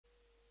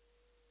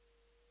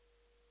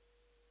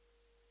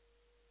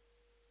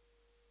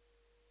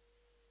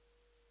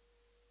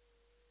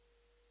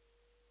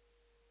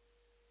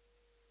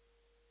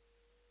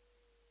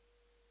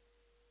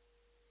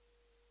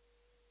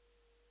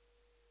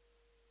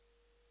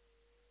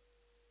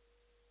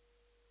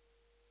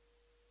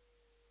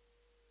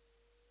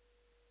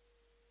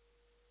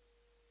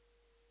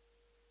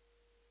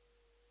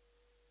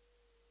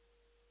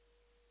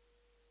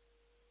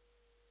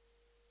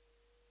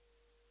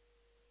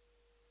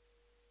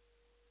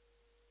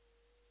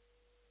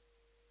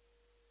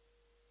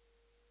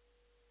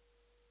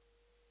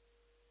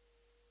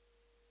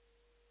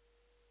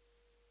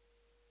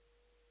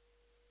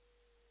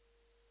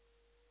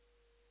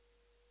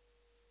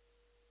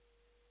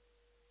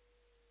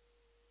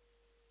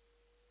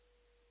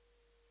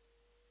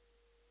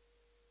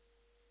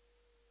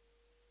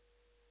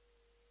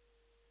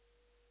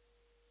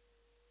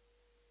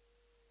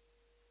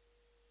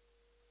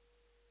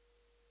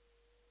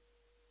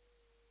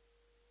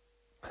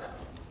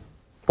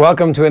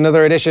Welcome to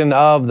another edition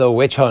of The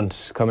Witch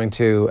Hunt, coming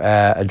to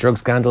a drug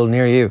scandal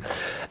near you.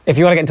 If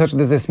you want to get in touch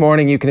with us this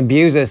morning, you can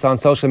abuse us on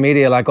social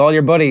media like all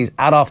your buddies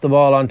at Off The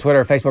Ball on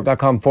Twitter,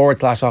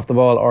 facebook.com/Off The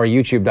Ball or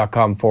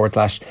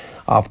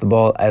youtube.com/Off The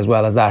Ball, as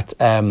well as that.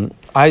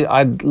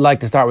 I'd like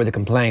to start with a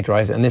complaint,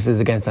 right? And this is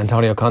against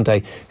Antonio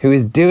Conte, who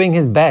is doing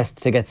his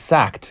best to get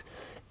sacked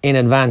in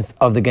advance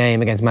of the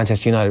game against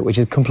Manchester United, which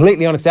is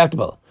completely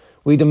unacceptable.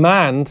 We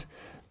demand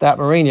that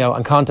Mourinho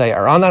and Conte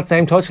are on that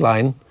same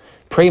touchline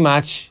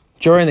pre-match,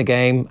 during the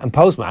game and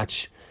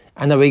post-match,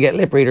 and that we get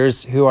lip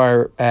readers who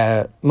are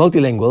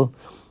multilingual,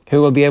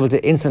 who will be able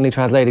to instantly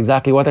translate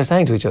exactly what they're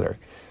saying to each other.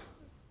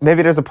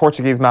 Maybe there's a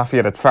Portuguese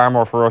mafia that's far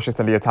more ferocious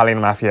than the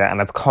Italian mafia, and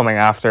it's coming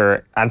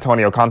after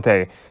Antonio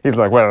Conte. He's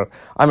like, well,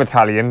 I'm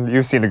Italian,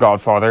 you've seen The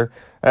Godfather,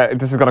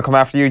 this is going to come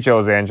after you,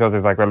 Jose. And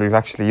Jose's like, well, you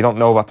don't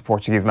know about the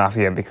Portuguese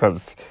mafia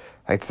because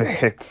it's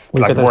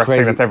like the worst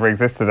thing that's ever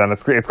existed, and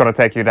it's going to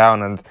take you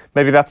down. And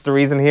maybe that's the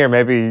reason here.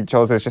 Maybe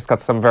Jose's just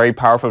got some very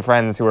powerful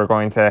friends who are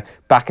going to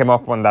back him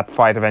up when that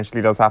fight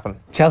eventually does happen.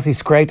 Chelsea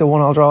scraped a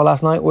 1-1 draw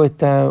last night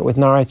with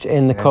Norwich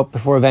in the Cup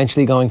before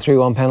eventually going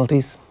through on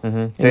penalties.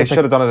 They should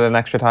have done it in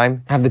extra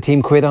time. Have the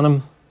team quit on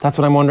him? That's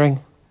what I'm wondering.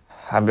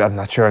 I'm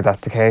not sure if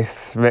that's the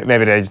case.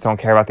 Maybe they just don't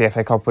care about the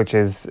FA Cup, which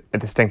is a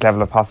distinct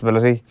level of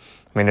possibility.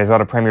 I mean, there's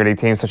other Premier League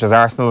teams such as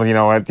Arsenal, you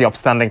know, the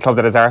upstanding club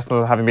that is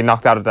Arsenal, having been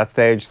knocked out at that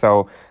stage,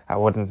 so I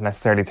wouldn't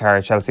necessarily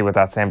tar Chelsea with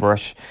that same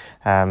brush.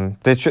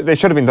 They should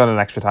have been done in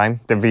extra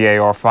time. The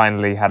VAR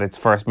finally had its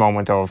first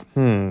moment of,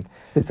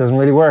 This doesn't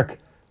really work.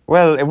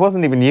 Well, it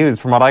wasn't even used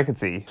from what I could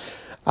see.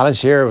 Alan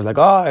Shearer was like,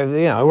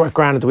 I worked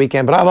grand at the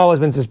weekend, but I've always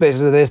been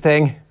suspicious of this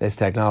thing, this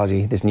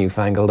technology, this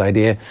newfangled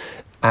idea.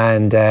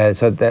 And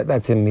so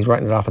that's him. He's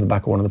writing it off on the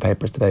back of one of the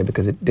papers today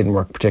because it didn't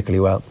work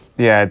particularly well.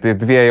 Yeah, the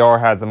VAR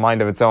has a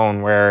mind of its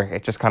own where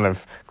it just kind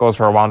of goes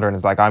for a wander and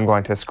is like, I'm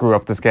going to screw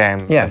up this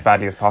game as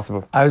badly as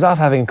possible. I was off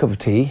having a cup of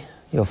tea.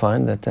 You'll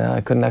find that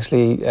I couldn't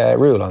actually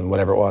rule on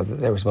whatever it was that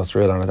they were supposed to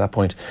rule on at that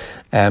point.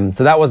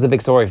 So that was the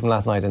big story from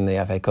last night in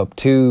the FA Cup.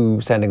 2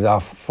 sendings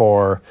off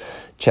for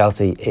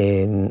Chelsea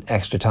in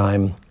extra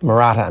time.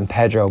 Morata and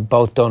Pedro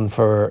both done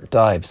for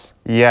dives.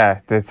 Yeah,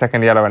 the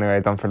second yellow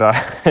anyway, done for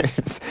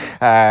dives.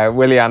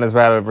 Cillian as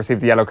well received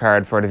the yellow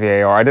card for the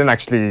VAR. I didn't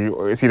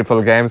actually see the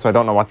full game, so I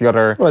don't know what the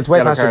other it's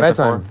way past your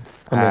bedtime.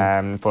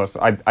 But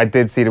I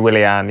did see the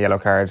Cillian yellow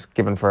card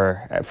given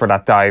for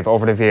that dive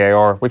over the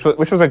VAR,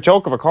 which was a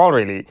joke of a call,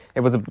 really.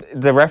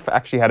 The ref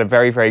actually had a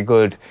very, very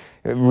good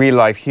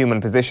real-life human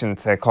position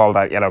to call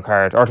that yellow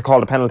card, or to call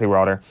the penalty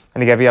rather,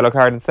 and he gave a yellow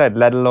card instead,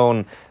 let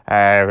alone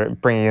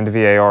bringing in the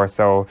VAR.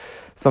 So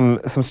some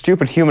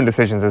stupid human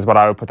decisions is what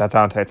I would put that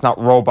down to. It's not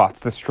robots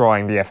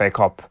destroying the FA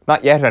Cup,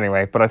 not yet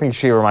anyway. But I think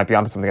Shearer might be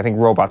onto something. I think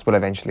robots will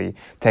eventually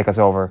take us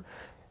over.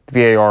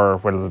 VAR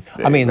will.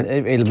 I mean,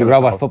 it'll be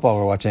robot football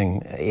we're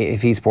watching.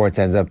 If esports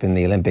ends up in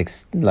the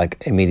Olympics,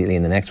 like immediately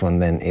in the next one,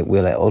 then it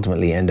will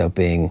ultimately end up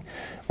being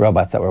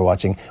robots that we're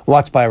watching,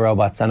 watched by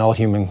robots, and all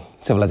human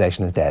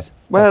civilization is dead.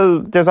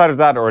 Well, there's either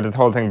that or the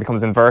whole thing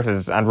becomes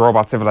inverted, and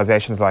robot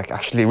civilization is like,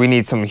 actually, we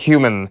need some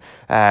human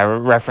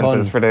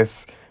references for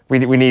this. We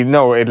need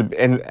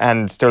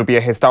and there will be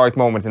a historic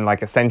moment in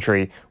like a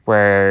century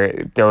where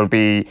there will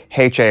be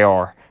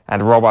HAR.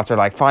 And robots are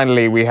like,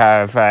 finally, we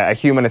have a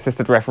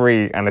human-assisted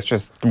referee, and it's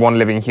just one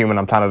living human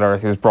on planet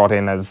Earth who's brought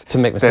in as to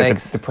make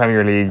mistakes. The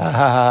Premier League's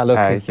look,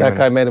 that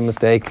guy made a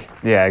mistake.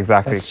 Yeah,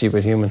 exactly. That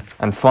stupid human.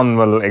 And fun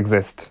will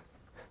exist.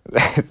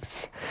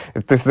 This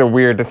is a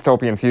weird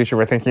dystopian future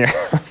we're thinking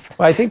of.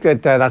 Well, I think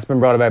that that's been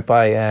brought about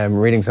by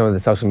reading some of the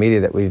social media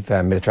that we've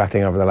been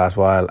attracting over the last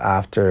while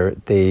after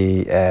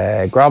the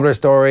Grobler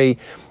story.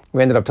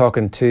 We ended up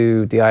talking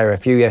to the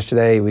IRFU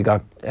yesterday. We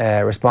got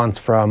a response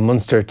from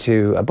Munster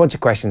to a bunch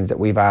of questions that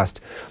we've asked.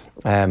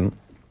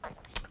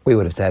 We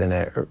would have said in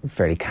a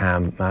fairly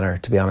calm manner,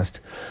 to be honest.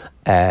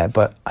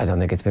 But I don't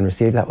think it's been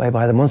received that way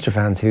by the Munster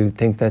fans who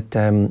think that,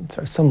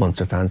 some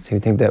Munster fans who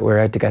think that we're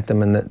out to get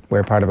them and that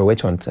we're part of a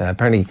witch hunt.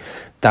 Apparently,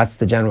 that's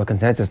the general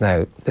consensus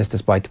now, this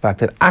despite the fact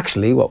that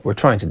actually what we're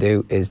trying to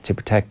do is to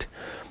protect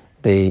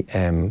the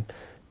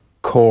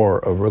core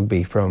of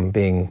rugby from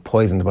being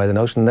poisoned by the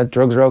notion that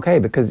drugs are okay,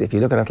 because if you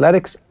look at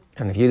athletics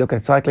and if you look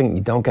at cycling,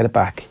 you don't get it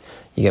back.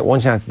 You get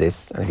one chance at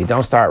this, and if you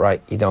don't start right,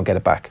 you don't get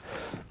it back.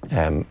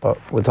 But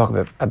we'll talk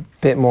a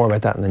bit more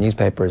about that in the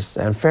newspapers.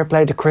 And fair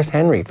play to Chris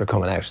Henry for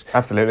coming out.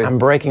 Absolutely. And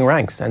breaking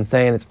ranks and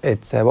saying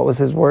it's what was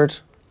his word?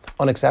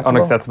 Unacceptable.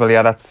 Unacceptable,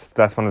 yeah,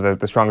 that's one of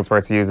the strongest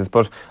words he uses.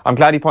 But I'm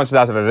glad he pointed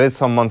out that it is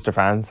some Munster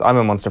fans. I'm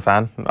a Munster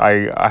fan.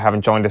 I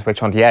haven't joined this witch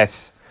hunt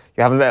yet.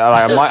 You haven't.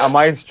 I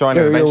might join it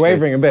eventually. You're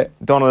wavering a bit.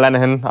 Donald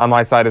Lenihan on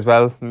my side as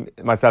well.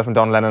 Myself and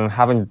Donald Lenihan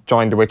haven't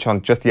joined the witch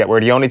hunt just yet.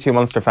 We're the only 2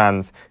 Munster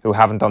fans who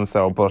haven't done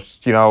so. But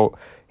you know,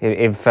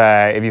 if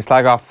you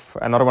slag off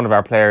another one of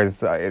our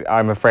players,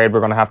 I'm afraid we're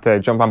going to have to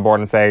jump on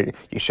board and say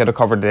you should have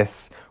covered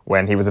this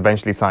when he was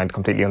eventually signed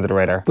completely under the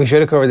radar. We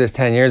should have covered this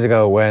 10 years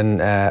ago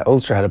when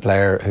Ulster had a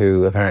player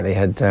who apparently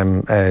had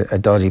a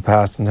dodgy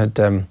past and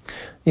had,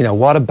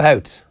 what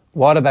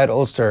about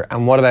Ulster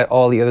and what about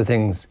all the other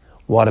things?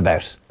 What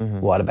about?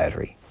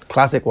 Whataboutery.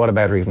 classic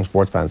whataboutery from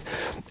sports fans.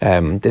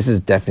 This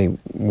is definitely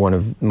one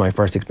of my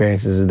first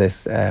experiences of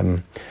this.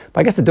 But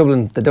I guess the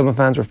Dublin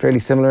fans were fairly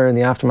similar in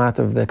the aftermath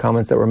of the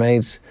comments that were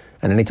made.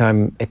 And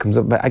anytime it comes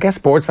up, but I guess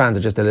sports fans are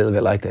just a little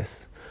bit like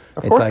this.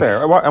 Of course they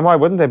are. And why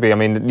wouldn't they be? I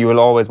mean, you will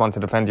always want to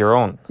defend your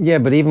own. Yeah,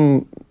 but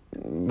even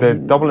the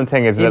Dublin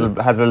thing has a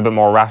little bit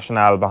more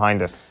rationale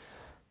behind it.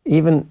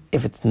 Even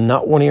if it's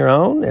not one of your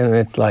own, and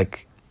it's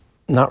like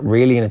not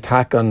really an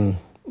attack on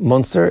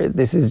Munster,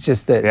 this is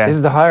just this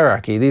is the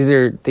hierarchy. These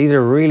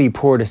are really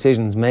poor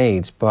decisions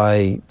made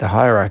by the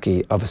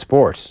hierarchy of a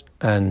sport.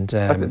 And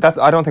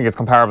I don't think it's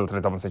comparable to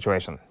the Dublin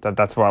situation.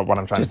 That's what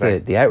I'm trying to say.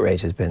 The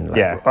outrage has been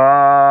like,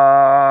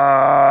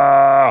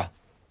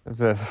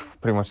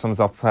 pretty much sums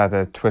up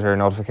the Twitter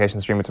notification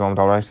stream at the moment.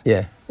 All right.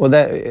 Yeah. Well,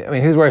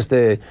 who's worse,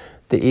 the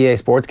EA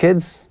Sports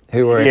kids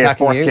who were attacking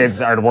Sports you?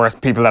 kids are the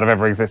worst people that have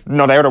ever existed.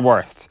 No, they're the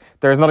worst.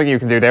 There's nothing you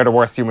can do. They're the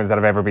worst humans that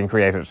have ever been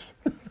created.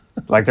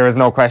 Like, there is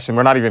no question.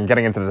 We're not even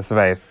getting into this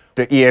debate.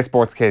 The EA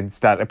Sports kids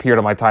that appeared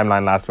on my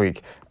timeline last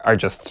week are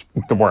just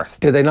the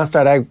worst. Did they not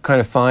start out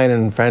kind of fine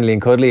and friendly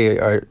and cuddly?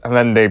 And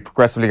then they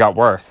progressively got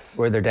worse.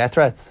 Were there death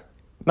threats?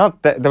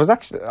 There was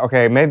actually...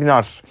 Okay, maybe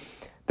not.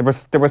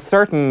 There was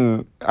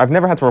certain... I've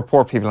never had to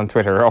report people on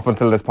Twitter up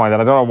until this point,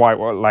 and I don't know why.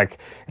 Like,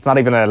 it's not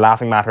even a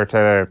laughing matter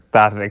to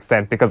that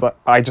extent, because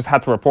I just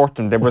had to report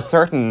them. There were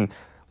certain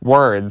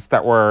words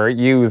that were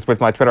used with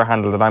my Twitter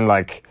handle that I'm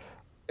like...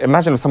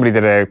 Imagine if somebody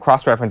did a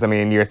cross-reference on me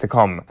in years to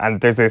come,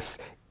 and there's this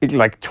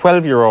like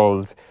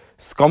 12-year-old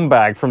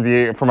scumbag from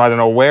I don't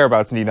know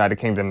whereabouts in the United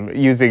Kingdom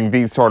using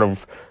these sort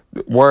of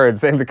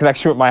words in the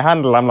connection with my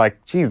handle. I'm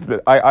like, geez,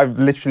 I've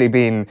literally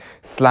been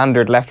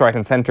slandered left, right,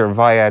 and centre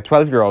via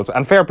 12-year-olds,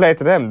 and fair play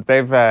to them.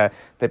 They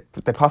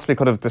possibly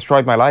could have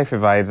destroyed my life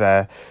if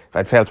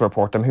I'd failed to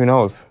report them. Who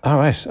knows? All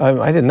right,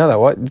 I didn't know that.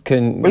 What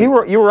can?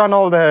 Well, you were on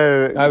all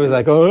the. I was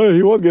like, oh,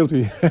 he was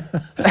guilty.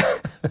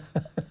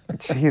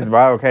 Jeez,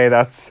 wow, okay,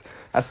 that's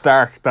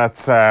dark.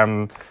 That's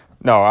no,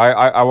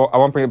 I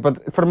won't bring it.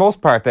 But for the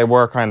most part, they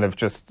were kind of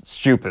just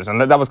stupid,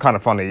 and that was kind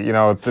of funny. You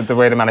know, the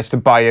way they managed to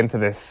buy into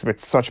this with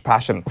such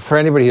passion. For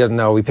anybody who doesn't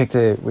know, Owen picked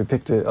a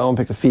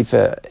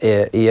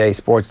FIFA EA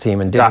Sports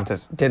team and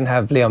didn't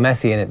have Leo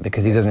Messi in it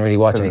because he doesn't really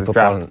watch any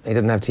football. And he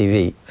doesn't have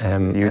TV.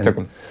 You took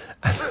him,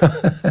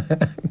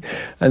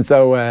 and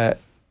so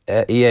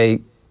EA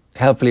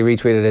helpfully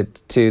retweeted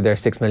it to their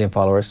 6 million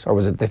followers, or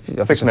was it the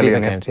 6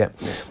 million FIFA account? Yeah.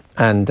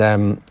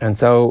 And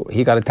so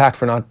he got attacked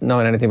for not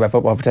knowing anything about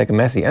football for taking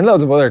Messi, and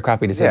loads of other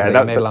crappy decisions that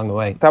he made along the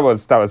way. That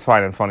was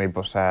fine and funny,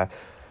 but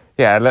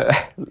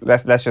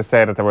let's just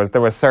say that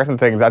there was certain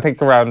things. I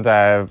think around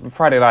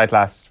Friday night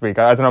last week,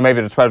 I don't know, maybe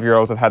the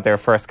 12-year-olds had their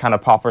first kind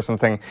of pop or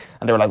something,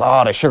 and they were like,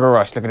 oh, the sugar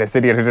rush, look at this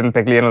idiot who didn't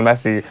pick Lionel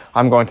Messi.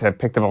 I'm going to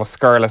pick the most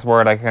scurrilous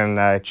word I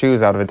can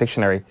choose out of a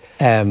dictionary.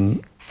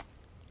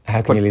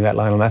 How can you leave out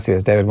Lionel Messi,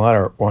 as David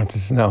Motter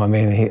wanted to know? I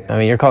mean,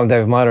 you're calling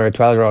David Motter a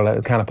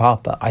 12-year-old kind of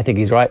pop, but I think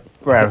he's right.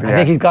 Well, I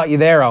think he's got you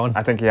there, Owen.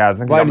 I think he has.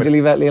 Why did you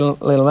leave out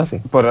Lionel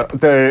Messi? But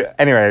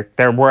anyway,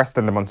 they're worse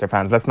than the Munster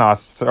fans. Let's not,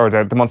 or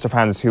the Munster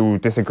fans who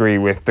disagree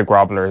with the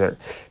Grobler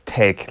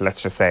take.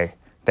 Let's just say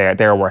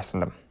they're worse than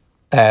them.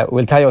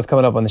 We'll tell you what's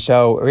coming up on the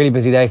show. A really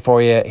busy day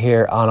for you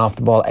here on Off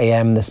the Ball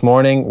AM this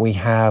morning. We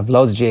have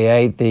loads of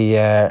GAA.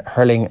 The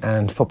hurling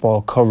and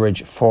football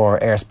coverage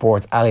for Air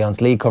Sports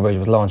Allianz League coverage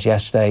was launched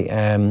yesterday.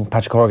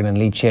 Patrick Horgan and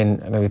Lee Chin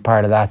are going to be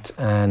part of that.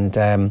 And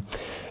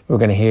we're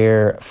going to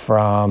hear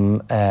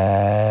from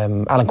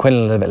Alan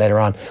Quinlan a little bit later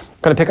on.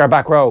 Going to pick our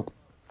back row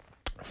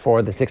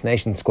for the Six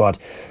Nations squad.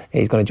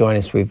 He's going to join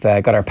us. We've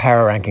got our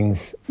power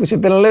rankings, which have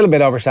been a little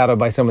bit overshadowed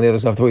by some of the other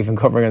stuff that we've been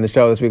covering on the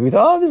show this week. We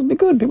thought, this would be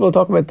good. People will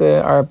talk about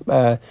our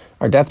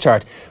depth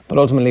chart. But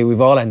ultimately,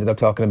 we've all ended up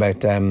talking about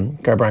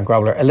Gerbrandt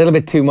Grobler a little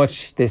bit too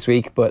much this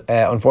week. But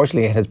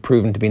unfortunately, it has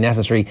proven to be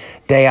necessary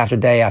day after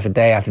day after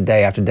day after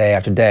day after day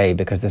after day,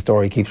 because the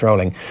story keeps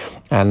rolling.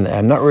 And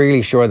I'm not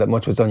really sure that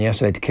much was done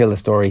yesterday to kill the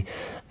story.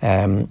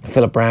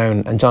 Philip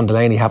Brown and John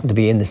Delaney happened to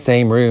be in the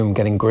same room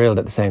getting grilled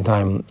at the same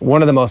time.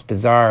 One of the most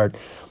bizarre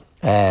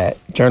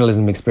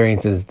journalism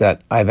experiences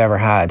that I've ever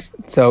had.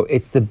 So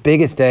it's the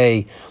biggest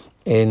day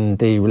in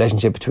the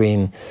relationship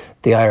between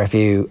the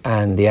IRFU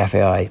and the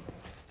FAI,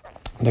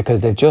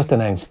 because they've just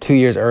announced 2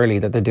 years early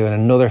that they're doing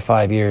another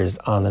 5 years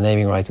on the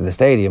naming rights of the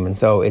stadium. And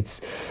so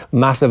it's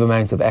massive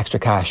amounts of extra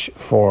cash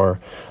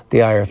for the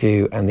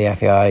IRFU and the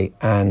FAI,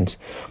 and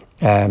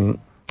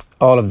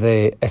all of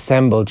the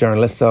assembled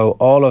journalists. So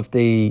all of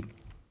the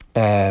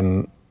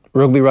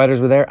rugby writers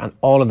were there, and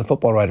all of the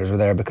football writers were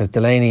there, because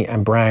Delaney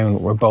and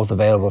Brown were both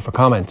available for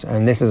comment.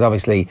 And this is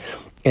obviously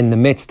in the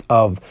midst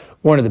of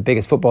one of the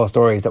biggest football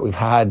stories that we've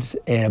had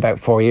in about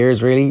 4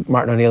 years, really.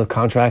 Martin O'Neill's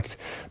contract,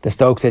 the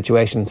Stoke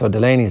situation. So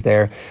Delaney's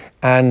there.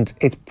 And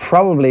it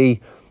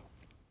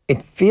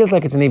feels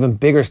like it's an even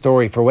bigger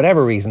story for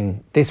whatever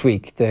reason this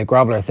week, the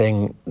Grobler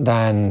thing,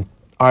 than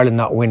Ireland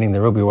not winning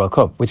the Rugby World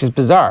Cup, which is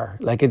bizarre.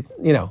 Like,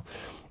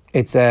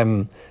 it's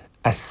a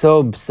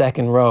sub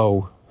second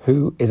row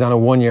who is on a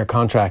 1 year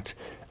contract,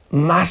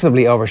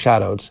 massively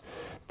overshadowed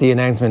the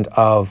announcement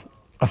of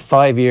a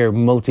 5-year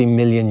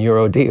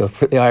multi-million-euro deal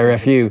for the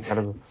IRFU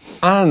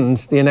and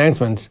the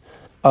announcement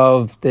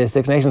of the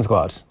Six Nations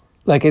squad.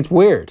 Like, it's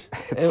weird.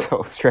 It's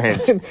so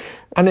strange.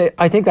 And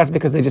I think that's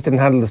because they just didn't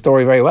handle the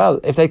story very well.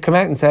 If they'd come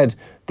out and said,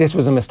 this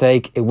was a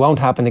mistake, it won't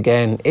happen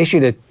again,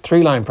 issued a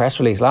 3-line press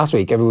release last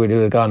week, everybody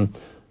would have gone,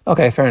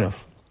 okay, fair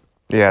enough.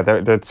 Yeah,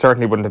 there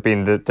certainly wouldn't have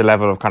been the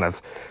level of kind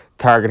of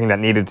targeting that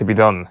needed to be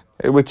done.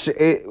 Which,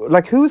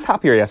 like, who's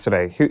happier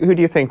yesterday? Who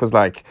do you think was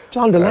like...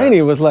 John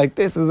Delaney was like,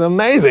 this is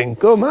amazing.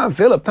 Good man,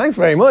 Philip, thanks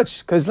very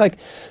much. Because, like,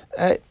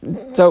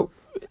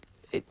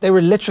 they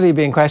were literally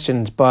being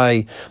questioned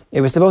by...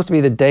 It was supposed to be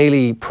the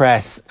daily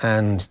press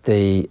and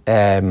the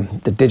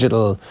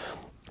digital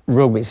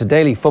rugby. So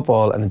daily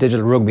football and the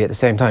digital rugby at the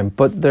same time.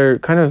 But they're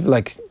kind of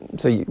like...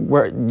 So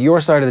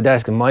your side of the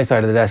desk and my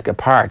side of the desk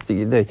apart.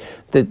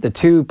 The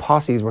two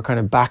posses were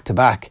kind of back to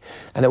back.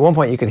 And at one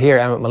point you could hear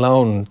Emmett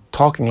Malone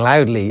talking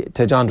loudly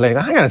to John Delaney.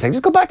 Hang on a second,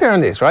 just go back there on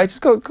this, right?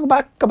 Just go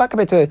back a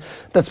bit to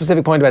that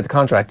specific point about the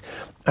contract.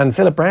 And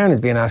Philip Brown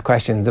is being asked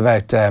questions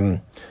about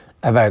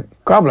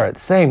Grobler at the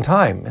same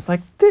time. It's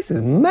like, this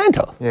is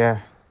mental.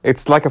 Yeah,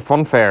 it's like a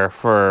fun fair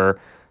for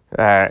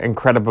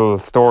incredible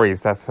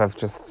stories that have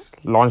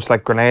just launched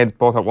like grenades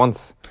both at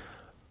once.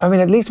 I mean,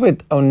 at least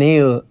with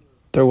O'Neill,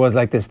 there was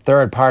like this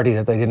third party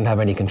that they didn't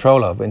have any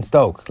control of in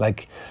Stoke.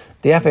 Like,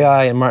 the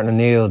FAI and Martin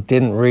O'Neill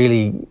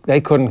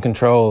they couldn't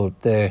control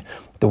the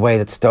way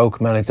that Stoke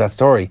managed that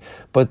story.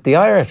 But the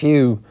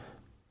IRFU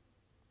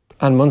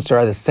and Munster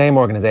are the same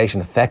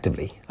organisation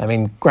effectively. I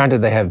mean,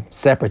 granted they have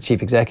separate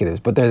chief executives,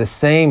 but they're the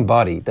same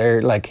body.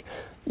 They're like,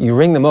 you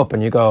ring them up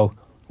and you go,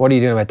 what are you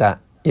doing about that?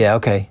 Yeah,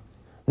 okay.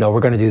 No, we're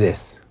going to do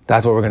this.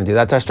 That's what we're going to do.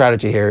 That's our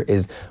strategy here,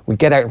 is we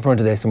get out in front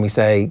of this and we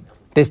say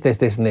this, this,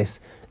 this and this.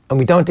 And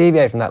we don't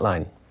deviate from that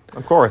line.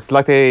 Of course,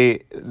 like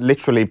they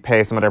literally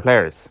pay some of their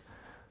players.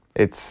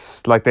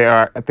 It's like they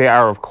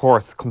are of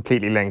course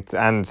completely linked.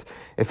 And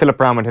if Philip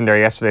Brown went in there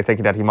yesterday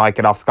thinking that he might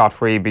get off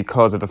scot-free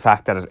because of the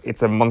fact that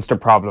it's a Munster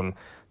problem,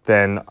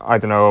 then I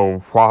don't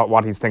know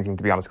what he's thinking,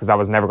 to be honest, because that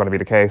was never going to be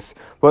the case.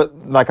 But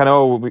like, I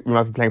know we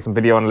might be playing some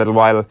video in a little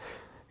while.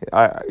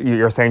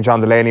 You're saying John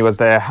Delaney was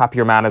the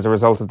happier man as a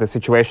result of the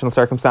situational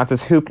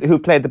circumstances. Who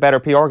played the better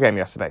PR game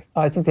yesterday?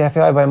 I think the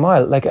FAI by a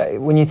mile. Like,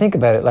 when you think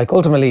about it, like,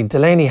 ultimately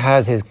Delaney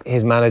has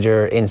his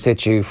manager in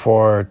situ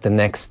for the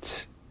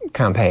next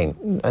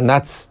campaign, and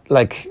that's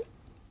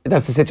the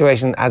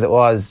situation as it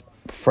was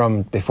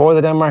from before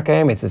the Denmark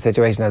game. It's the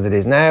situation as it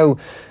is now.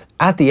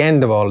 At the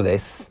end of all of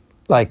this,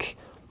 like,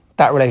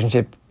 that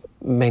relationship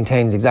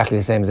maintains exactly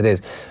the same as it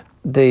is.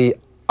 The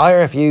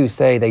IRFU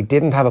say they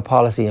didn't have a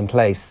policy in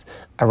place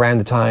around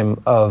the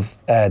time of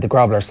the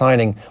Grobler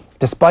signing,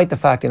 despite the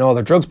fact in all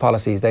their drugs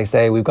policies they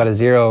say we've got a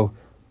zero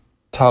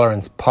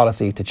tolerance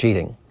policy to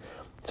cheating.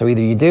 So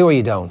either you do or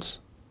you don't,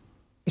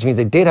 which means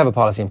they did have a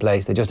policy in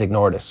place, they just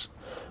ignored it.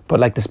 But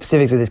like, the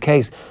specifics of this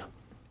case,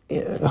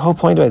 the whole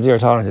point about zero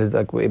tolerance is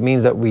like, it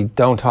means that we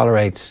don't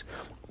tolerate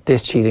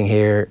this cheating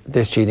here,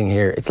 this cheating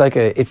here. It's like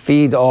it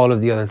feeds all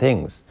of the other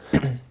things,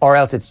 or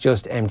else it's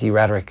just empty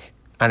rhetoric.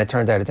 And it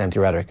turns out it's empty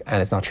rhetoric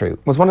and it's not true.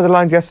 Was one of the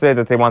lines yesterday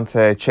that they want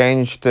to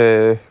change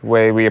the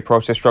way we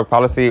approach this drug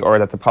policy, or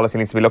that the policy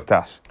needs to be looked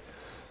at?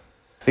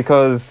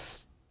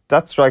 Because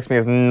that strikes me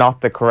as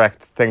not the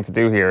correct thing to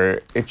do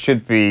here. It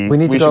should be... We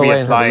need to go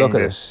away and have a look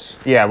at it.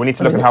 Yeah, we need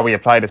to look at how we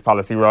apply this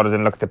policy rather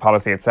than look at the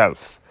policy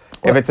itself.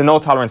 Well, if it's a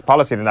no-tolerance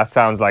policy, then that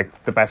sounds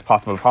like the best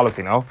possible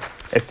policy, no?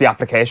 It's the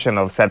application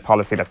of said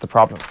policy that's the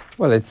problem.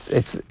 Well, it's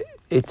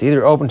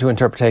either open to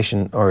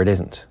interpretation or it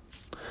isn't.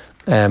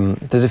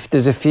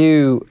 There's a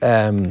few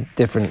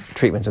different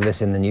treatments of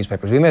this in the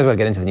newspapers. We may as well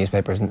get into the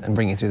newspapers and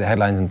bring you through the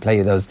headlines and play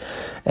you those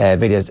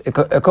videos.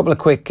 A couple of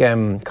quick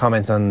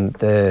comments on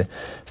the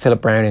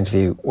Philip Brown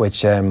interview,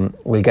 which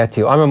we'll get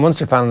to. I'm a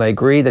Munster fan and I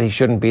agree that he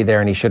shouldn't be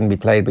there and he shouldn't be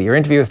played, but your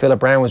interview with Philip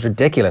Brown was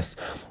ridiculous.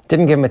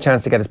 Didn't give him a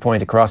chance to get his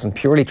point across and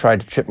purely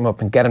tried to trip him up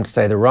and get him to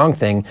say the wrong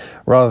thing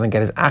rather than get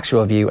his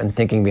actual view and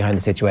thinking behind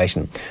the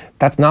situation.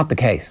 That's not the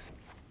case.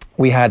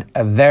 We had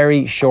a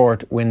very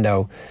short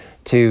window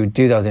to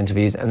do those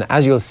interviews, and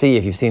as you'll see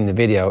if you've seen the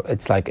video,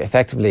 it's like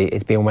effectively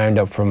it's being wound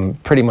up from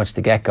pretty much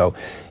the get-go.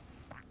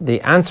 The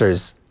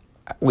answers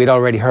we'd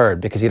already heard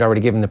because he'd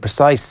already given the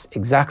precise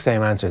exact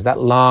same answers,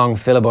 that long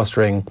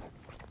filibustering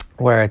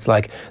where it's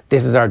like,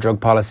 this is our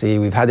drug policy,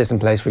 we've had this in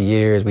place for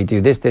years, we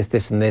do this, this,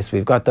 this and this,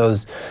 we've got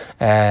those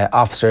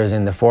officers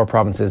in the 4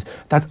 provinces.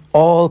 That's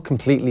all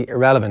completely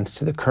irrelevant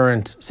to the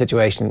current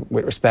situation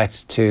with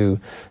respect to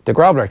the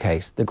Grobler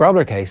case. The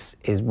Grobler case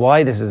is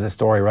why this is a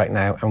story right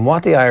now, and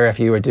what the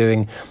IRFU are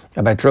doing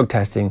about drug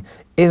testing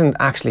isn't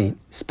actually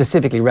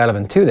specifically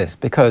relevant to this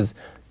because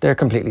they're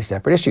completely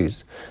separate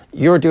issues.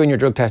 You're doing your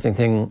drug testing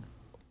thing.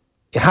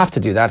 You have to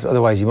do that,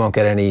 otherwise you won't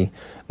get any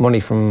money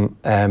from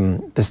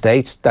the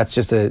state.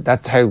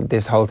 That's how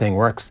this whole thing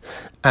works,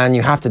 and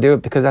you have to do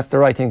it because that's the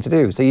right thing to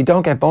do. So you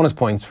don't get bonus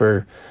points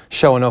for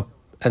showing up,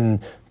 and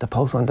the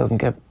postman doesn't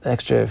get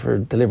extra for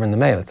delivering the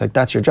mail. It's like,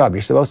 that's your job.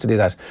 You're supposed to do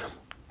that.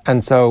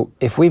 And so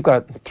if we've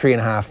got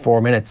 3.5,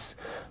 4 minutes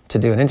to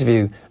do an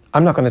interview,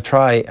 I'm not going to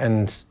try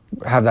and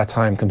have that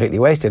time completely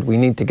wasted. We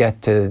need to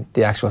get to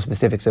the actual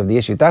specifics of the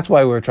issue. That's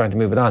why we're trying to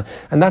move it on.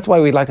 And that's why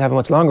we'd like to have a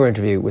much longer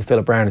interview with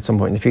Philip Brown at some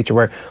point in the future,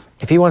 where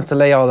if he wants to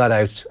lay all that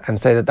out and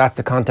say that that's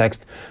the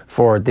context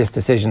for this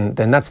decision,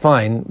 then that's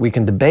fine. We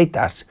can debate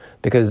that,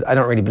 because I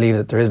don't really believe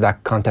that there is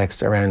that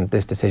context around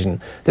this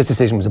decision. This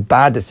decision was a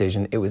bad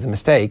decision. It was a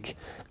mistake.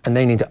 And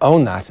they need to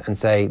own that and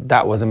say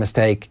that was a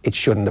mistake, it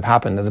shouldn't have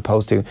happened, as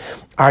opposed to,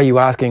 are you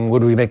asking,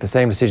 would we make the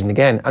same decision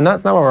again? And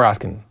that's not what we're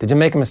asking. Did you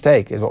make a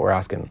mistake is what we're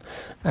asking.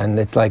 And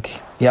it's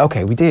like, yeah,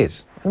 okay, we did.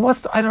 And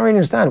I don't really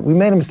understand. We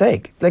made a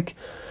mistake. Like,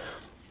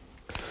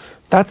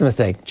 that's a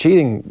mistake.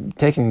 Cheating,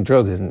 taking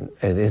drugs isn't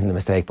a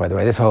mistake, by the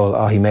way. This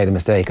whole, he made a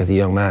mistake as a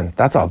young man,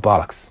 that's all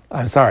bollocks.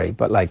 I'm sorry,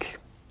 but like,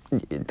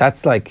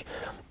 that's like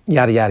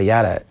yada, yada,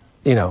 yada,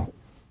 you know.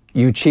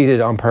 You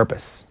cheated on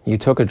purpose. You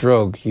took a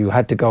drug. You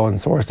had to go and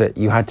source it.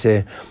 You had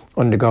to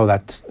undergo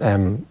that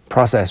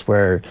process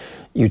where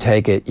you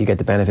take it, you get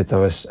the benefits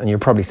of it, and you're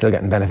probably still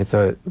getting benefits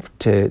of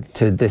it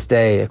to this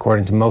day,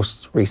 according to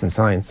most recent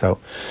science. So,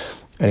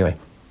 anyway.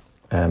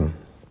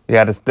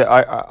 Yeah,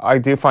 I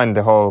do find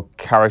the whole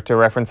character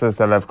references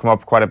that have come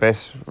up quite a bit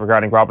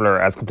regarding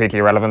Grobler as completely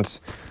irrelevant.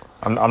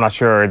 I'm not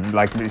sure,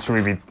 like, should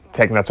we be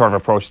taking that sort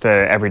of approach to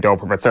every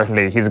doper, but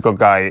certainly he's a good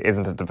guy,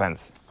 isn't a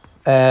defence.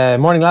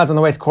 Morning lads, on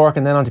the way to Cork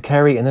and then on to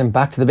Kerry and then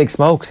back to the big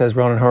smoke, says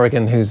Ronan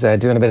Horgan, who's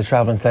doing a bit of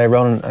travelling today.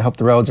 Ronan, I hope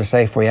the roads are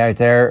safe for you out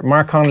there.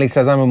 Mark Connolly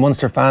says, I'm a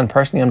Munster fan.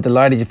 Personally, I'm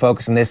delighted you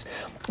focused on this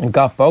and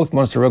got both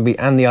Munster Rugby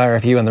and the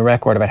IRFU on the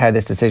record about how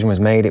this decision was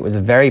made. It was a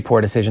very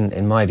poor decision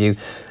in my view,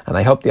 and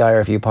I hope the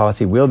IRFU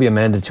policy will be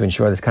amended to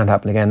ensure this can't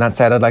happen again. That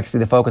said, I'd like to see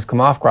the focus come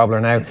off Grobler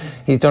now.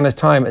 He's done his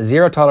time. A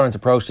zero tolerance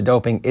approach to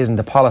doping isn't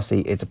a policy,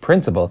 it's a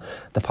principle.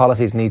 The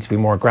policies need to be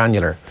more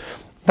granular.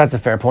 That's a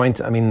fair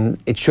point. I mean,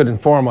 it should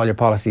inform all your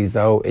policies,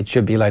 though. It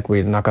should be like,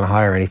 we're not going to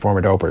hire any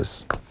former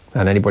dopers.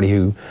 And anybody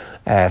who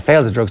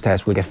fails a drugs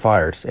test will get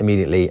fired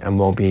immediately and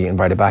won't be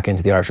invited back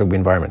into the Irish rugby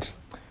environment.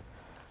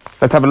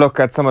 Let's have a look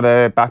at some of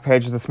the back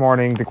pages this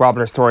morning. The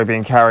Grobler story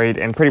being carried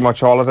in pretty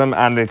much all of them,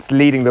 and it's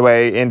leading the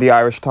way in the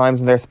Irish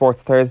Times in their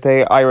Sports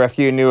Thursday.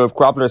 IRFU knew of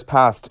Grobler's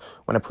past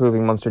when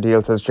approving Munster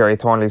deal, says Jerry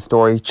Thornley's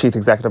story. Chief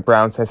Executive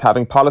Brown says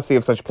having policy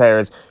of such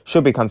players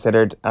should be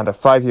considered, and a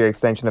 5-year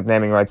extension of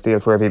naming rights deal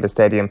for Aviva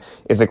Stadium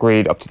is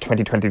agreed up to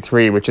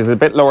 2023, which is a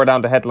bit lower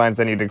down the headlines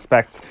than you'd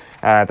expect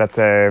that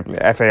the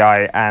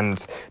FAI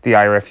and the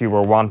IRFU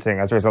were wanting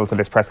as a result of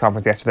this press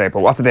conference yesterday.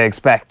 But what did they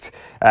expect?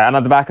 And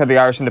on the back of the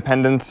Irish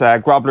Independent,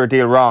 Grobler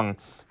deal wrong,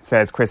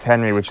 says Chris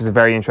Henry, which is a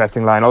very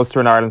interesting line. Ulster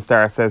and Ireland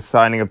Star says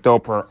signing of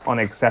Doper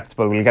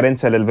unacceptable. We'll get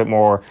into a little bit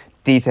more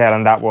detail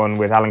on that one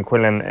with Alan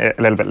Quinlan a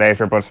little bit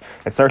later, but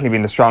it's certainly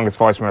been the strongest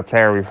voice from a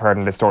player we've heard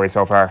in this story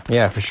so far.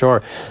 Yeah, for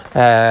sure.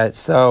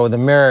 So the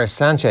Mirror,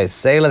 Sanchez,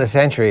 sale of the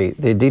century.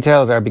 The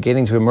details are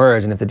beginning to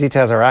emerge, and if the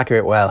details are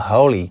accurate, well,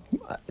 holy,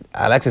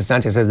 Alexis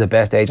Sanchez is the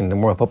best agent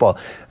in world football.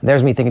 And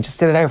there's me thinking, just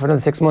sit it out for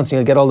another 6 months and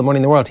you'll get all the money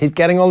in the world. He's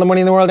getting all the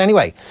money in the world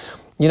anyway.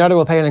 United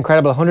will pay an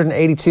incredible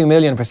 182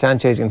 million for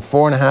Sanchez in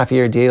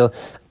 4.5-year deal,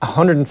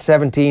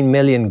 117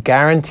 million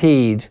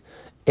guaranteed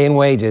in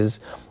wages,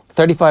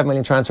 35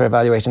 million transfer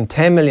evaluation,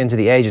 10 million to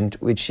the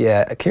agent, which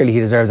clearly he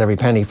deserves every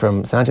penny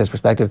from Sanchez's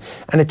perspective,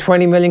 and a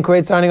 20 million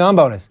quid signing on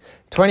bonus.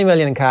 20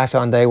 million in cash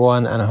on day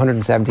one and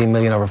 117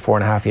 million over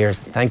 4.5 years.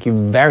 Thank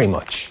you very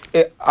much.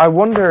 I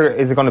wonder, are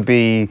we going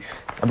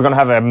to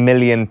have £1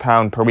 million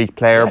per week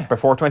player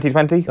before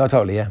 2020? Oh,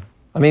 totally, yeah.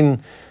 I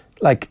mean,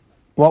 like,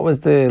 what was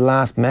the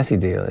last Messi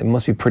deal? It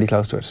must be pretty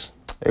close to it.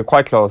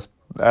 Quite close.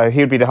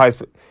 He'd be the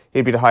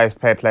highest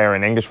paid player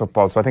in English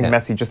football, so I think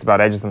Messi just about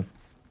edges him.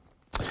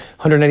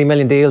 180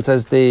 million deal,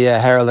 says the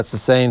Herald. That's the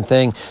same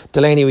thing.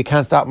 Delaney, we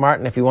can't stop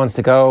Martin if he wants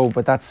to go,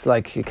 but that's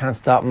like, you can't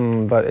stop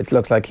him, but it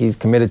looks like he's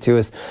committed to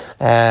us.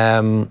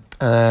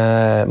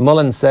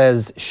 Mullen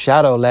says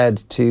Shadow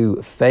led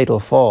to fatal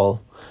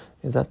fall.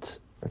 Is that?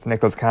 It's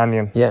Nichols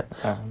Canyon. Yeah.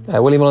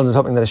 Willie Mullins is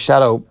hoping that a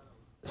shadow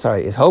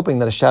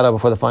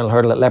before the final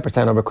hurdle at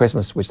Leopardstown over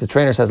Christmas, which the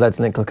trainer says led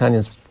to Nichols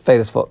Canyon's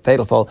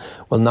fatal fall,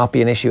 will not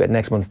be an issue at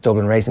next month's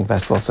Dublin Racing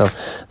Festival. So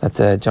that's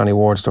a Johnny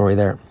Ward story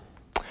there.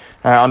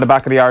 On the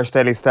back of the Irish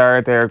Daily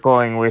Star, they're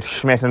going with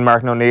Schmidt and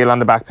Martin O'Neill on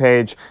the back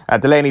page.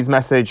 Delaney's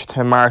message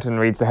to Martin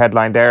reads the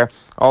headline there.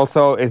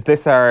 Also, is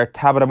this our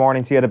tab of the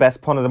morning to you, the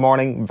best pun of the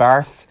morning?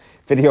 Vars,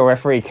 video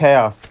referee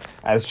chaos,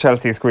 as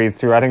Chelsea squeezed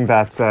through. I think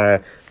that's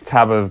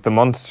tab of the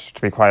month,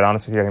 to be quite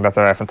honest with you. I think that's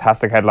a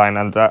fantastic headline.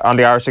 And on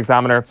the Irish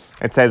Examiner,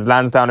 it says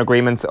Lansdowne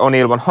agreements,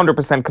 O'Neill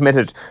 100%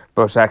 committed,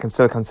 but can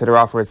still consider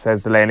offers,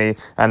 says Delaney,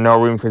 and no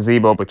room for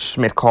Zebo, but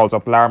Schmidt calls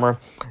up Larmer.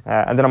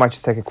 And then I might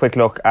just take a quick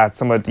look at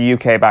some of the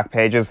UK back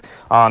pages.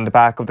 On the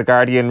back of The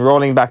Guardian,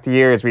 rolling back the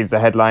years, reads the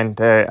headline,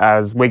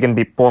 as Wigan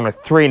beat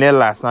Bournemouth 3-0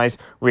 last night,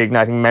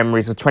 reigniting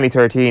memories of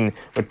 2013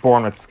 with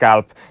Bournemouth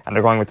scalp. And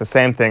they're going with the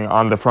same thing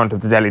on the front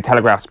of the Daily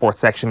Telegraph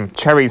sports section.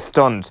 Cherries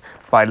stunned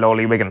by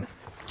lowly Wigan.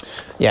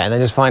 Yeah, and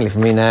then just finally for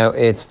me now,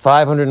 it's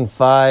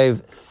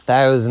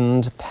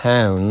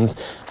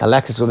 £505,000.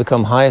 Alexis will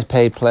become highest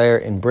paid player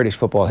in British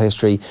football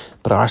history,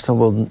 but Arsenal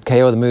will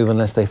KO the move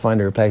unless they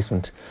find a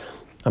replacement.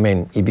 I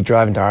mean, you'd be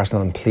driving to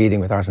Arsenal and pleading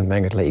with Arsene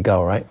Wenger to let you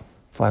go, right?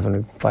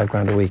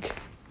 £5 a week.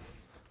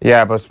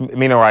 Yeah, but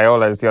Mino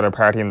Raiola is the other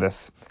party in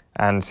this,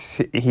 and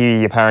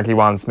he apparently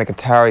wants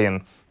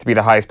Mkhitaryan to be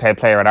the highest paid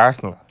player at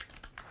Arsenal.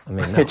 I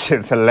mean, no. Which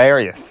is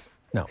hilarious.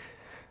 No.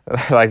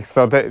 Like,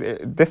 so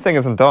this thing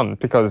isn't done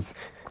because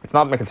it's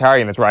not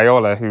Mkhitaryan, it's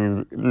Raiola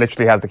who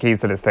literally has the keys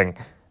to this thing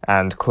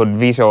and could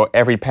veto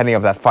every penny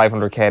of that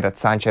 500k that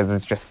Sanchez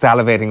is just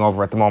salivating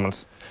over at the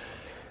moment.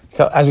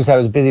 So, as we said, it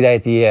was a busy day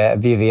at the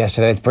VV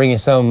yesterday. To bring you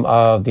some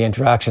of the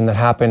interaction that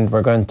happened,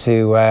 we're going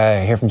to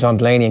hear from John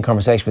Delaney in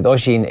conversation with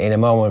Oisín in a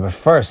moment. But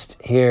first,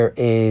 here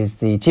is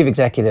the Chief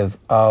Executive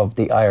of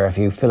the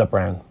IRFU, Philip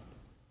Brown.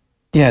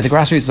 Yeah, the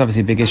grassroots is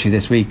obviously a big issue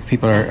this week.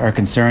 People are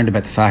concerned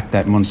about the fact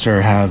that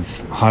Munster have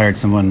hired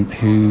someone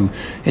who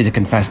is a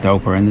confessed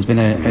doper, and there's been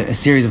a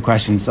series of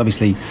questions.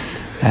 Obviously,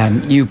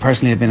 you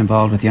personally have been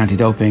involved with the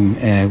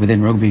anti-doping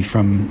within rugby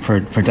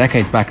for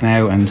decades back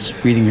now, and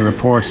reading your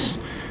reports,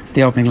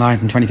 the opening line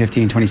from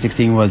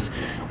 2015-2016 was,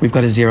 we've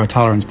got a zero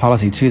tolerance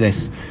policy to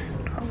this.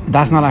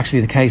 That's not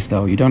actually the case,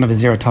 though. You don't have a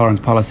zero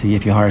tolerance policy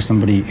if you hire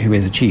somebody who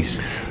is a cheat.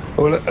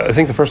 Well, I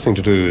think the first thing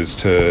to do is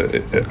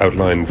to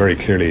outline very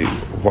clearly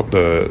what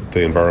the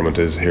environment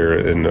is here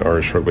in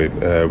Irish rugby.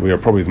 We are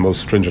probably the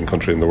most stringent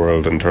country in the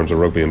world in terms of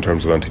rugby, in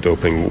terms of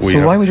anti-doping.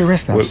 Why would you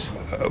risk that?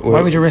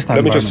 Why would you risk that?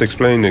 Let me just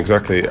explain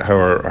exactly how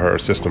our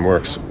system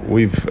works.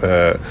 We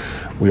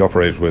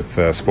operate with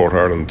Sport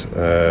Ireland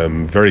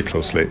very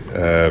closely.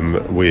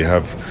 We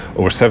have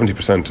over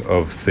 70%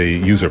 of the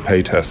user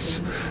pay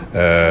tests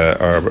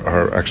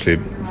are actually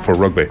for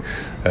rugby.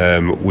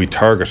 We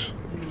target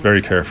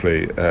very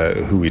carefully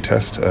who we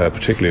test,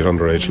 particularly at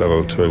underage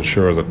level, to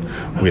ensure that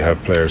we have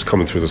players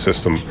coming through the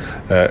system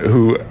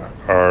who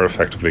are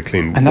effectively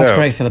clean. And that's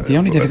great, Philip. The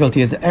only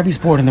difficulty is that every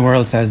sport in the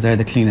world says they're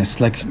the cleanest.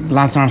 Like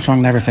Lance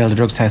Armstrong never failed a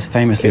drugs test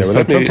famously. Yeah,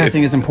 so drug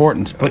testing is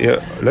important. But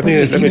let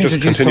me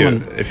just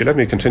continue. If you let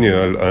me continue,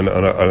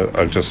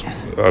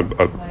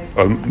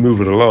 I'll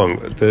move it along.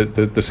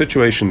 The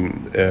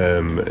situation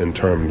in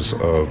terms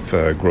of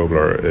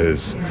Grobler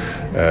is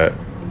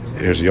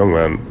here's a young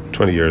man,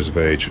 20 years of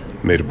age,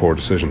 made a poor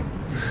decision.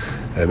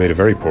 Made a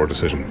very poor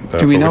decision.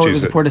 Do we know it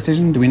was a poor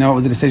decision? Do we know it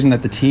was a decision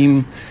that the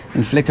team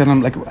inflicted on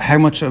him? Like, how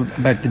much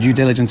about the due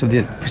diligence of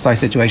the precise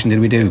situation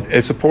did we do?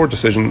 It's a poor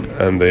decision,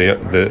 and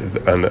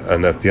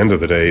and at the end of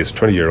the day, he's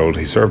 20-year-old.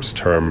 He served his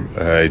term.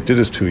 He did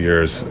his 2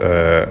 years,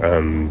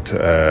 and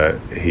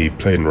he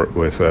played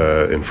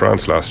in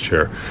France last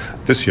year.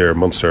 This year,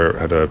 Munster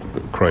had a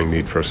crying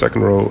need for a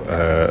second row.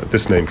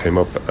 This name came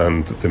up,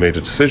 and they made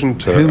a decision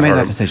to. Who made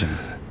that decision?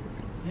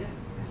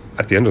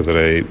 At the end of the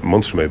day,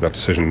 Munster made that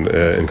decision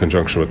in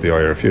conjunction with the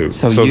IRFU.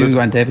 So you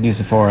and David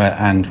Nusafora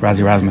and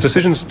Razzie Rasmus.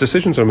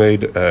 Decisions are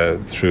made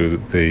through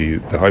the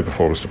high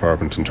performance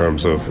department in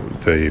terms of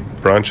the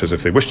branches.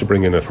 If they wish to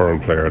bring in a foreign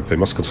player, they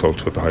must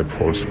consult with the high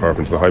performance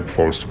department. The high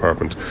performance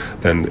department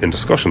then, in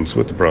discussions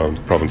with the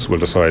province, will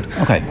decide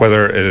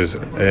whether it is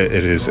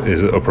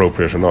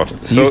appropriate or not.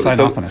 So you signed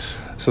off on it.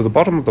 So the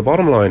bottom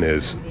line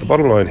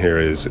here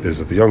is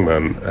that the young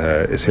man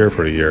is here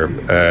for a year,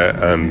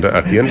 and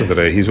at the end of the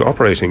day, he's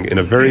operating in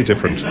a very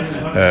different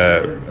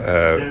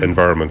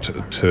environment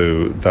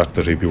to that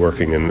he'd be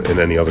working in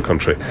any other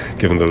country,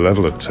 given the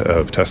level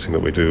of testing that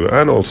we do,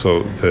 and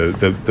also the.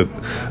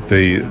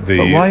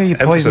 But why are you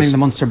poisoning the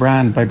Munster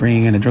brand by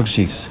bringing in a drugs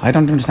chief? I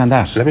don't understand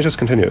that. Let me just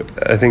continue.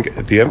 I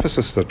think the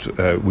emphasis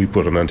that we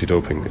put on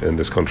anti-doping in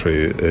this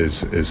country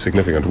is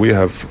significant. We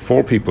have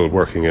 4 people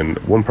working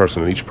one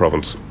person in each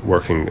province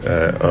working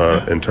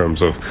in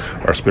terms of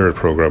our Spirit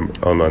programme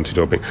on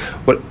anti-doping.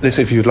 But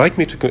listen, if you'd like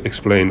me to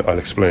explain, I'll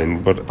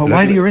explain. But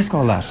why do you risk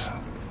all that?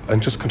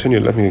 And just continue.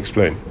 Let me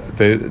explain.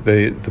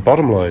 The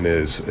bottom line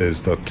is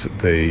that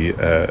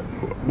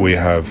we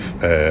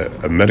have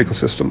a medical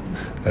system,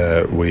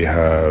 we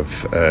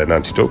have an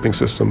anti-doping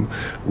system,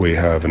 we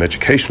have an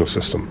educational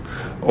system,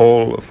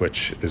 all of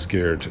which is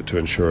geared to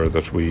ensure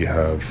that we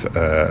have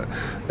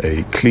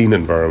a clean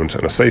environment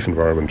and a safe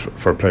environment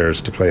for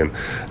players to play in.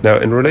 Now,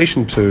 in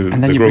relation to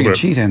and then you bring a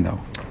cheat in, though.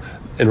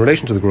 In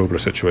relation to the Grobler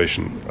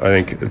situation,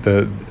 I think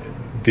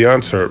the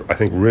answer, I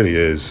think, really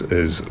is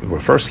well,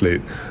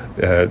 firstly,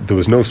 there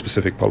was no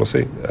specific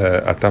policy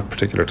at that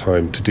particular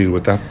time to deal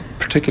with that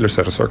particular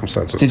set of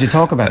circumstances. Did you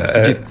talk about it?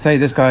 Did you say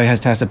this guy has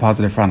tested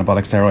positive for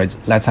anabolic steroids?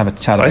 Let's have a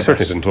chat about it. I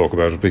certainly didn't talk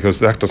about it because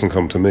that doesn't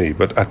come to me.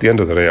 But at the end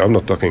of the day, I'm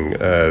not ducking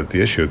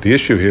the issue. The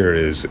issue here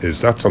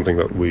is that something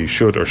that we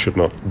should or should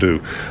not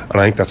do?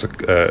 And I think that's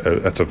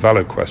a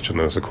valid question,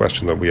 and it's a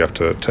question that we have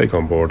to take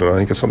on board, and I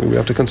think it's something we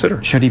have to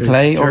consider. Should he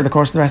play over the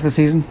course of the rest of the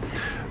season?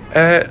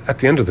 At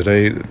the end of the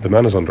day, the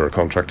man is under a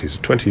contract. He's a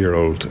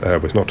 20-year-old.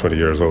 He's not 20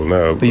 years old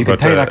now. But you can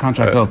pay that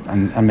contract up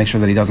and make sure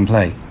that he doesn't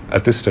play.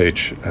 At this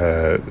stage,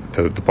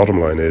 the bottom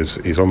line is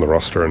he's on the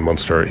roster in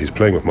Munster. He's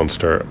playing with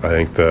Munster.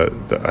 I think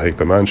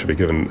the man should be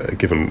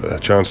given a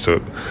chance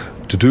to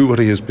do what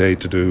he is paid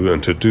to do,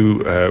 and to do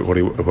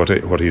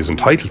what he is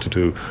entitled to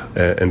do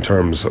in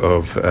terms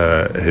of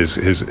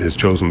his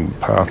chosen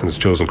path and his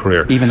chosen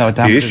career. Even though it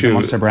damages the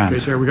Munster brand.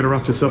 Okay, we're going to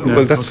wrap this up now.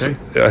 Well,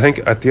 I think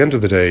at the end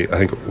of the day, I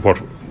think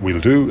what we'll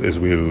do is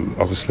we'll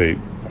obviously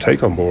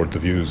take on board the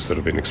views that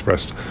have been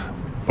expressed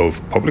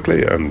both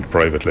publicly and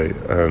privately,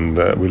 and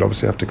we'll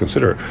obviously have to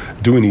consider,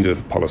 do we need a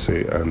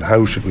policy, and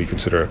how should we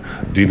consider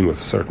dealing with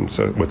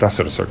that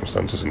set of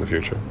circumstances in the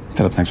future.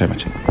 Philip, thanks very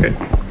much. Okay.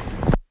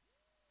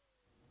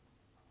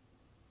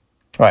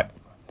 Right,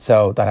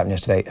 so that happened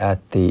yesterday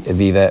at the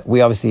Aviva.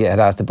 We obviously had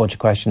asked a bunch of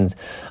questions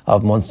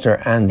of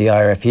Munster and the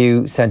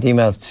IRFU, sent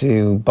emails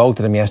to both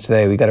of them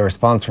yesterday. We got a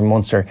response from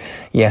Munster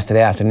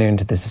yesterday afternoon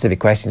to the specific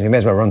questions. We may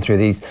as well run through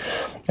these.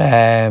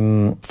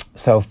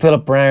 So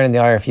Philip Brown in the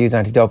IRFU's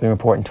anti-doping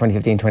report in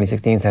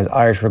 2015-2016 says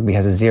Irish Rugby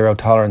has a zero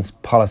tolerance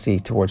policy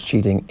towards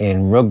cheating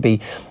in rugby.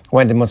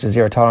 When did Munster's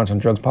zero tolerance on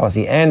drugs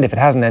policy end? If it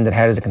hasn't ended,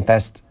 how does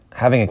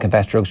having a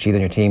confessed drugs cheat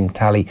on your team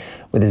tally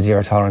with a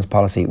zero tolerance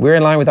policy? We're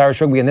in line with Irish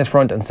Rugby on this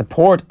front and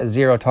support a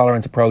zero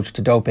tolerance approach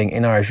to doping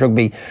in Irish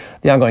Rugby.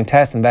 The ongoing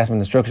tests, investment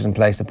and structures in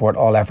place support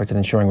all efforts in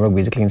ensuring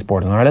rugby is a clean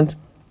sport in Ireland.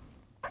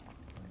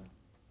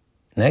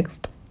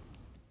 Next.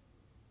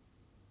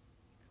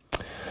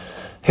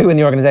 Who in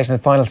the organisation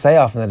had final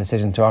say-off in the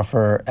decision to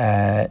offer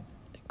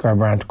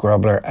Gerbrandt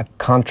Grobler a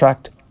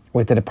contract?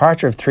 With the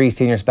departure of 3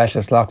 senior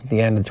specialists locked at the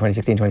end of the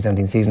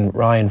 2016-2017 season,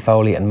 Ryan,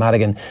 Foley and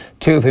Madigan,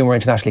 2 of whom were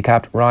internationally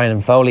capped, Ryan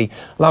and Foley.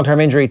 Long-term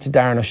injury to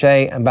Darren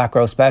O'Shea and back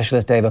row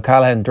specialist Dave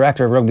O'Callaghan,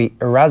 Director of Rugby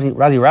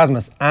Razzie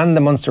Rasmus and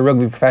the Munster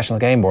Rugby Professional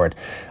Game Board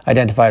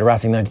identified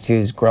Racing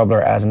 92's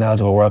Grobler as an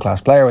eligible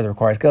world-class player with a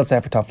required skill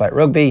set for top-flight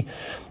rugby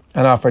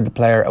and offered the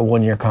player a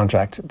 1-year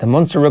contract. The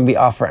Munster Rugby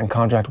offer and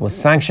contract was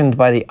sanctioned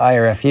by the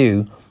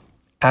IRFU,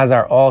 as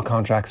are all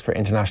contracts for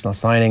international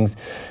signings.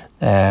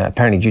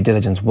 Apparently due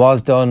diligence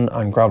was done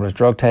on Grobler's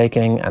drug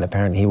taking, and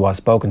apparently he was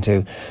spoken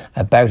to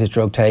about his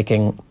drug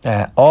taking.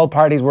 All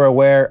parties were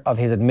aware of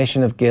his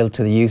admission of guilt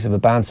to the use of a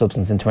banned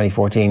substance in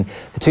 2014,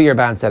 the 2-year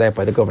ban set out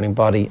by the governing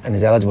body, and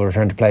his eligible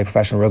return to play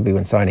professional rugby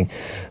when signing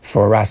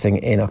for Racing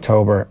in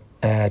October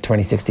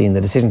 2016.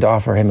 The decision to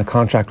offer him a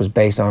contract was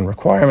based on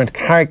requirement,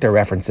 character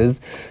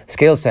references,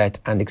 skill set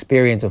and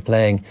experience of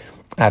playing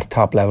at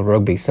top level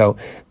rugby. So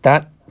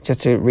that,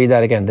 just to read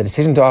that again, the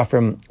decision to offer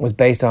him was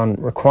based on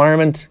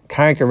requirement,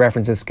 character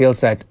references, skill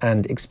set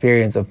and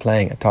experience of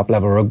playing at top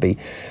level rugby.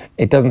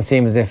 It doesn't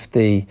seem as if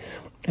the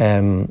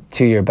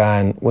 2-year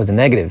ban was a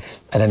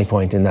negative at any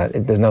point in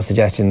that. There's no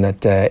suggestion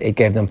that it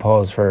gave them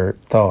pause for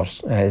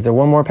thought. Is there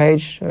one more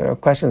page of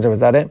questions, or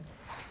was that it?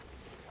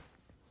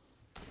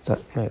 So,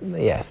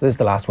 yes, this is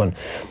the last one.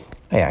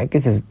 Yeah,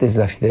 this is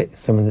actually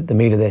some of the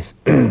meat of this.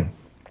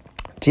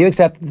 Do you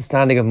accept that the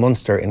standing of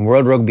Munster in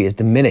World Rugby is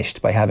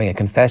diminished by having a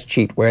confessed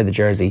cheat wear the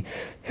jersey?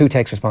 Who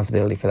takes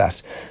responsibility for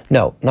that?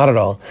 No, not at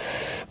all.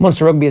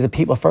 Munster Rugby is a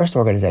people-first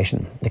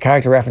organisation. The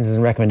character references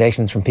and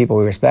recommendations from people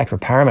we respect were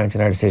paramount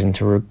in our decision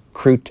to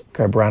recruit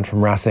Gerbrandt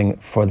from Racing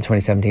for the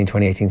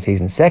 2017-2018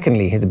 season.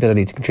 Secondly, his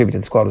ability to contribute to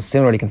the squad was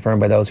similarly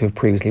confirmed by those who have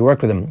previously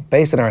worked with him.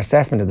 Based on our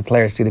assessment of the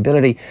player's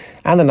suitability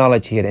and the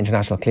knowledge he had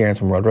international clearance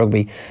from World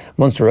Rugby,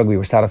 Munster Rugby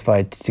were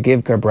satisfied to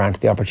give Gerbrandt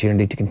the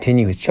opportunity to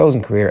continue his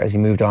chosen career as he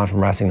moved on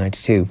from Racing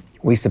 92.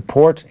 We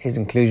support his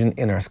inclusion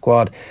in our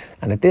squad,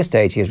 and at this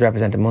stage he has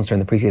represented Munster in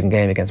the pre-season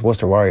game against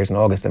Worcester Warriors in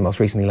August and most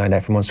recently lined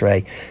out for Munster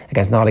A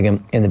against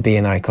Nottingham in the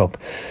B&I Cup.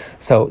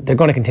 So they're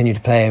going to continue to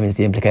play him is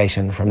the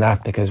implication from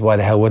that, because why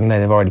the hell wouldn't they?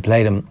 They've already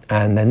played him.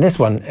 And then this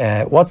one,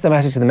 what's the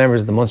message to the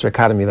members of the Munster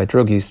Academy about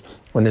drug use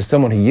when there's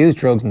someone who used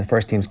drugs in the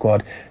first team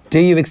squad? Do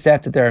you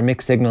accept that there are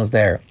mixed signals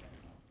there?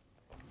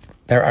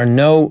 There are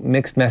no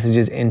mixed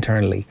messages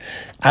internally.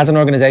 As an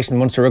organisation,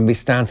 Munster Rugby's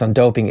stance on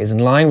doping is in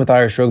line with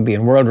Irish Rugby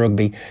and World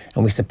Rugby,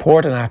 and we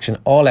support and action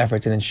all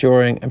efforts in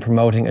ensuring and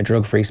promoting a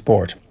drug-free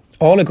sport.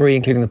 All agree,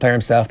 including the player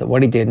himself, that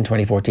what he did in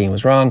 2014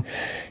 was wrong.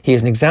 He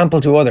is an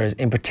example to others,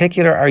 in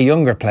particular our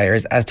younger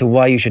players, as to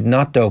why you should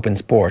not dope in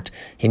sport.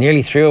 He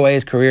nearly threw away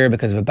his career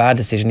because of a bad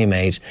decision he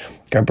made.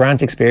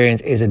 Gerbrandt's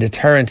experience is a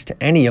deterrent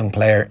to any young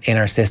player in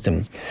our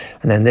system.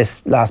 And then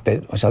this last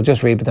bit, which I'll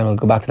just read, but then I'll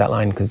go back to that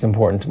line because it's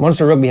important.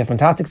 Munster Rugby have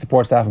fantastic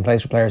support staff in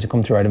place for players who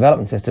come through our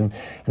development system,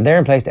 and they're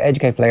in place to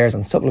educate players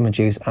on supplement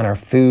use and our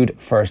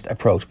food-first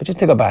approach. But just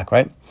to go back,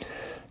 right?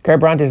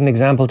 Gerbrandt is an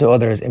example to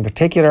others, in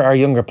particular our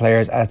younger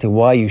players, as to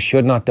why you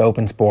should not dope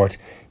in sport.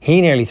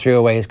 He nearly threw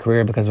away his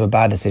career because of a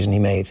bad decision he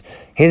made.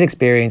 His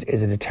experience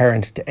is a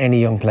deterrent to any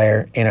young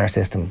player in our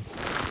system.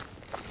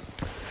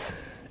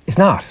 It's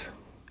not.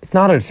 It's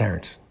not a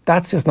deterrent.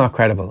 That's just not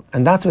credible.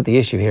 And that's what the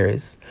issue here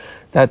is.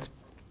 That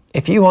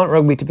if you want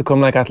rugby to become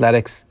like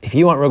athletics, if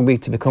you want rugby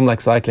to become like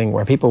cycling,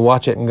 where people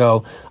watch it and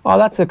go, oh,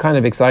 that's a kind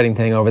of exciting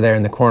thing over there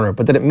in the corner,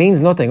 but that it means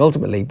nothing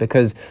ultimately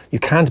because you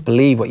can't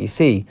believe what you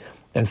see,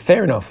 then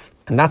fair enough.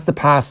 And that's the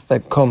path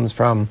that comes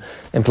from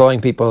employing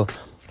people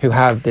who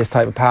have this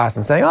type of past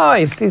and saying, oh,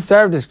 he's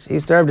served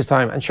his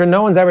time. And sure,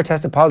 no one's ever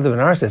tested positive in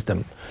our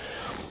system.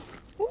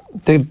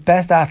 The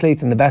best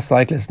athletes and the best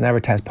cyclists never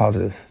test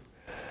positive.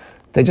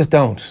 They just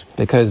don't,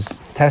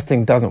 because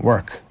testing doesn't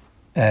work.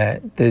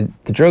 The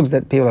drugs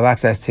that people have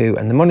access to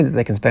and the money that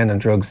they can spend on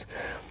drugs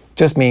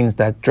just means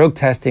that drug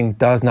testing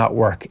does not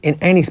work in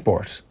any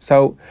sport.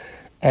 So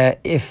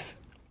if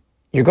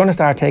you're going to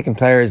start taking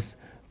players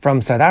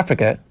from South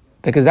Africa,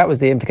 because that was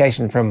the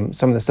implication from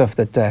some of the stuff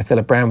that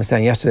Philip Brown was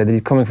saying yesterday, that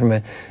he's coming from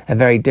a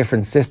very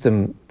different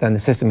system than the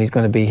system he's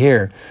going to be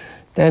here,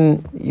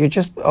 then you're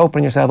just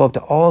opening yourself up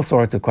to all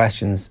sorts of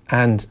questions.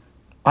 And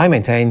I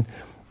maintain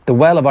the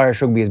well of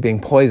Irish rugby is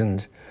being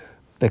poisoned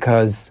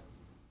because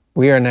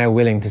we are now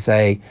willing to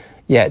say,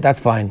 yeah, that's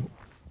fine.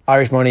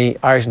 Irish money,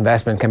 Irish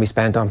investment can be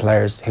spent on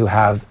players who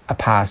have a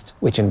past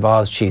which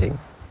involves cheating.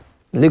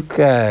 Luke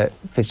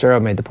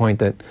Fitzgerald made the point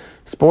that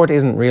sport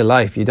isn't real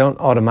life. You don't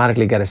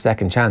automatically get a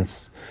second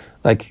chance.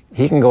 Like,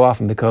 he can go off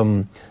and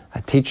become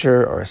a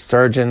teacher or a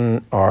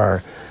surgeon,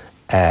 or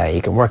he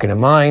can work in a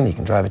mine, he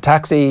can drive a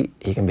taxi,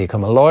 he can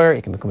become a lawyer,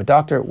 he can become a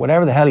doctor,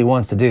 whatever the hell he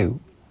wants to do.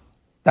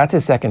 That's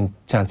his second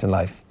chance in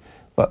life.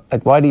 But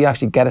like, why do you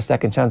actually get a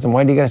second chance, and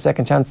why do you get a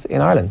second chance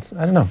in Ireland?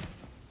 I don't know.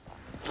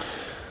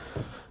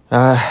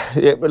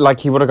 Like,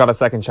 he would have got a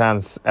second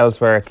chance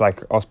elsewhere. It's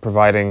like us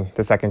providing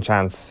the second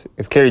chance.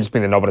 It's clearly just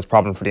been the nobody's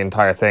problem for the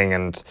entire thing,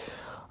 and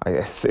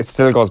it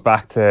still goes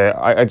back to,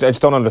 I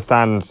just don't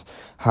understand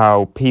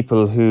how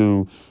people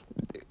who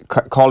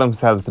call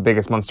themselves the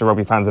biggest Munster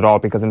Rugby fans at all,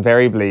 because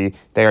invariably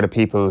they are the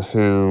people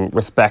who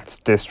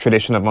respect this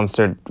tradition of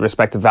Munster,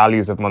 respect the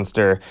values of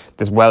Munster,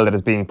 this well that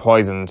is being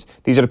poisoned.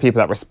 These are the people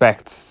that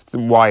respect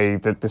why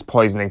this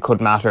poisoning could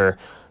matter.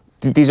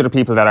 These are the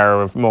people that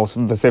are most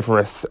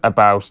vociferous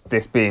about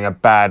this being a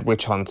bad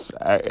witch hunt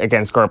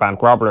against Gerbrandt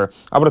Grobler.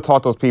 I would have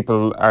thought those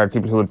people are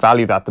people who would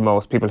value that the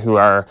most, people who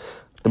are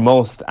the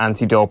most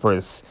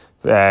anti-dopers.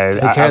 Who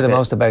care the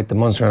most about the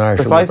Munster and Irish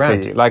Rugby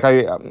brand. Precisely. Like,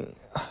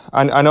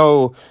 I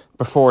know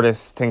before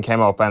this thing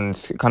came up,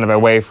 and kind of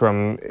away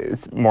from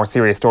more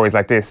serious stories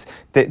like this,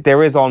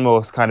 there is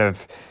almost kind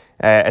of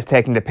a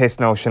taking the piss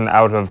notion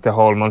out of the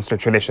whole Munster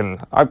tradition.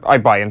 I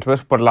buy into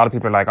it, but a lot of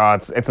people are like, oh,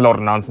 it's a load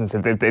of nonsense,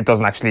 it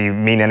doesn't actually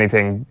mean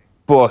anything.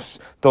 But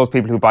those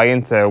people who buy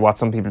into what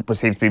some people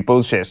perceive to be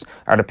bullshit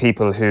are the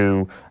people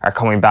who are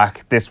coming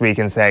back this week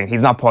and saying,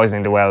 he's not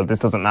poisoning the well, this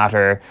doesn't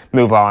matter,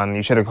 move on,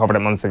 you should have covered it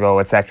months ago,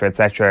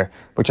 etc.,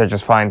 which I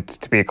just find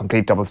to be a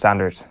complete double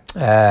standard.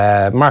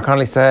 Mark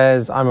Connolly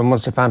says, I'm a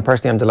Munster fan.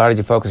 Personally, I'm delighted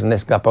you focused on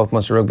this, got both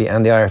Munster Rugby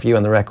and the IRFU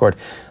on the record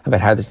about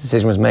how this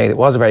decision was made. It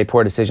was a very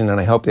poor decision, and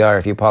I hope the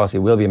IRFU policy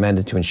will be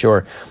amended to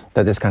ensure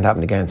that this can't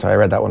happen again. So I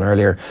read that one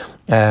earlier.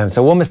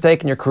 So one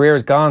mistake in your career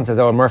is gone, says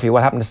Owen Murphy.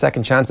 What happened to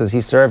second chances?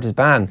 He served his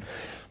ban.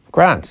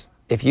 Grant,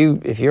 if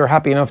you're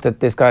happy enough that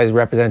this guy is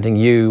representing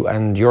you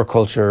and your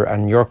culture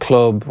and your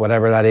club,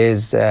 whatever that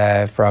is,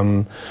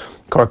 from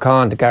Cork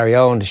to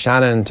Garryowen to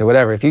Shannon to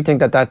whatever, if you think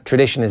that that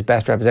tradition is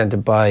best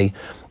represented by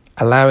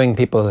allowing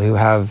people who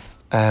have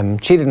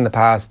cheated in the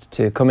past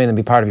to come in and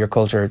be part of your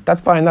culture, that's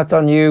fine, that's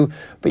on you,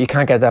 but you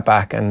can't get that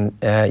back, and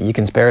you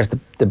can spare us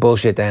the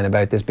bullshit then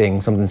about this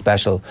being something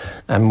special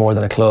and more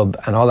than a club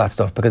and all that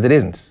stuff, because it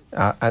isn't,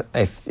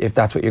 if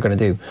that's what you're going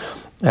to do.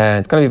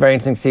 It's going to be very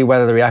interesting to see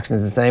whether the reaction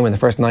is the same when the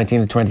first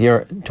 19 to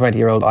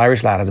 20-year-old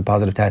Irish lad has a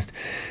positive test.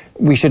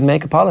 We should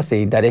make a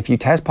policy that if you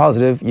test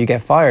positive, you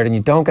get fired and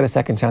you don't get a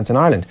second chance in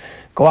Ireland.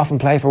 Go off and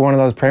play for one of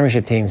those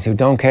Premiership teams who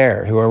don't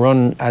care, who are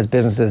run as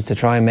businesses to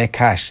try and make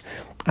cash,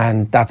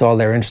 and that's all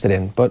they're interested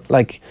in. But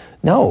like,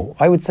 no,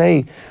 I would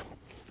say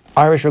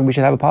Irish Rugby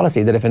should have a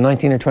policy that if a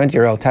 19 or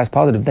 20-year-old tests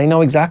positive, they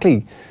know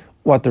exactly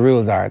what the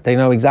rules are. They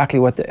know exactly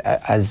what,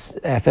 as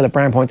Philip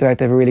Brown pointed out,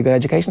 they have a really good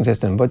education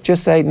system. But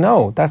just say,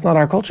 no, that's not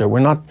our culture. We're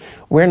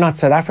not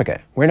South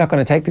Africa. We're not going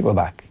to take people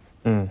back.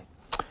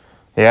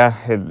 Yeah,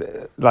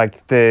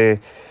 like the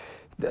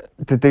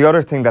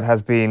other thing that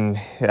has been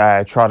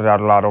trotted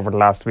out a lot over the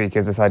last week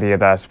is this idea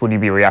that would you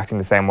be reacting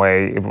the same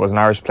way if it was an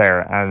Irish player?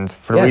 And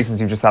for the reasons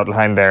you just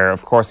outlined there,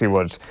 of course we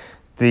would.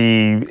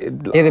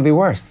 It'd be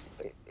worse.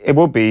 It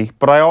would be,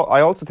 but I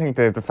also think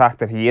that the fact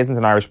that he isn't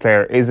an Irish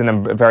player is a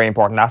very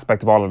important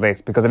aspect of all of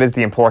this, because it is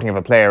the importing of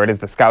a player, it is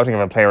the scouting of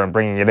a player and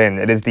bringing it in,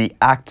 it is the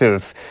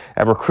active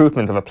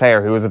recruitment of a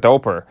player who is a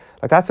doper.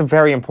 Like, that's a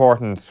very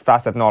important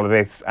facet in all of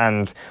this,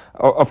 and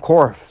of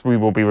course we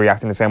will be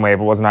reacting the same way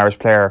if it was an Irish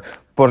player.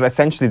 But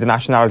essentially the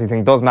nationality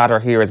thing does matter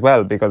here as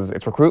well, because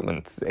it's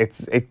recruitment.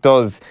 It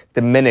does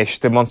diminish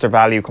the Munster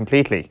value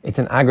completely. It's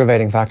an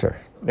aggravating factor.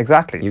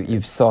 Exactly.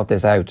 You've sought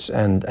this out,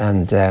 and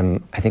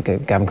I think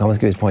Gavin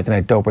Comiskey was pointing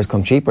out dopers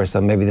come cheaper, so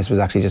maybe this was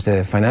actually just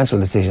a financial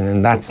decision,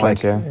 and that's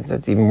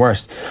that's even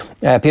worse.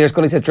 Peter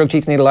Scully says drug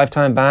cheats need a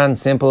lifetime ban.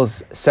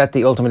 Simples set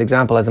the ultimate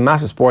example. As a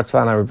massive sports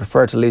fan, I would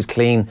prefer to lose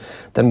clean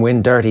than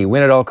win dirty.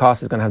 Win at all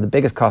costs is going to have the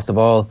biggest cost of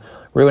all.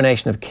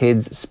 Ruination of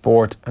kids,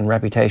 sport and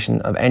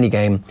reputation of any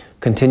game.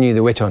 Continue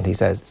the witch hunt, he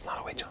says. It's not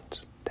a witch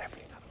hunt.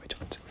 Definitely not a witch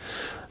hunt.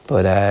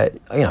 But,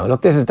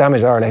 look, this has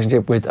damaged our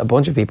relationship with a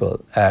bunch of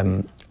people.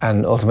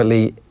 and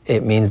ultimately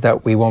it means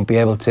that we won't be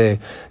able to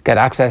get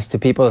access to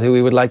people who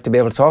we would like to be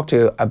able to talk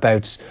to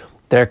about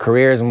their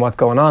careers and what's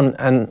going on.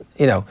 And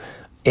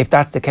if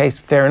that's the case,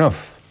 fair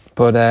enough,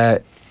 but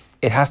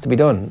it has to be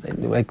done.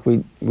 Like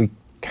we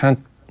can't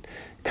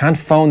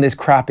phone this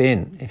crap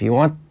in. If you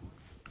want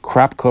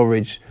crap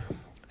coverage,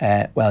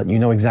 well, you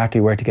know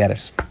exactly where to get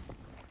it.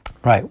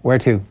 Right, where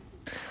to?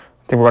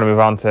 I think we're going to move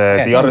on to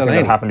the other thing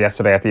that happened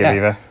yesterday at the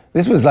Aviva.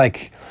 This was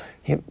like,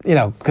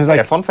 because like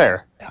a fun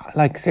fair.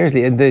 Like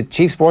seriously, the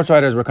chief sports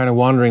writers were kind of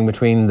wandering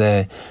between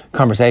the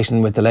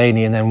conversation with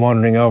Delaney and then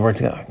wandering over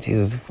to,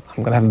 Jesus, I'm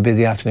going to have a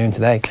busy afternoon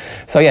today.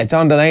 So yeah,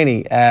 John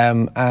Delaney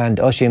and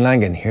Oisin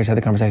Langan, here's how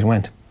the conversation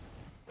went.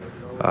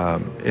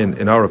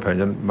 In our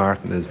opinion,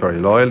 Martin is very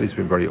loyal. He's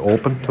been very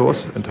open to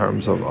us in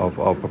terms of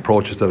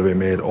approaches that have been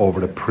made over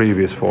the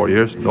previous 4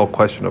 years, no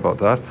question about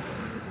that.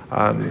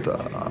 And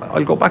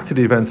I'll go back to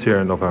the events here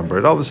in November.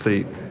 It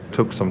obviously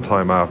took some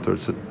time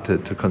afterwards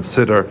to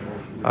consider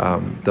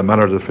the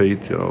manner of defeat.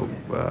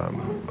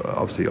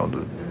 Obviously it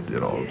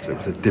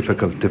was a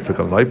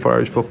difficult night for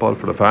Irish football,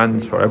 for the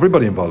fans, for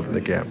everybody involved in the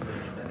game.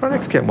 But our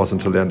next game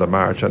wasn't until the end of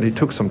March, and he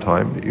took some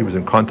time. He was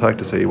in contact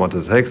to say he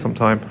wanted to take some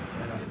time.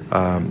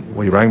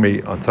 He rang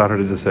me on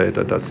Saturday to say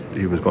that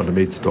he was going to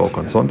meet Stoke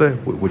on Sunday,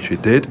 which he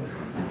did.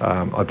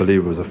 I believe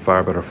it was a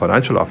far better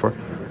financial offer,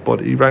 but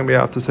he rang me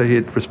after to say he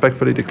had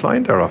respectfully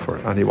declined their offer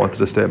and he wanted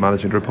to stay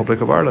managing the Republic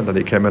of Ireland. And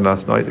he came in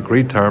last night,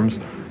 agreed terms.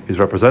 His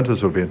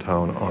representatives will be in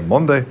town on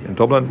Monday in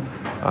Dublin,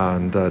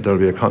 and there'll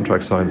be a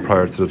contract signed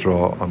prior to the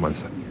draw on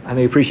Wednesday. And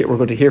I appreciate we're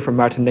going to hear from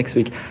Martin next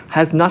week.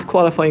 Has not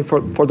qualifying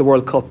for the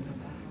World Cup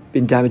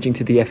been damaging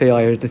to the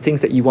FAI, or the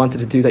things that you wanted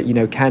to do that you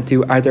now can't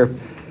do? Are there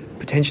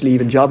potentially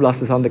even job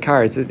losses on the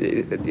cards?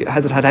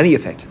 Has it had any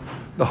effect?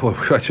 No,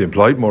 we've actually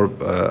employed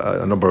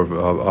a number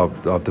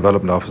of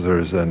development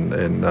officers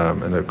in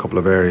a couple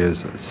of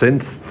areas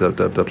since the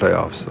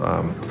playoffs.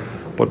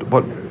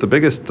 But the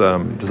biggest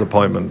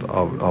disappointment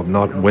of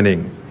not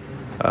winning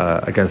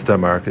against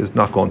Denmark is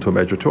not going to a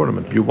major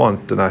tournament. You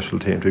want the national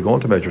team to be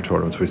going to major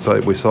tournaments. We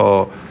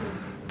saw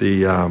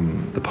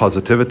the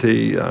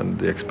positivity and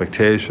the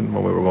expectation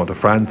when we were going to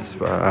France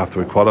after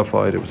we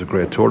qualified. It was a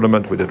great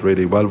tournament. We did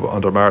really well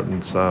under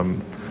Martin's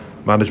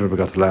management. We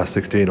got to the last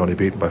 16, only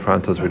beaten by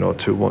France, as we know,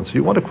 2-1. So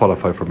you want to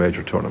qualify for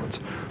major tournaments.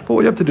 But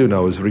what you have to do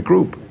now is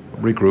regroup.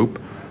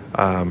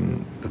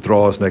 The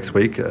draws next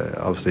week,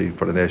 obviously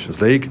for the Nations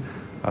League.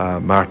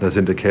 Martin has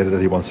indicated that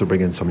he wants to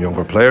bring in some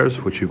younger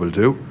players, which he will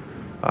do.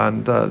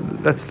 And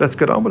let's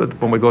get on with it.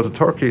 When we go to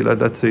Turkey,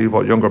 let's see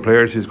what younger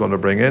players he's going to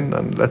bring in,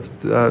 and let's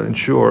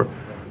ensure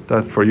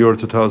that for Euro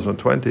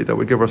 2020 that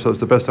we give ourselves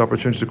the best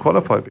opportunity to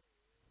qualify.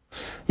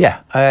 Yeah,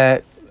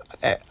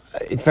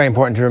 it's very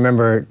important to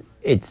remember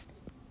it's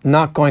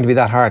not going to be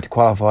that hard to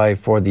qualify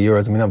for the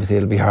Euros. I mean, obviously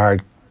it'll be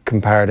hard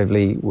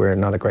comparatively. We're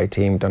not a great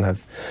team, don't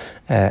have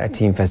a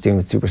team festooned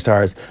with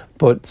superstars,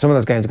 but some of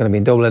those games are going to be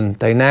in Dublin.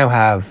 They now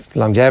have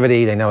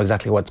longevity. They know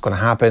exactly what's going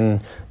to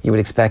happen. You would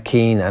expect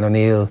Keane and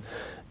O'Neill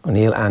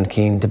and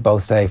Keane to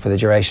both stay for the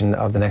duration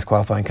of the next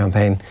qualifying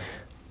campaign.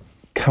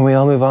 Can we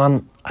all move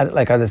on? Are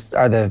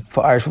the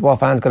Irish football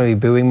fans going to be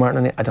booing Martin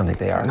O'Neill? I don't think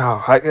they are.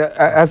 No,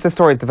 as the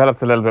story's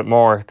developed a little bit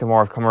more, the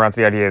more I've come around to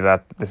the idea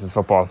that this is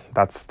football.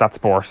 That's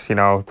sport.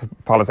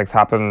 Politics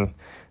happen.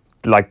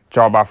 Like,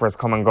 job offers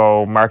come and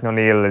go. Martin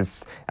O'Neill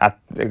is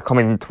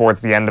coming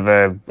towards the end of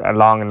a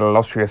long and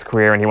illustrious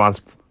career, and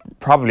he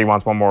probably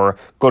wants one more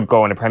good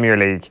go in the Premier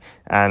League,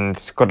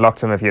 and good luck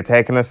to him if he had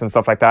taken it and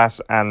stuff like that.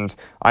 And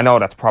I know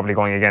that's probably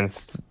going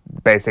against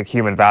basic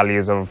human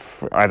values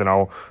of, I don't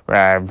know,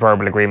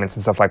 verbal agreements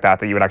and stuff like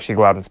that you would actually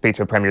go out and speak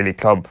to a Premier League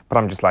club. But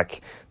I'm just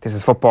like, this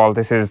is football,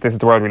 this is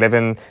the world we live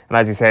in, and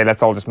as you say,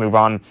 let's all just move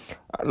on.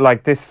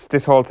 Like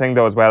this whole thing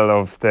though as well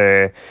of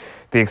the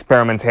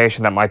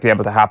experimentation that might be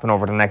able to happen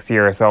over the next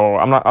year or so,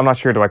 I'm not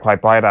sure do I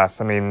quite buy that.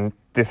 I mean,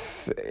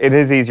 it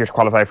is easier to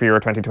qualify for Euro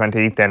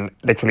 2020 than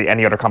literally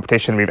any other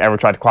competition we've ever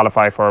tried to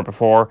qualify for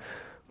before.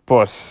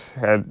 But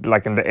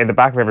like in the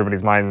back of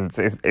everybody's minds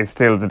is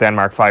still the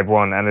Denmark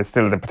 5-1, and it's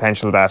still the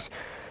potential that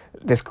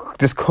this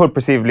could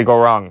perceivably go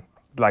wrong.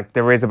 Like,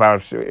 there is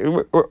about,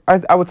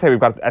 I would say we've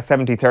got a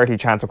 70-30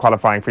 chance of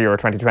qualifying for Euro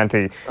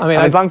 2020. I mean,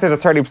 as long as there's a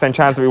 30%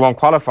 chance that we won't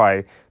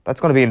qualify,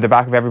 that's going to be in the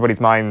back of everybody's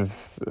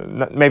minds.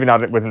 Maybe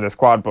not within the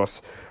squad, but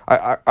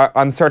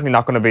I'm certainly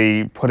not going to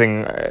be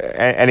putting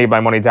any of my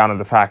money down on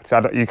the fact.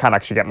 You can't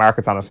actually get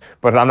markets on it,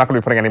 but I'm not going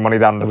to be putting any money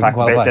down on the fact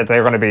that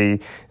they're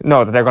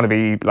going to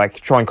be like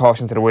throwing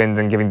caution to the wind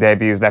and giving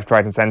debuts left,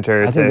 right, and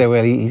centre. I think they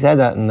will. He said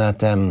that in that.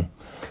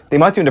 They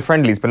might do in the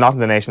friendlies, but not in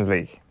the Nations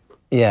League.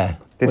 Yeah,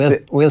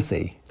 we'll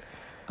see.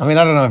 I mean,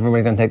 I don't know if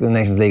everybody's going to take the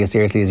Nations League as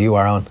seriously as you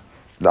are on.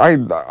 I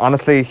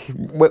honestly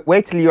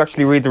wait till you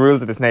actually read the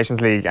rules of this Nations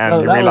League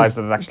and you realise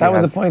that it actually that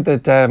was a point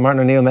that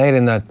Martin O'Neill made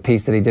in that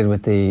piece that he did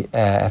with the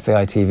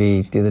FAI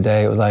TV the other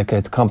day. It was like,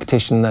 it's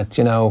competition that,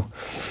 I don't know,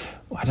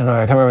 I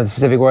can't remember the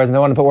specific words, and I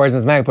don't want to put words in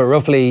his mouth, but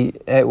roughly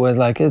it was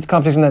like, it's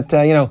competition that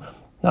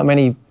not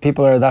many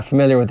people are that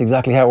familiar with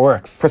exactly how it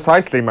works.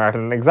 Precisely,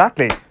 Martin,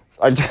 exactly.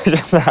 I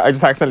just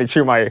accidentally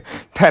threw my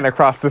pen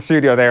across the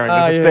studio there in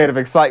just a state of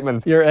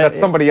excitement that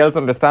somebody else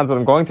understands what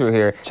I'm going through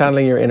here.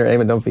 Channeling your inner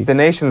Eamon Dunphy. The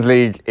Nations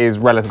League is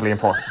relatively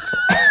important.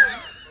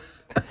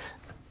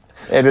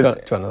 It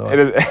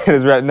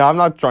is. No, I'm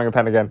not drawing a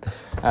pen again.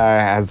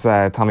 As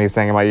Tommy is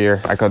saying in my ear,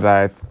 I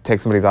could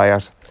take somebody's eye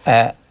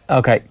out.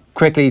 Okay,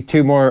 quickly,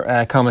 2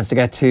 more comments to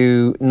get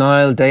to.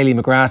 Niall Daly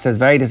McGrath says,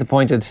 very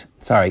disappointed.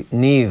 Sorry,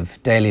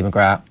 Niamh Daly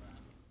McGrath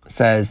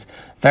says,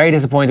 very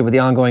disappointed with the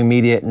ongoing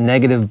media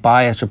negative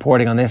biased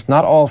reporting on this.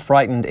 Not all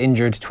frightened,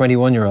 injured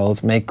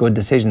 21-year-olds make good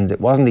decisions.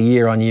 It wasn't a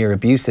year-on-year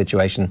abuse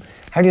situation.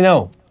 How do you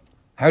know?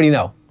 How do you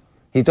know?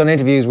 He's done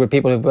interviews with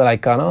people who've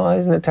like gone, oh,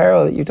 isn't it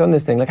terrible that you've done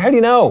this thing? Like, how do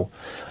you know?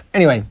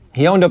 Anyway,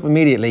 he owned up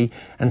immediately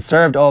and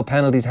served all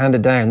penalties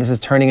handed down. This is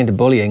turning into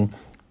bullying.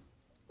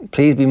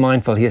 Please be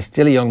mindful, he is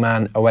still a young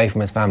man away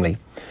from his family.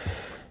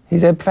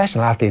 He's a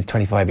professional athlete,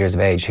 25 years of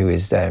age, who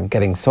is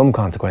getting some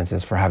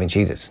consequences for having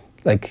cheated.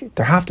 Like,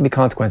 there have to be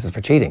consequences for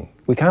cheating.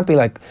 We can't be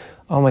like,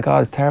 oh my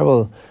God, it's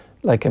terrible.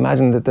 Like,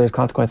 imagine that there's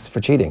consequences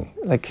for cheating.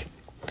 Like,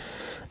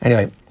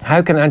 anyway,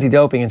 how can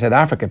anti-doping in South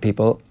Africa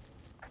people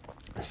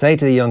say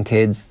to the young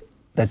kids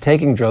that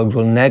taking drugs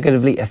will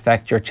negatively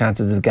affect your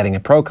chances of getting a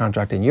pro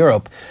contract in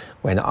Europe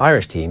when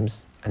Irish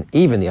teams, and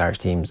even the Irish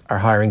teams, are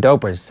hiring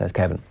dopers, says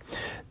Kevin.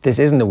 This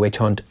isn't a witch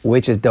hunt.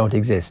 Witches don't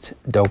exist.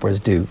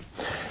 Dopers do.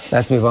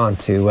 Let's move on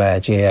to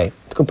GAA.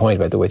 It's a good point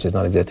about the witches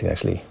not existing,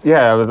 actually.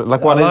 Yeah,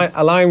 like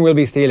a lion will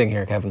be stealing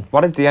here, Kevin.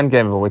 What is the end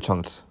game of a witch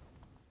hunt?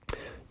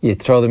 You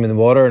throw them in the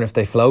water, and if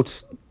they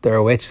float, they're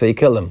a witch, so you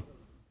kill them.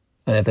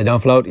 And if they don't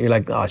float, you're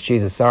like, oh,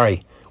 Jesus,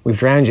 sorry, we've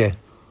drowned you.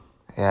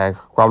 Yeah,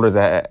 Grobler's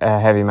a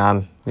heavy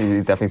man. He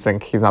definitely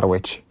think he's not a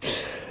witch.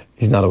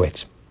 He's not a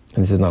witch,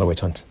 and this is not a witch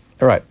hunt.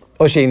 All right.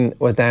 Oisín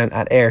was down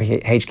at Ayr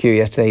HQ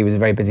yesterday. He was a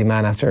very busy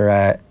man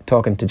after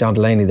talking to John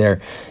Delaney there.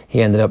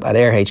 He ended up at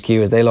Ayr HQ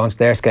as they launched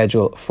their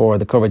schedule for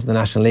the coverage of the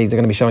National Leagues. They're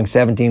going to be showing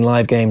 17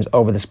 live games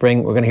over the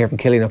spring. We're going to hear from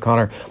Cillian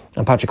O'Connor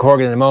and Patrick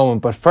Horgan in a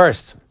moment. But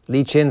first,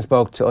 Lee Chin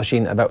spoke to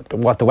Oisín about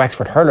what the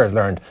Wexford hurlers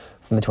learned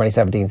from the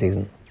 2017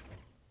 season.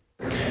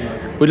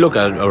 We look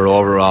at our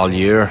overall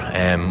year.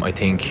 I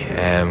think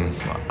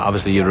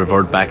obviously you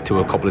revert back to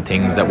a couple of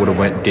things that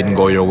didn't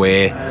go your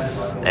way.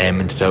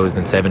 In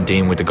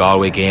 2017 with the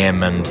Galway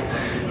game and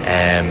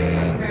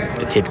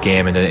the Tip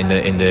game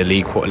in the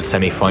league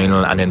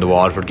semi-final, and then the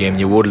Waterford game.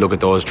 You would look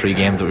at those 3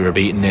 games that we were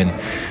beaten in,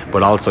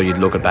 but also you'd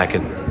look back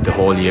at the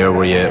whole year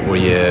where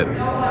you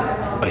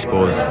I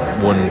suppose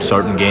won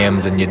certain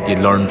games, and you'd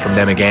learn from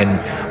them again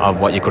of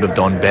what you could have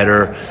done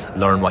better,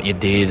 learn what you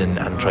did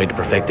and try to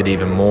perfect it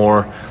even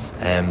more.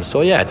 So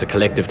yeah, it's a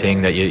collective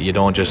thing that you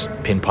don't just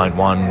pinpoint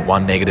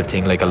one negative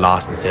thing like a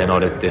loss and say, no,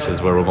 this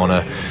is where we're going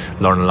to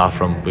learn a lot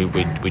from.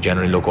 We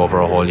generally look over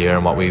a whole year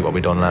and what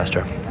we done last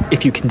year.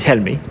 If you can tell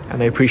me,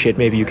 and I appreciate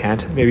maybe you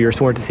can't, maybe you're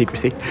sworn to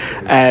secrecy,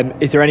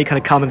 is there any kind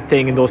of common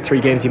thing in those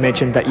 3 games you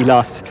mentioned that you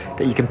lost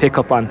that you can pick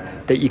up on,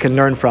 that you can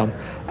learn from?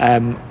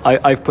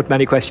 I've put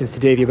many questions to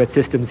Davey about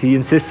systems. He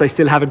insists I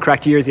still haven't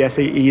cracked yours. Yes,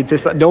 he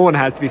insists that no one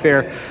has, to be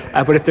fair.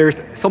 But if there's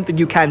something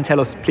you can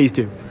tell us, please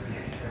do.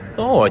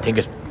 Oh, I think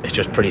it's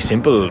just pretty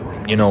simple.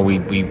 You know,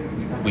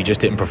 we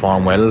just didn't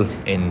perform well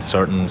in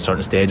certain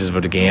stages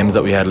of the games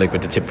that we had. Like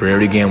with the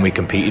Tipperary game, we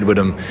competed with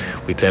him,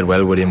 we played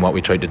well within what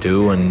we tried to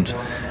do, and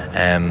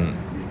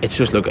it's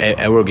just, look,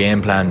 our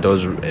game plan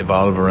does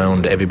evolve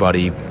around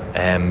everybody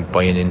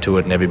buying into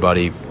it and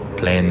everybody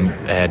playing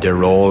their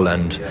role.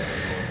 And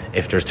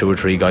if there's 2 or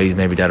 3 guys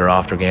maybe that are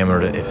off their game,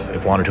 or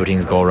if 1 or 2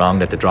 things go wrong,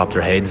 that they drop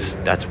their heads,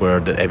 that's where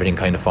everything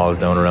kind of falls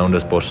down around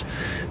us. But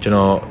you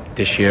know,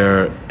 this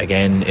year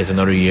again is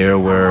another year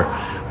where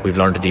we've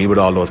learned to deal with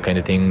all those kind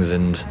of things,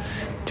 and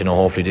you know,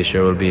 hopefully this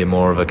year will be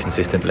more of a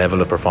consistent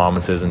level of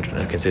performances and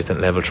a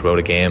consistent level throughout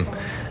a game.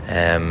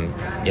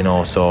 You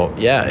know, so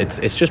yeah,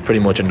 it's just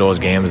pretty much in those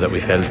games that we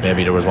felt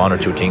maybe there was 1 or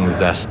 2 things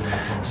that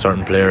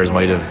certain players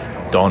might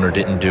have done or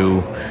didn't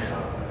do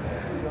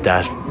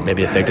that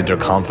maybe affected their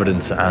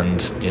confidence,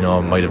 and you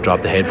know, might have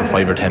dropped the head for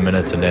 5 or 10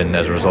 minutes, and then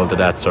as a result of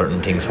that,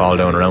 certain things fall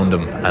down around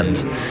them.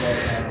 And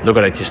look,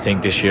 I just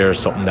think this year is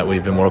something that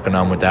we've been working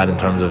on with that, in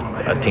terms of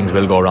things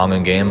will go wrong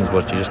in games,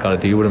 but you just got to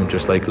deal with them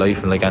just like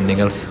life and like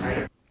anything else.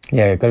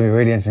 Yeah, it's going to be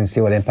really interesting to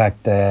see what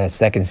impact the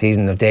second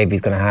season of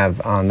Davy's going to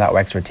have on that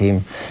Wexford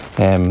team.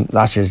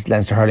 Last year's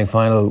Leinster hurling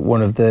final,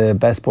 one of the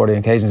best sporting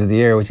occasions of the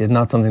year, which is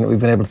not something that we've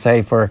been able to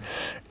say for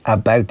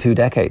about 2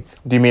 decades.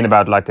 Do you mean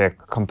about like the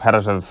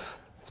competitive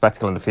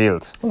spectacle in the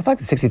field? Well, the fact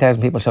that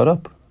 60,000 people showed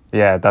up.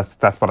 Yeah,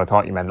 that's what I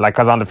thought you meant. Like,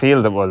 because on the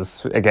field it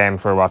was a game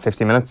for what,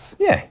 50 minutes?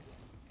 Yeah,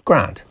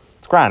 grand.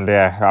 It's grand,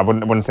 yeah. I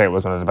wouldn't say it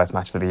was one of the best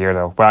matches of the year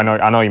though. But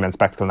I know you meant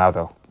spectacle now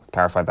though.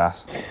 Clarified that.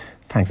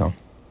 Thanks, on.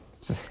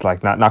 Just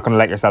like not going to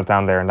let yourself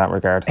down there in that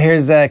regard.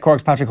 Here's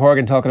Cork's Patrick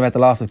Horgan talking about the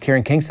loss of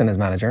Kieran Kingston as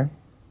manager.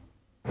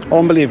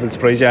 Unbelievable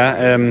surprise,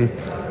 yeah.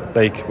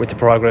 Like with the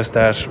progress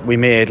that we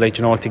made, like,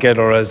 you know,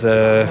 together as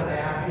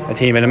a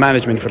team and a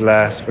management for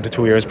the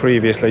 2 years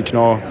previous, like, you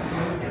know,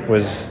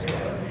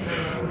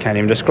 can't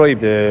even describe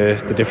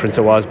the difference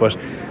it was. But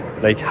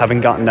like, having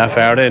gotten that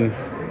far in,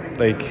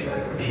 like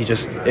he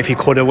just, if he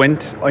could have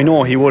went, I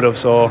know he would have.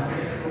 So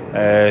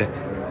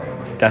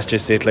that's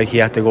just it. Like he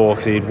had to go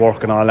because he'd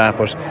work and all that.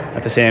 But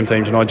at the same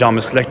time, you know, John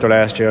was selector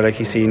last year. Like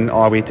he's seen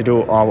all what we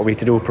had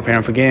to do,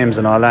 preparing for games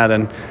and all that.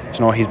 And you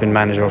know, he's been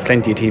manager of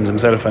plenty of teams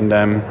himself. And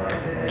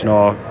you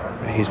know,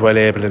 he's well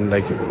able, and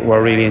like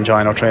we're really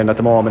enjoying our training at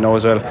the moment now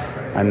as well.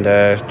 And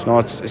you know,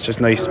 it's just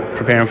nice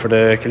preparing for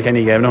the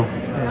Kilkenny game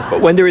now.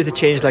 But when there is a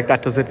change like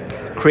that, does it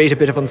create a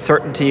bit of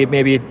uncertainty?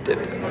 Maybe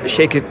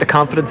shake the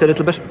confidence a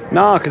little bit?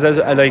 No, because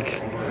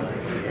like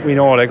we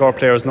know, like our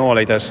players know,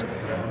 like that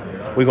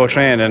we go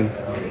train and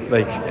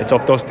like it's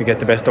up to us to get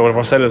the best out of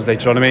ourselves. Like,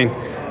 do you know what I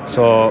mean?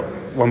 So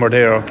when we're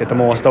there, get the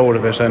most out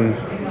of it. And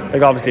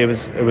like obviously it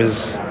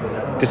was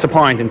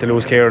disappointing to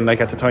lose Kieran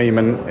like at the time,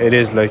 and it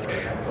is like.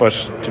 But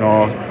you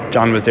know,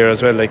 John was there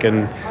as well. Like,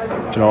 and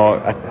you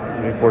know,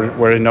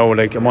 we're in now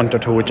like a month or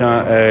two with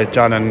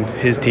John and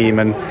his team,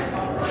 and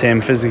the same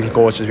physical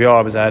coach as we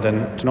always had.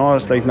 And you know,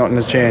 it's like nothing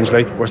has changed.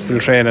 Like we're still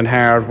training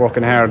hard,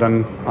 working hard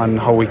on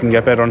how we can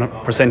get better on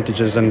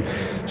percentages, and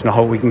you know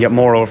how we can get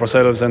more out of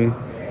ourselves. And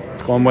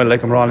it's going well.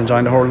 Like, we're all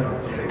enjoying the hurling.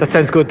 That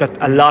sounds good, that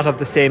a lot of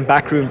the same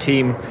backroom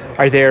team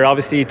are there.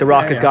 Obviously the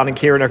Rock is gone and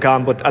Kieran are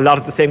gone, but a lot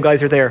of the same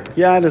guys are there.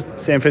 Yeah, the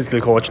same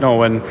physical coach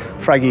now, and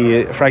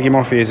Fraggy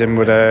Murphy is in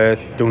with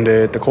doing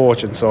the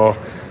coaching. So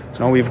you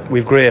know,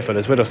 we've great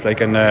fellas with us, like,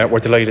 and we're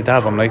delighted to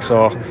have them. Like,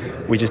 so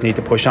we just need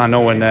to push on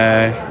now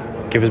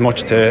and give as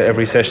much to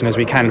every session as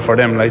we can for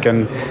them, like,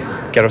 and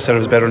get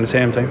ourselves better in the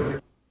same time.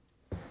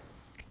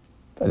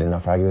 I didn't know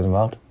Fraggy was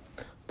involved.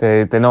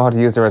 They know how to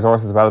use their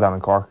resources well down in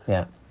Cork.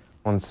 Yeah.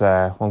 Once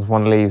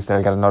one leaves,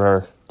 they'll get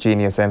another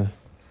genius in.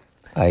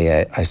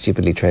 I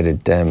stupidly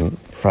traded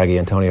Fraggy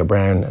Antonio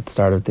Brown at the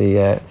start of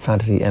the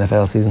fantasy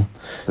NFL season.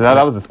 So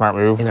that was a smart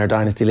move. In our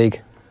Dynasty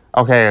League.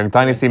 Okay,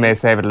 Dynasty may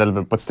save it a little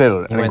bit, but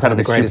still, He went on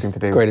the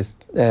greatest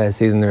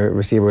season a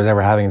receiver was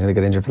ever having until he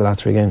got injured for the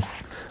last 3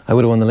 games. I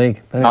would have won the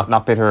league. Anyway.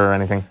 Not bitter or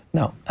anything.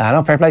 No,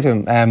 fair play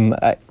to him.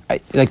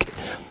 Like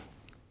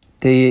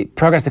the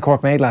progress that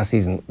Cork made last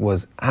season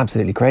was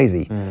absolutely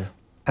crazy.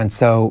 And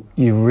so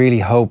you really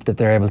hope that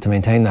they're able to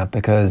maintain that,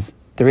 because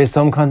there is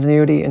some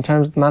continuity in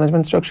terms of the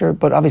management structure,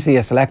 but obviously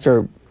a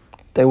selector,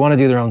 they want to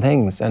do their own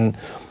things, and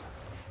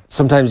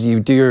sometimes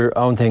you do your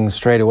own things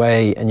straight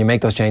away and you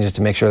make those changes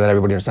to make sure that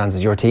everybody understands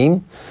it's your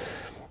team,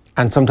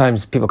 and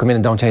sometimes people come in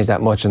and don't change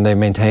that much and they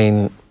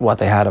maintain what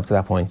they had up to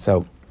that point.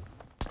 So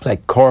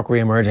like Cork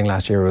re-emerging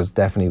last year was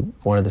definitely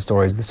one of the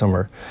stories of the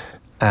summer,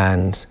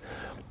 and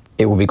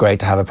it would be great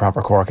to have a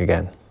proper Cork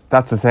again.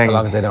 That's the thing. As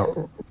long as they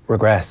don't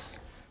regress.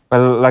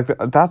 Well, like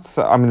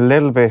I'm a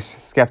little bit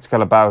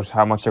sceptical about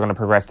how much they're going to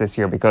progress this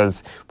year,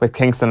 because with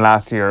Kingston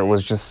last year, it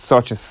was just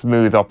such a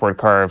smooth upward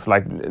curve.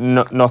 Like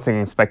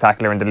nothing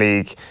spectacular in the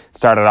league.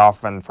 Started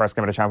off and first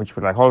game of the championship,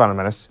 we're like, hold on a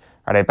minute,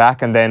 are they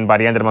back? And then by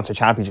the end of the Munster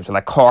Championship, they're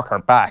like, Cork are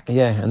back.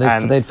 Yeah,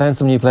 and they'd found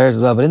some new players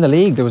as well. But in the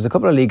league, there was a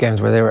couple of league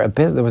games where they were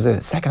there was a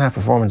second half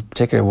performance,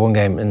 particularly one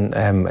game, and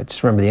I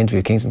just remember the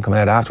interview, Kingston coming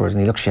out afterwards, and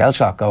he looked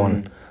shell-shocked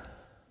going,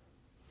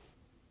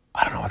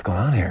 I don't know what's going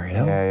on here, you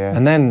know? Yeah.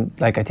 And then,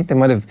 like, I think they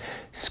might have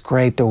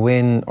scraped a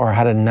win or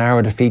had a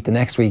narrow defeat the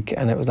next week,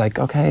 and it was like,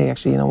 okay,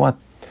 actually, you know what?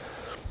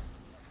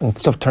 And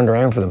stuff turned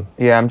around for them.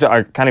 Yeah,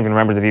 I can't even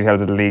remember the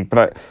details of the league,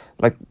 but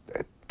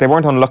they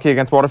weren't unlucky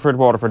against Waterford.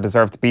 Waterford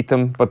deserved to beat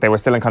them, but they were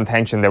still in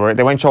contention.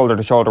 They went shoulder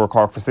to shoulder with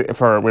Cork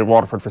with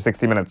Waterford for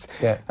 60 minutes.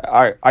 Yeah.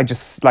 I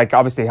just, like,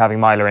 obviously having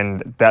Myler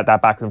in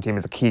that backroom team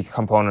is a key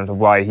component of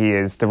why he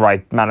is the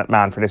right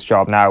man for this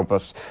job now.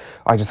 But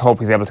I just hope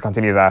he's able to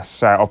continue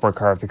that upward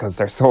curve, because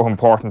they're so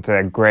important to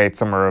a great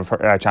summer of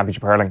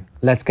championship hurling.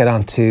 Let's get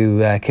on to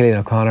Cillian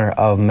O'Connor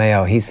of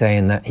Mayo. He's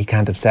saying that he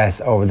can't obsess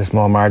over the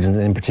small margins,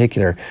 and in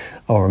particular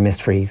over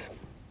missed frees.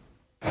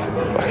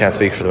 I can't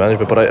speak for the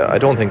management, but I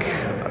don't think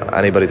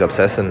anybody's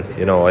obsessing.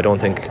 You know, I don't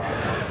think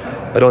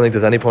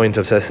there's any point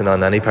obsessing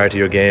on any part of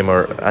your game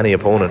or any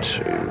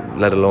opponent,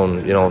 let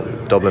alone, you know,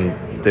 Dublin.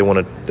 They won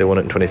it in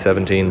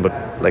 2017,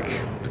 but like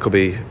it could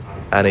be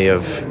any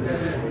of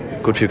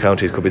good few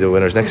counties could be the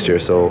winners next year.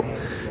 So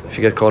if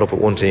you get caught up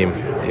with one team,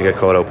 you get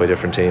caught up by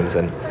different teams,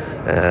 and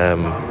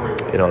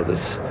you know,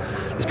 there's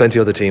plenty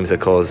of other teams that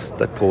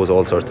pose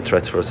all sorts of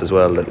threats for us as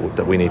well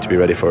that we need to be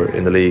ready for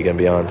in the league and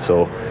beyond.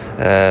 So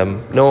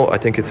no, I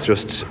think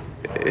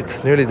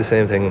it's nearly the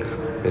same thing.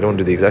 They don't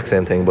do the exact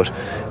same thing, but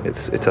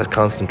it's a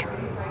constant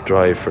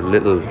drive for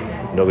little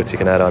nuggets you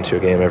can add onto your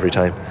game every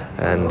time,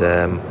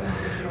 and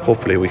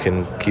hopefully we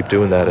can keep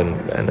doing that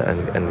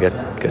and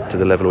get to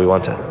the level we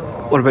want to.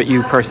 What about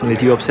you personally?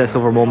 Do you obsess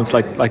over moments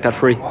like that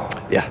free?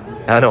 Yeah.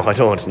 No, I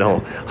don't.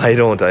 No, I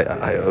don't.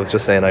 I was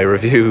just saying I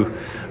review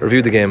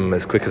the game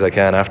as quick as I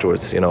can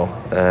afterwards. You know,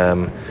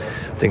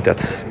 I think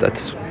that's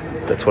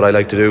what I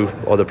like to do.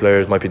 Other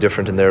players might be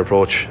different in their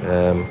approach.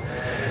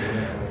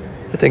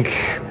 I think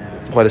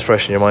while it's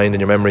fresh in your mind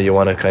and your memory, you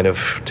want to kind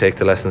of take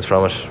the lessons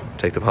from it,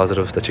 take the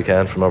positive that you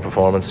can from our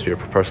performance, your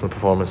personal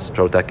performance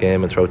throughout that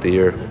game and throughout the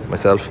year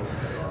myself,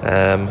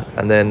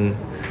 and then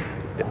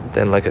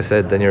like I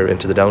said, then you're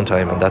into the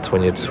downtime, and that's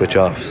when you switch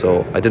off.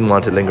 So I didn't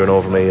want it lingering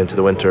over me into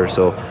the winter,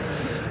 so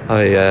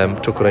I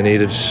took what I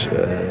needed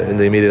in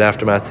the immediate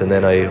aftermath, and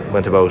then I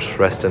went about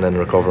resting and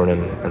recovering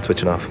and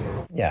switching off.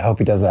 Yeah, I hope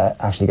he does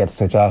actually get to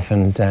switch off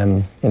and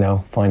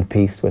find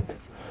peace with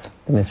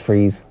the Miss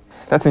Freeze.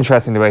 That's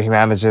interesting, the way he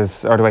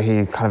manages, or the way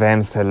he kind of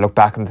aims to look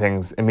back on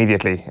things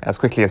immediately, as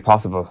quickly as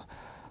possible.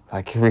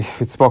 Like we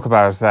spoke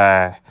about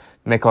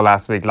Miko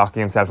last week,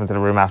 locking himself into the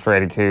room after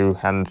 82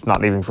 and not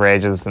leaving for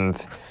ages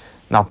and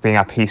not being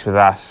at peace with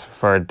that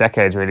for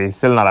decades, really.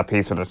 Still not at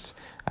peace with it.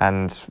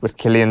 And with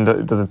Cillian,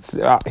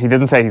 he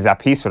didn't say he's at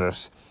peace with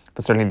it,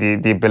 but certainly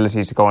the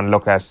ability to go and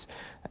look at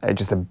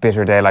just a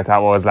bitter day like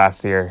that was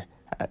last year,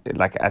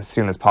 like as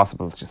soon as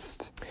possible.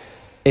 Just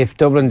if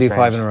Dublin do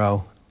 5 in a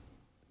row,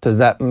 does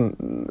that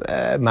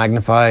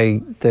magnify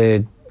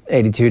the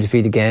 82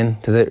 defeat again?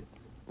 Does it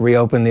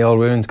reopen the old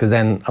wounds? Because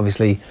then,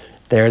 obviously,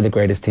 they're the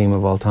greatest team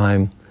of all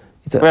time.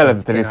 Well,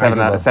 if they do 7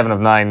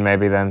 of 9,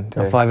 maybe then.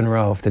 No, 5 in a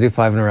row. If they do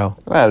 5 in a row.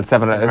 Well,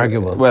 7.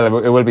 Arguable. Well,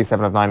 it will be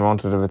 7 of 9,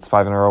 won't it? If it's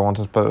 5 in a row, won't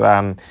it? But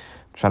I'm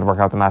trying to work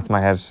out the maths in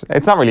my head.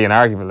 It's not really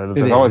inarguable.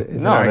 No,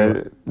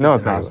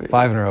 it's not.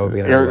 5 in a row would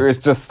be inarguable. It's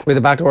just with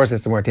a backdoor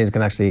system where teams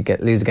can actually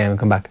lose a game and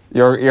come back.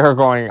 You're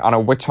going on a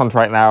witch hunt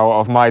right now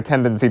of my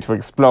tendency to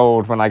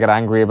explode when I get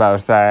angry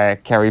about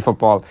Kerry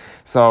football.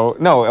 So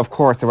no, of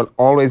course there will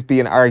always be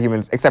an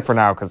argument, except for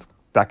now because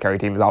that Kerry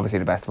team is obviously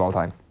the best of all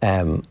time.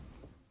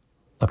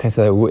 Okay,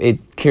 so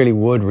it clearly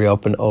would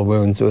reopen old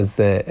wounds is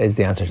the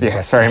answer to the question.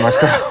 Yes, very much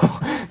so.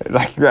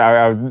 Like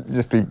I would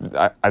just be,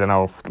 I don't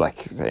know,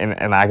 like in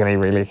agony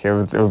really.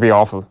 It would be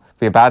awful. It'd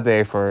be a bad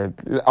day for.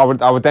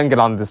 I would then get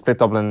on the split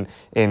Dublin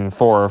in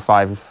 4 or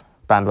 5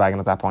 bandwagon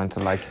at that point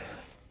and like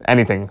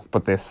anything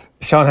but this.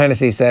 Sean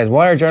Hennessy says,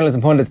 why are journalists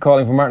and pundits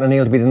calling for Martin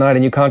O'Neill to be denied a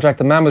new contract?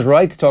 The man was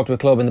right to talk to a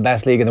club in the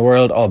best league in the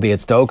world,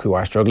 albeit Stoke, who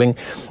are struggling.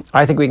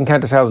 I think we can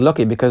count ourselves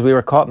lucky because we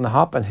were caught in the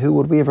hop, and who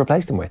would we have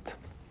replaced him with?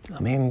 I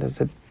mean, there's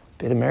a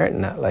bit of merit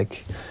in that.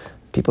 Like,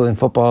 people in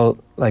football,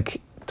 like,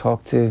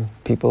 talk to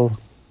people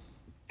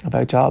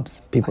about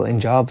jobs. People in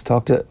jobs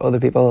talk to other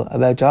people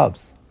about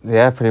jobs.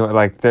 Yeah, pretty much.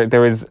 Like,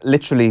 there is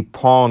literally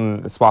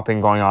pawn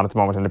swapping going on at the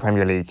moment in the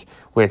Premier League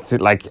with,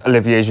 like,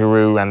 Olivier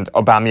Giroud and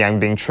Aubameyang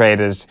being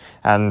traded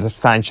and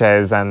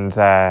Sanchez and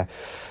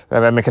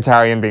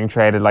Mkhitaryan being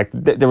traded. Like,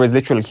 there is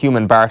literally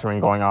human bartering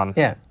going on.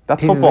 Yeah.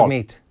 That's pieces football. Of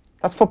meat.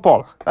 That's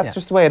football. That's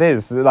just the way it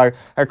is. Like,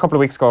 a couple of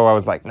weeks ago, I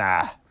was like,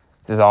 nah,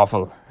 this is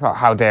awful.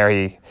 How dare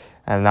he?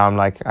 And now I'm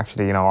like,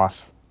 actually, you know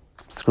what?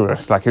 Screw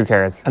it. Like, who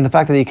cares? And the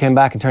fact that he came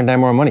back and turned down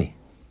more money.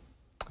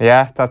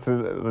 Yeah, that's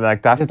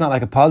like that. It's not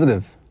like a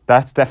positive.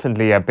 That's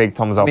definitely a big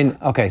thumbs up. I mean,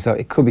 okay, so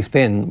it could be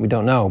spin. We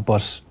don't know,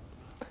 but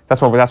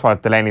that's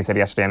what Delaney said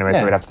yesterday anyway.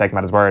 So we'd have to take him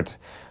at his word.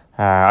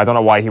 I don't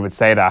know why he would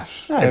say that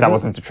if that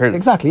wasn't the truth.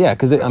 Exactly, yeah,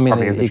 because I mean,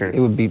 it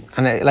would be,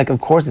 and like, of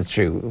course it's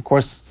true. Of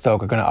course,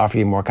 Stoke are going to offer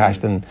you more cash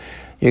than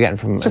you're getting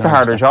from. It's just a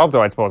harder job,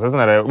 though, I suppose, isn't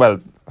it? Well,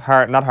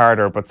 not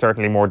harder, but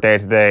certainly more day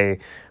to day,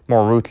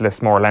 more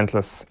ruthless, more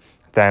relentless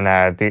than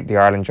the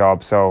Ireland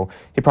job. So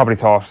he probably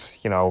thought,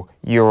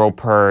 euro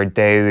per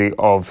day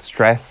of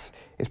stress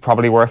is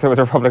probably worth it with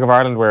the Republic of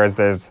Ireland, whereas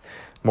there's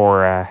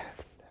more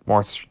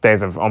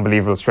days of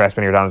unbelievable stress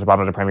when you're down at the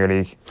bottom of the Premier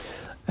League.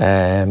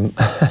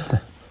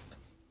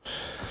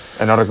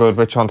 Another good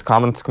Witchunt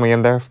comment coming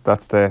in there.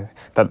 That's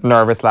that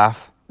nervous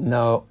laugh.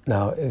 No,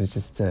 it was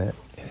just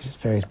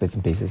various bits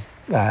and pieces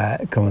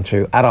coming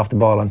through at Off the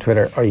Ball on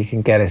Twitter, or you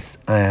can get us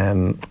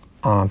on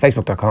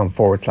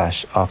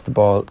facebook.com/Off the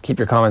Ball. Keep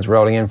your comments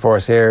rolling in for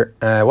us here.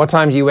 What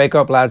time do you wake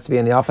up, lads, to be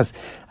in the office?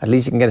 At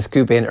least you can get a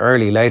scoop in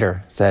early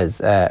later,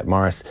 says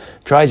Morris.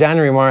 Try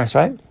January, Morris,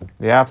 right?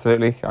 Yeah,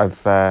 absolutely.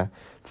 I've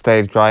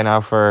stayed dry now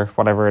for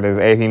whatever it is,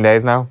 18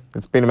 days now.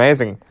 It's been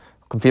amazing.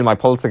 I can feel my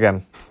pulse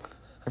again.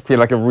 I feel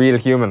like a real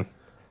human.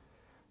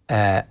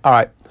 All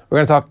right, we're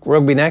going to talk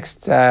rugby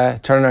next.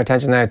 Turning our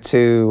attention now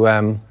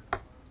to...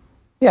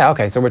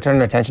 so we're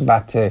turning our attention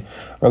back to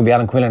rugby.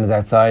 Alan Quinlan is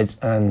outside,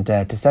 and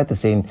to set the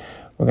scene,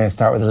 we're going to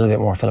start with a little bit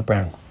more Philip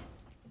Brown.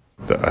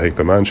 I think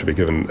the man should be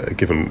given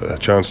a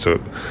chance to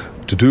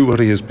do what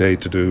he is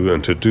paid to do,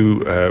 and to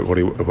do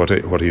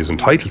what he is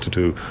entitled to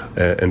do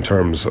in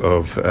terms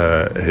of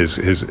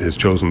his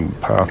chosen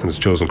path and his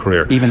chosen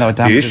career. Even though it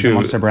damages the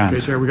Munster brand.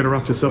 Okay, we're going to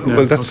wrap this up now.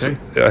 Well,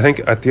 I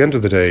think at the end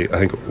of the day, I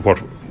think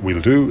what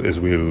we'll do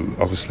is we'll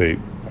obviously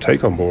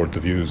take on board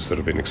the views that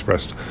have been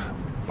expressed,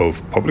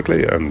 both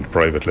publicly and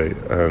privately,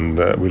 and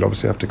we'll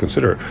obviously have to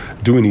consider,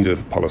 do we need a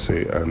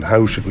policy, and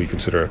how should we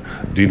consider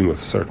dealing with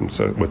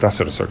that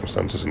set of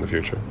circumstances in the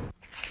future.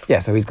 Yeah,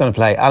 so he's going to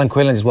play. Alan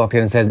Quinlan just walked in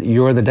and said,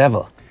 "You're the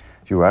devil."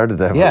 You are the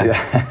devil. Yeah.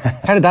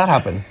 How did that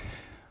happen?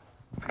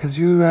 Because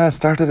you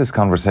started this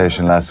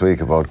conversation last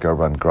week about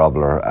Gerbrandt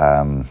Grobler.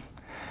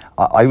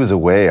 I was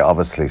away,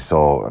 obviously,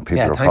 so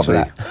people are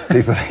probably...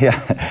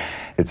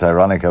 It's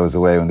ironic I was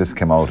away when this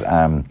came out.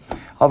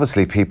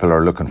 Obviously, people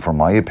are looking for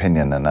my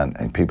opinion,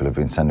 and people have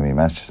been sending me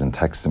messages and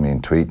texting me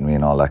and tweeting me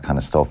and all that kind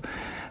of stuff.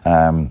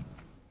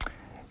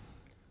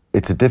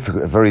 It's a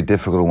very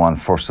difficult one,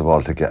 first of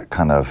all, to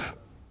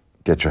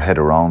get your head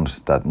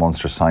around that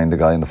Munster signed the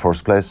guy in the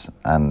first place,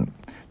 and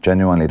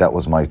genuinely that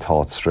was my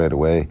thought straight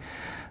away.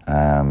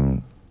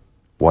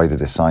 why did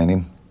they sign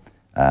him?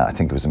 I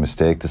think it was a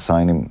mistake to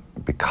sign him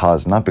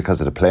not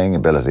because of the playing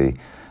ability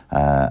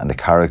and the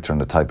character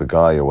and the type of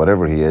guy or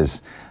whatever he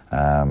is.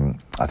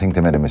 I think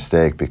they made a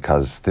mistake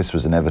because this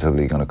was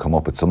inevitably going to come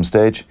up at some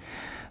stage.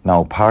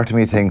 Now, part of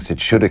me thinks it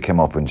should have come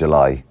up in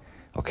July.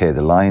 Okay,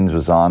 the Lions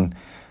was on.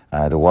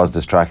 There was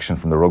distraction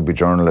from the rugby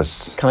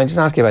journalists. Can I just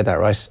ask you about that,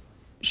 right?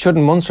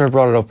 Shouldn't Munster have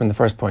brought it up in the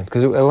first point?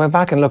 Because I went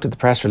back and looked at the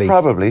press release.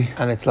 Probably.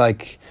 And it's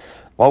like...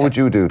 What would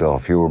you do, though,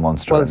 if you were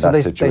Munster in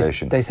that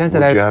situation? They sent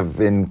it out... Would you have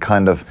been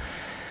kind of...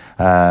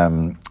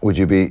 would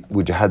you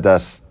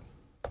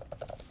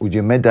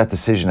have made that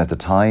decision at the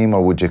time,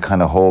 or would you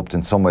kind of hoped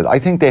in some ways? I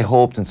think they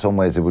hoped in some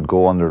ways it would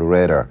go under the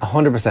radar.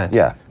 100%.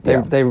 Yeah.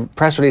 They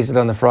press released it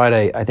on the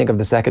Friday, I think of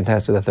the second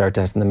test or the third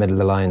test in the middle of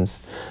the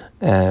lines.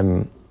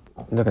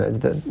 Look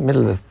at the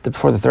middle of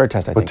before the third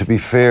test, I think. But to be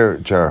fair,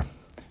 Ger,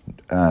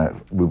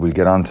 we will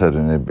get onto it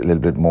in a little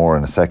bit more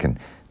in a second.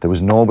 There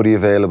was nobody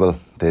available.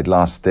 They'd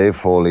lost Dave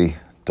Foley,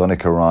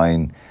 Donncha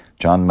Ryan,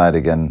 John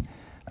Madigan,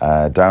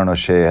 Darren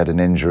O'Shea had an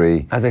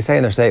injury. As they say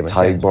in their statement.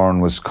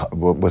 Tadhg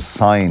was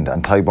signed,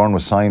 and Tadhg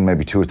was signed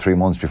maybe 2 or 3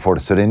 months before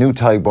this. So they knew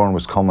Tadhg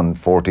was coming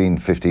 14,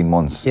 15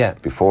 months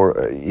before,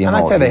 and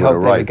I'd say they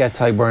hoped they would get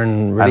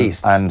Tadhg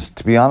released. And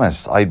to be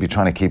honest, I'd be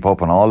trying to keep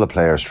up on all the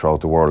players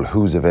throughout the world,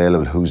 who's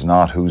available, who's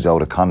not, who's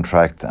out of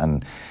contract.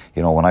 And,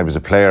 you know, when I was a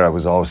player, I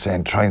was always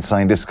saying, try and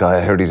sign this guy.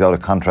 I heard he's out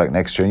of contract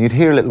next year. And you'd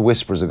hear little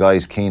whispers of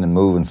guys keen and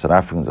moving, South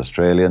Africans,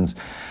 Australians.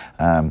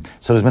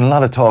 So there's been a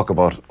lot of talk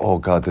about, oh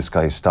God, this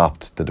guy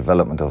stopped the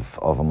development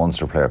of a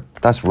Munster player.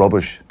 That's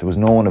rubbish. There was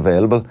no one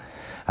available.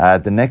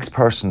 The next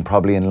person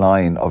probably in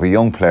line of a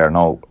young player,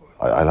 now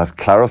I'll have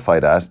to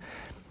clarify that,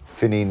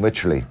 Fineen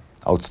Wycherley,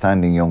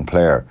 outstanding young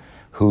player,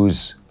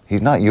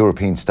 he's not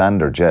European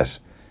standard yet.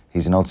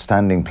 He's an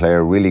outstanding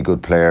player, really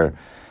good player,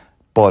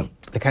 but...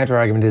 The counter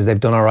argument is they've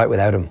done all right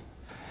without him.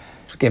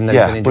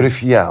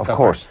 Of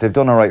course, they've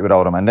done all right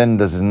without him. And then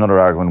there's another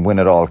argument, win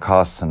at all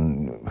costs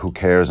and who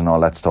cares and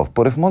all that stuff.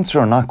 But if Munster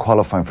are not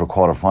qualifying for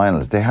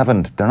quarterfinals,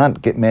 they're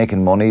not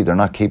making money, they're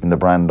not keeping the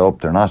brand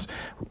up, they're not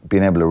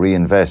being able to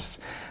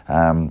reinvest.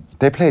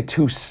 They played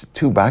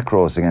two back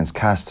rows against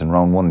Cast in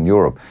round 1 in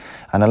Europe.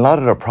 And a lot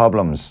of their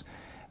problems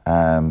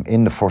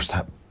in the first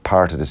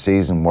part of the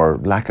season were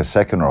lack of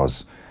second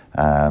rows.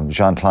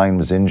 Jean Klein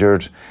was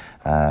injured.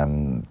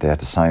 They had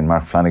to sign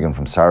Mark Flanagan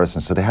from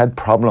Saracens, so they had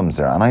problems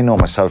there. And I know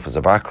myself as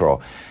a back row,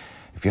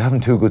 if you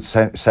haven't 2 good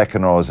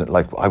second rows,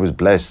 like I was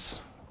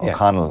blessed,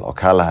 O'Connell,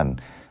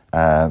 O'Callaghan,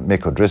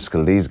 Mick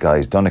O'Driscoll, these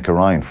guys, Donncha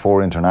Ryan,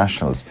 4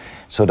 internationals.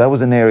 So that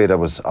was an area that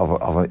was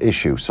of an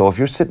issue. So if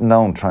you're sitting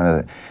down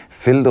trying to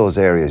fill those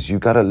areas,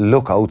 you've got to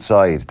look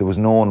outside. There was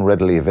no one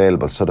readily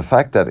available. So the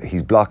fact that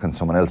he's blocking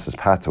someone else's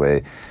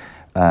pathway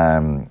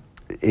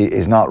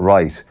is not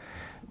right.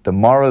 The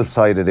moral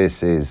side of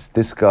this is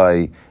this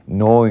guy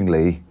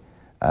knowingly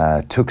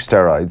took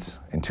steroids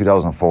in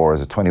 2004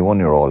 as a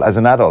 21-year-old, as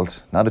an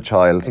adult, not a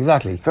child.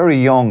 Exactly. Very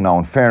young now,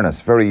 in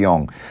fairness, very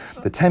young.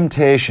 The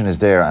temptation is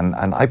there, and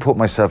I put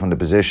myself in the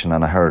position,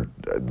 and I heard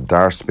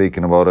Dar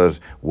speaking about it,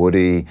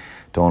 Woody,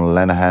 Donald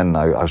Lenihan.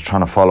 I was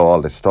trying to follow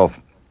all this stuff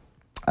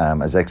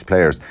as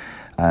ex-players.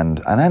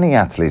 And any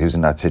athlete who's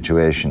in that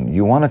situation,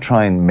 you want to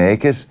try and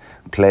make it,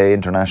 play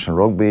international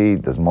rugby,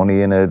 there's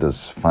money in it,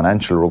 there's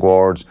financial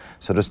rewards,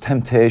 so there's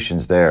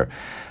temptations there.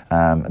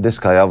 This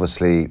guy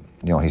obviously,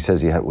 you know, he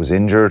says he was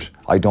injured.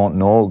 I don't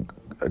know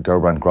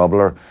Gerbrandt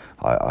Grobler.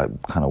 I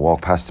kind of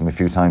walked past him a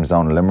few times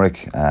down in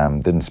Limerick,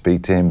 didn't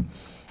speak to him.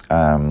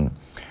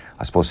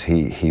 I suppose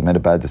he made a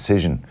bad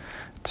decision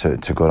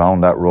to go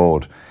down that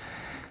road.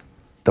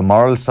 The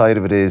moral side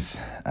of it is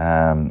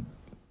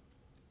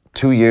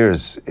 2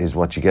 years is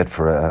what you get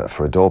for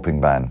a doping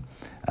ban.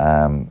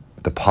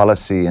 The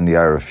policy in the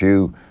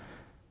IRFU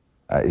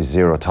is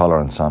zero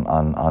tolerance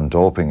on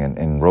doping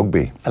in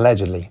rugby.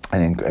 Allegedly.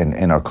 And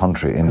in our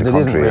country, in the country.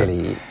 It isn't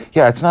really.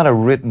 Yeah, it's not a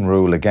written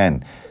rule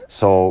again.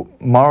 So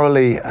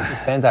morally, they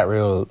just bent that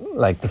rule.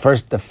 Like the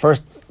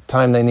first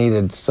time they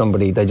needed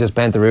somebody, they just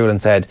bent the rule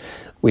and said,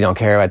 we don't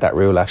care about that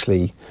rule.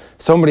 Actually,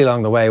 somebody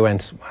along the way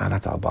went,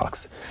 that's all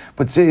bollocks.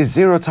 But is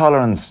zero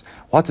tolerance?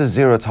 What does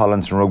zero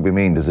tolerance in rugby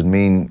mean? Does it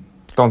mean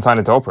don't sign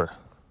a doper?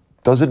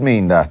 Does it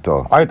mean that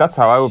though? That's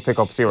how I would pick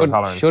up zero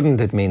tolerance.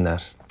 Shouldn't it mean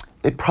that?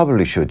 It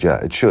probably should, yeah,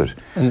 it should.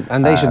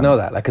 And they should know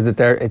that, like, because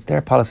it's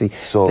their policy.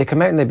 So they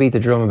come out and they beat the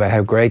drum about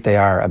how great they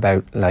are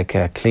about,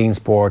 like, clean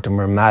sport, and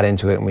we're mad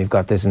into it, and we've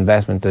got this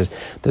investment.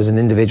 There's an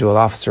individual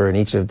officer in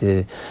each of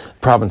the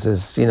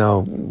provinces, you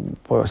know,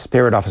 or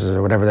spirit officers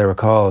or whatever they were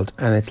called,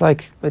 and it's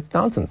like, it's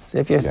nonsense.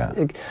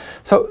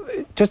 So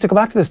just to go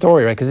back to the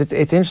story, right, because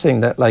it's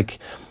interesting that, like,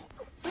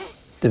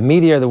 the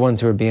media are the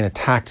ones who are being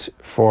attacked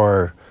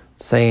for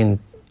saying,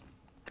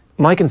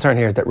 my concern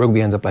here is that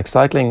rugby ends up like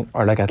cycling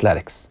or like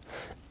athletics.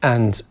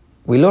 And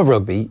we love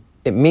rugby.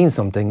 It means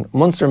something.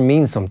 Munster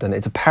means something.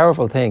 It's a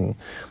powerful thing.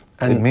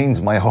 And it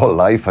means my whole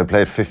life. I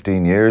played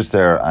 15 years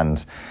there,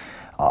 and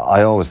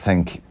I always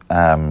think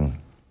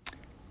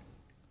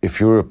if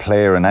you're a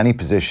player in any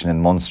position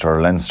in Munster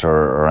or Leinster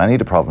or any of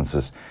the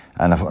provinces,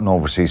 and if an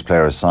overseas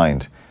player is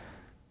signed,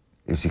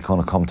 is he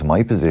going to come to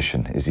my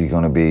position? Is he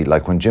going to be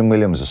like when Jim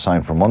Williams was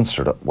signed for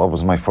Munster? What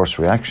was my first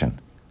reaction?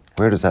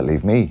 Where does that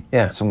leave me?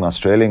 Yeah. Some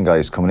Australian guy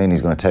is coming in,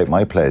 he's going to take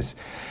my place.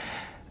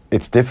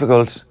 It's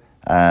difficult,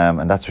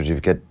 and that's what you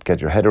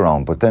get your head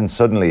around. But then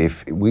suddenly,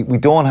 if we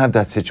don't have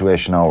that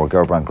situation now where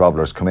Gerbrandt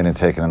Grobler's come in and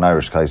taken an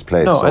Irish guy's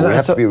place, No, so we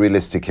have to be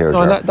realistic here.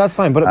 No, that's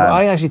fine. But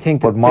I actually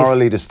think that. But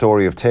morally, the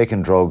story of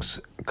taking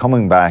drugs,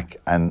 coming back,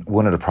 and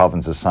one of the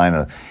provinces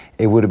signing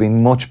it would have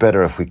been much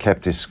better if we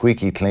kept this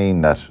squeaky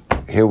clean. That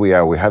here we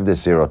are, we have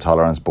this zero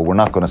tolerance, but we're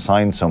not going to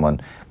sign someone.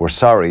 We're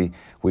sorry.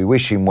 We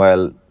wish him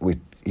well. We,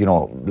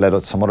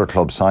 let some other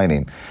club sign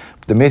him.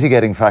 The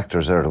mitigating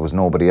factors there was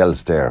nobody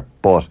else there.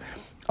 But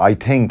I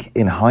think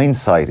in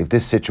hindsight, if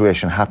this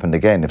situation happened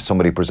again, if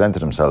somebody presented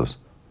themselves,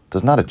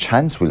 there's not a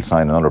chance we'll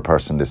sign another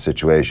person in this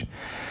situation.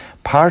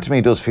 Part of me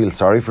does feel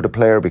sorry for the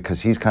player because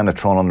he's kind of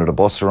thrown under the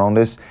bus around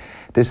this.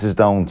 This is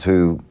down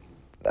to,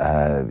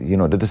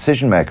 the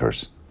decision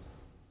makers.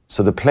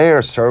 So the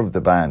player served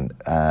the ban.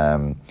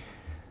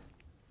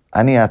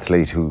 Any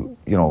athlete who,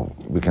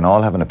 we can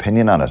all have an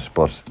opinion on it,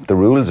 but the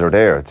rules are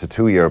there. It's a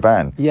 2-year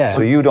ban. Yeah.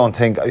 So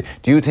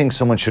do you think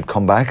someone should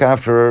come back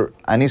after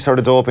any sort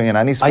of doping in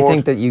any sport? I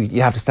think that you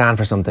have to stand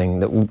for something.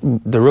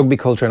 The rugby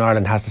culture in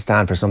Ireland has to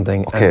stand for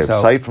something. Okay,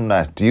 aside from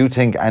that, do you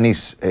think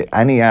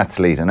any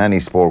athlete in any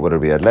sport, whether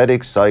it be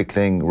athletics,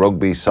 cycling,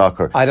 rugby,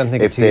 soccer, I don't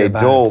think if they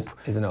dope,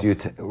 is enough.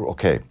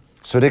 Okay.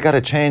 So they got to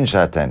change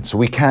that then. So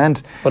we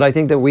can't. But I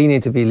think that we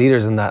need to be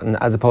leaders in that, and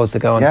as opposed to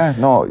going. Yeah,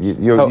 no,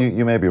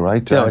 you may be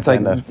right. It's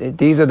like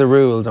these are the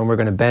rules, and we're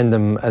going to bend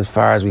them as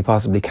far as we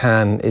possibly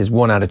can. Is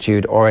one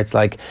attitude, or it's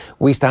like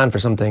we stand for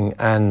something,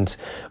 and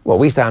what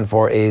we stand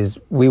for is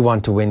we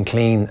want to win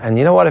clean. And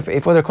you know what?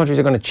 If other countries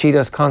are going to cheat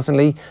us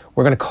constantly,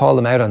 we're going to call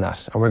them out on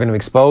that, and we're going to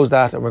expose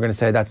that, and we're going to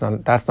say that's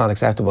not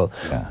acceptable.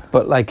 Yeah.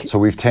 But so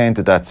we've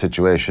tainted that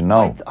situation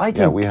now. I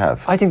think we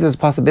have. I think there's a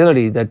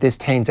possibility that this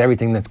taints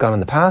everything that's gone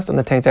in the past, and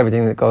that taints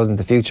everything that goes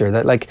into the future.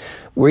 That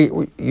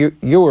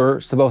you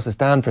were supposed to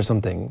stand for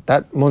something.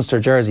 That Munster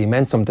jersey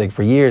meant something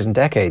for years and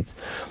decades.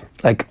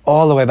 Like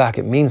all the way back,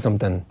 it means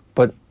something.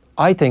 But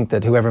I think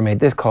that whoever made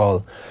this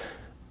call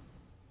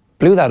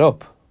blew that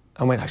up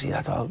and went, actually,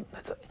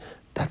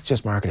 that's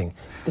just marketing.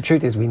 The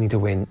truth is we need to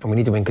win, and we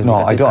need to win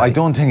because I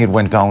don't think it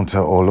went down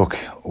to, look,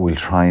 we'll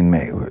try and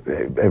make...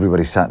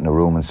 Everybody sat in a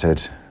room and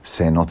said,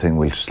 say nothing,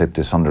 we'll slip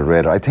this under the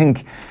radar. I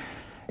think...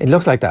 It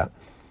looks like that.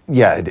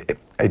 Yeah,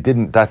 it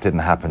didn't. That didn't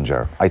happen,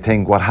 Ger. I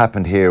think what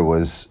happened here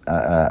was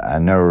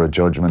an error of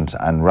judgment,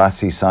 and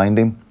Rassie signed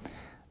him.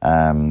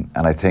 And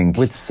I think...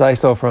 With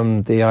Siso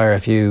from the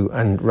IRFU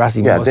and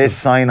Rassie... Yeah, they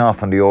sign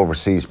off on the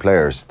overseas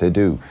players. They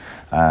do.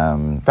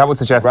 That would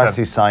suggest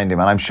Rassie signed him,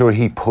 and I'm sure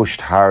he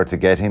pushed hard to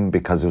get him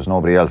because there was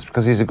nobody else,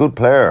 because he's a good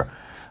player.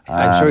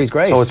 I'm sure he's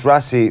great. So it's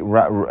Rassie,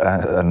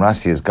 and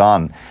Rassie is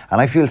gone. And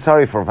I feel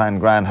sorry for Van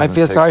Gran. I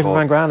feel sorry for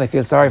Van Gran. I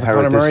feel sorry for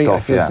Conor Murray. I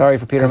feel sorry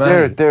for Peter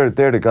Manny.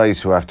 They're the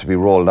guys who have to be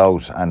rolled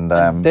out, and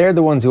they're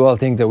the ones who all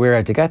think that we're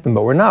out to get them,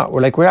 but we're not.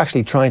 We're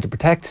actually trying to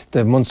protect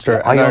the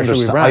Munster. I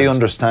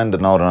understand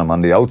it now that I'm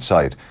on the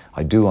outside.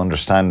 I do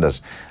understand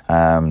it.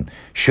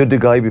 Should the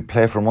guy be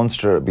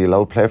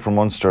allowed to play for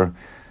Munster?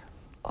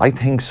 I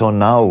think so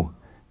now.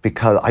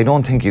 Because I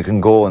don't think you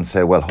can go and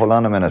say, well, hold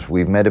on a minute,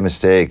 we've made a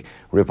mistake,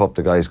 rip up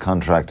the guy's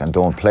contract and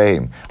don't play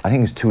him. I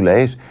think it's too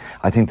late.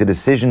 I think the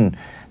decision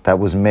that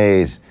was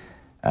made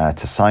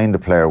to sign the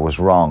player was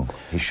wrong.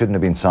 He shouldn't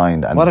have been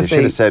signed. And they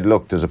should have said,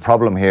 look, there's a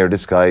problem here,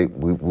 this guy,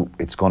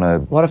 it's going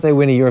to... What if they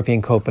win a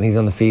European Cup and he's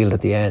on the field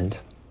at the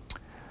end?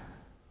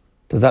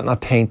 Does that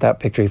not taint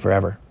that victory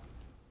forever?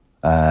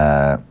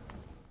 It's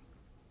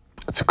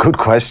a good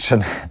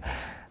question.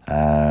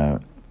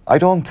 I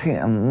don't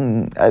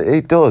think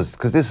it does,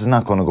 because this is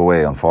not going to go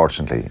away,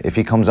 unfortunately. If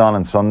he comes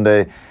on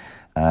Sunday,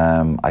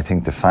 I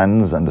think the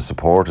fans and the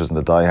supporters and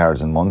the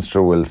diehards in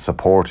Munster will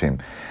support him.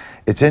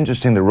 It's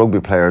interesting that Rugby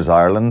Players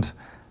Ireland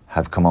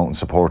have come out and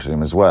supported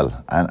him as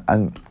well.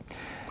 And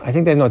I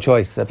think they have no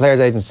choice. The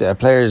players' agency,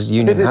 players'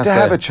 union has to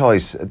have a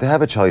choice. They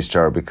have a choice,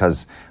 Ger,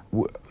 because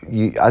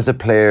as a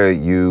player,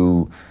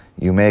 you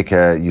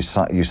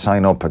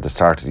sign up at the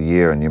start of the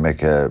year and you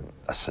make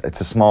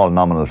it's a small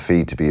nominal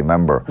fee to be a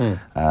member,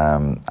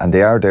 and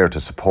they are there to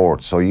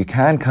support. So you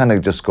can kind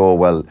of just go,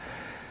 well,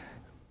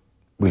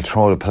 we'll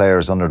throw the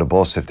players under the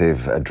bus if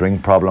they've a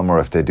drink problem or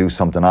if they do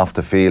something off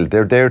the field.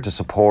 They're there to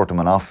support them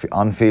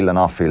on-field and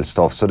off-field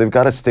stuff. So they've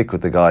got to stick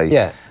with the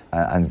guy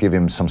and give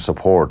him some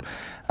support.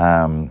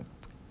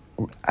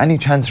 Any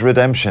chance of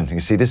redemption? You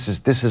see, this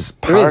is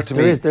part of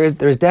me. There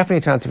is definitely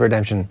a chance of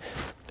redemption.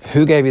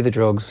 Who gave you the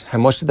drugs? How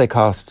much did they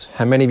cost?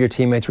 How many of your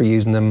teammates were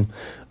using them?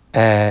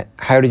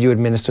 How did you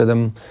administer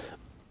them?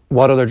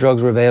 What other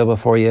drugs were available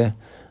for you?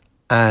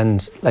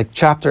 And like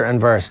chapter and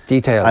verse,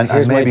 detailed. And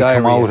here's maybe my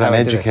diary, come out and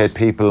educate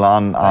people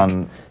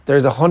on.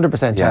 There's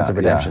 100% chance of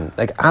redemption. Yeah.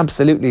 Like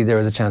absolutely, there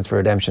is a chance for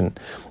redemption.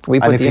 We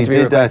put and if the he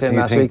interview did that, request in do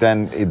you last think week.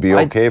 then it'd be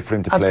okay for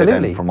him to play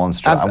then for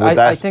Munster? And would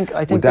I think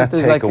that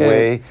there's take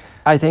away?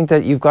 I think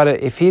that you've got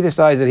to. If he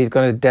decides that he's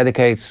going to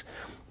dedicate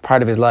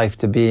part of his life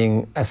to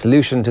being a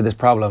solution to this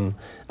problem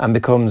and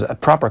becomes a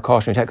proper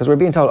cautionary tale. Because we're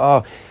being told,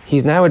 oh,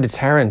 he's now a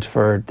deterrent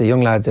for the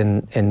young lads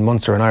in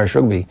Munster and Irish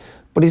rugby.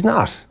 But he's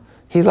not.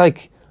 He's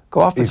like,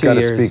 go off for 2 years. He's got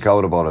to speak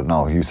out about it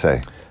now, you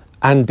say.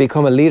 And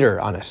become a leader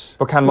on it.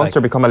 But can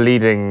Munster become a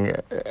leading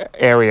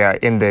area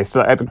in this?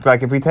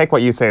 Like, if we take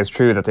what you say as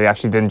true, that they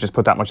actually didn't just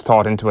put that much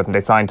thought into it and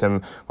they signed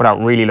him without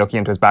really looking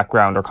into his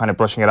background or kind of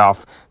brushing it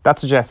off, that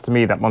suggests to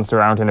me that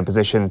Munster aren't in a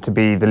position to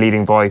be the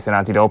leading voice in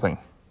anti-doping.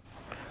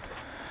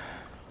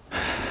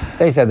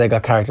 They said they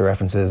got character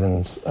references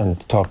and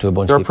talked to a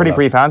bunch of people. There were pretty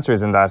brief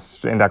answers in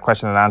that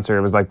question and answer.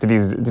 It was like, did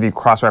you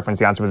cross-reference?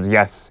 The answer was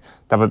yes.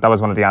 That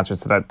was one of the answers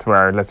to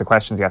our list of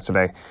questions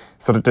yesterday.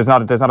 So there's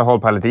not a whole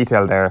pile of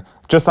detail there.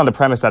 Just on the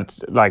premise that,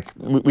 like,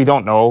 we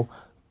don't know,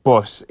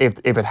 but if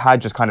it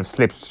had just kind of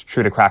slipped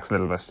through the cracks a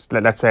little bit,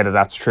 let's say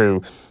that's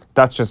true.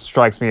 That just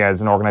strikes me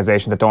as an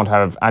organisation that don't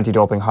have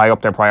anti-doping high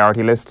up their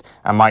priority list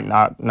and might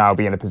not now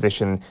be in a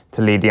position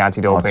to lead the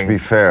anti-doping. Well, to be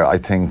fair, I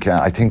think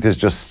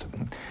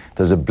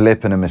there's a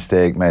blip and a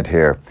mistake made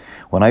here.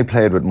 When I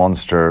played with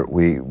Munster,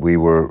 we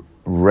were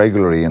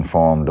regularly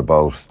informed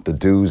about the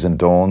do's and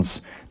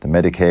don'ts, the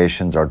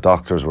medications. Our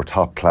doctors were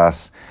top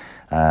class.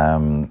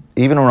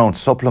 Even around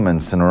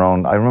supplements and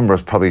around, I remember it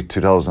was probably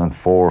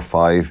 2004 or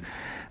 5.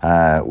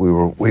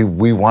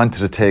 We wanted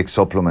to take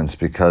supplements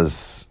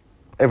because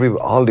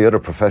all the other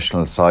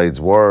professional sides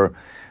were.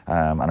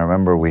 And I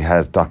remember we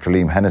had Dr.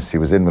 Liam Hennessy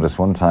was in with us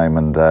one time,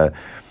 and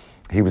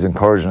he was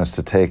encouraging us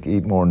to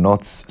eat more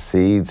nuts,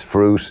 seeds,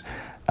 fruit,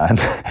 and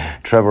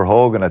Trevor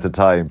Horgan at the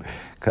time.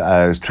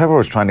 Trevor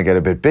was trying to get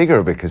a bit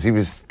bigger because he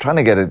was trying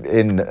to get it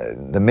in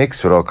the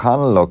mix with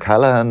O'Connell,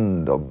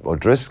 O'Callaghan,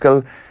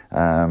 O'Driscoll.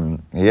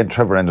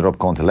 Trevor ended up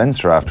going to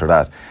Leinster after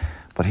that.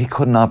 But he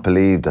could not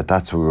believe that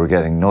that's where we were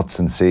getting nuts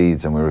and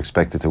seeds and we were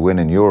expected to win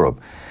in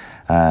Europe.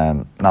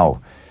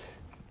 Now,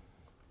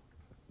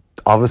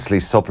 obviously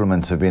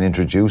supplements have been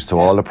introduced to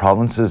all the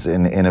provinces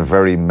in a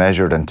very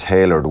measured and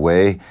tailored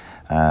way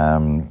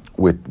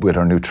with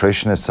our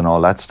nutritionists and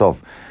all that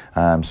stuff.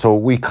 So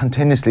we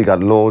continuously got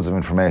loads of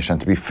information.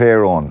 And to be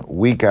fair on,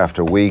 week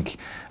after week,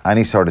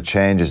 any sort of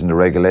changes in the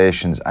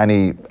regulations,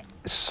 any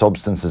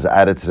substances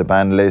added to the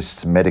ban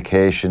lists,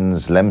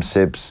 medications,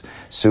 Lemsips,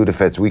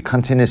 Sudafeds, we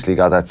continuously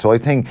got that. So I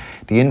think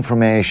the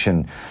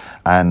information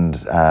and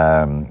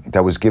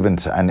that was given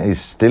to, and is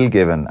still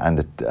given,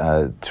 and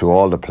to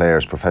all the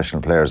players,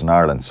 professional players in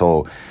Ireland.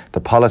 So the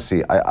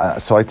policy,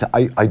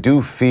 I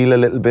do feel a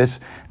little bit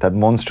that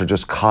Munster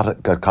just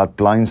got caught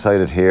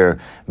blindsided here,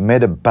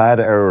 made a bad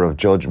error of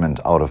judgment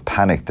out of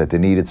panic that they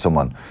needed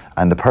someone,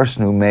 and the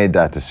person who made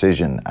that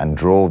decision and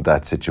drove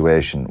that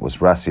situation was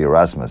Rassie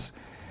Erasmus,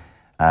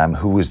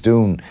 who was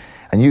doing.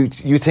 And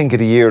you think of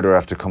the year they're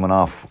after coming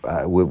off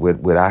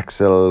with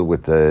Axel,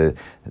 with the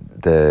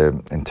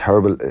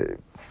terrible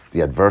the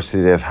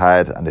adversity they've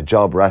had, and the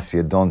job Rassie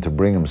had done to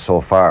bring him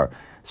so far.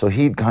 So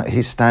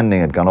his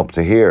standing had gone up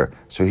to here.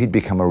 So he'd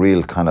become a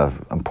real kind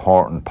of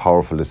important,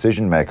 powerful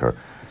decision maker.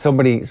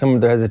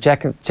 There's a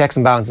checks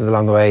and balances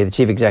along the way. The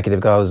chief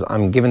executive goes,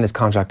 I'm giving this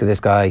contract to this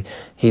guy.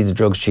 He's a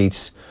drugs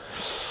cheat.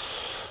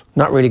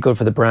 Not really good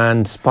for the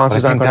brand.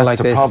 Sponsors aren't going to like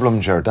this. That's the problem,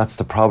 Ger. That's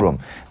the problem.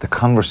 The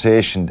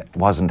conversation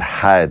wasn't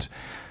had.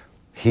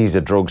 He's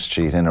a drugs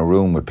cheat in a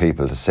room with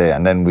people to say,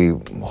 and then we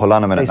hold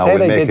on a minute. Now we'll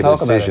make a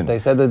decision. They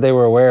said that they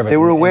were aware of it. They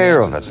were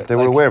aware of it. They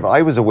were aware of it.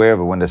 I was aware of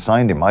it when they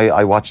signed him.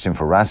 I watched him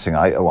for Racing.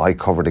 I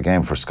covered a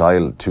game for Sky,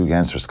 2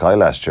 games for Sky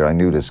last year. I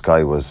knew this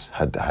guy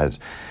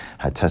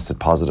had tested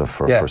positive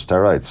for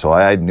steroids, so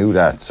I knew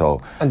that.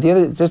 So, and the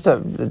other,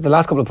 the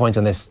last couple of points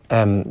on this.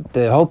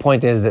 The whole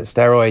point is that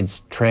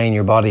steroids train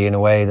your body in a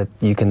way that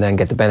you can then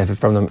get the benefit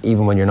from them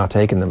even when you're not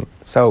taking them.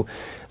 So,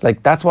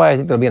 like, that's why I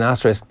think there'll be an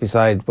asterisk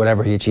beside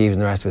whatever he achieves in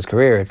the rest of his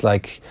career. It's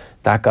like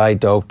that guy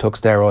took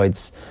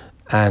steroids,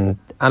 and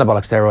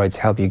anabolic steroids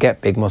help you get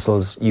big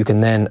muscles. You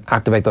can then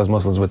activate those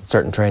muscles with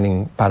certain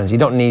training patterns. You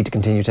don't need to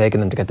continue taking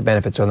them to get the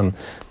benefits from them.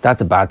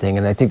 That's a bad thing,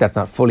 and I think that's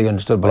not fully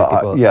understood by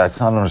people. Yeah, it's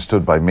not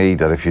understood by me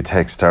that if you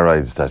take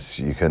steroids that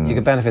you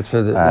get benefits for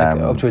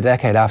up to a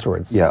decade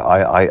afterwards. Yeah,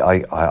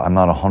 I'm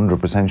not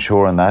 100%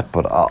 sure on that,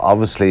 but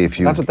obviously if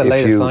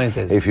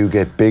you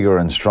get bigger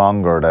and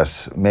stronger,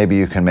 that maybe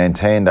you can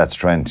maintain that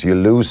strength. You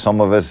lose some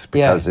of it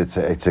because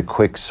it's a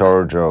quick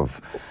surge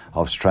of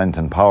strength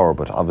and power,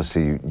 but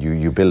obviously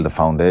you build a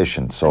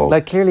foundation. So,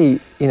 like, clearly,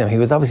 he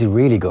was obviously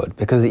really good,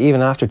 because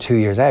even after 2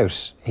 years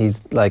out,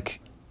 he's like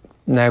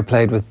now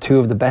played with 2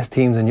 of the best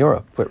teams in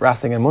Europe with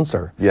Racing and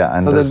Munster. Yeah,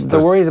 and so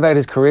the worries about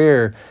his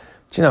career,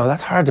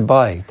 that's hard to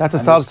buy. That's a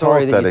sob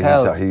story that you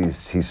tell.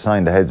 He's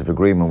signed a heads of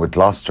agreement with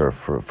Gloucester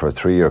for a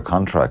 3-year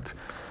contract,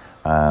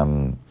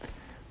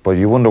 but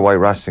you wonder why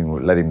Racing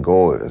would let him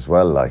go as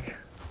well. Like,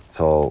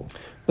 so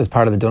it was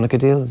part of the Donica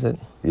deal, is it?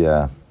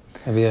 Yeah.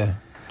 Maybe.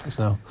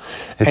 No.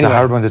 It's a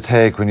hard one to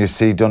take when you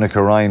see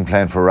Donica Ryan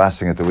playing for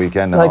Racing at the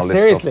weekend and all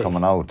this stuff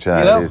coming out.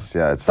 Yeah, it is.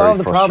 Yeah, it's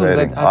very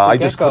frustrating. I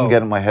just couldn't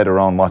get my head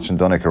around watching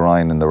Donica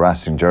Ryan in the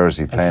Racing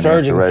jersey playing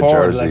against the red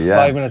jersey. Like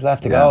 5 minutes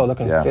left to go,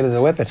 looking fit as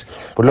a whippet.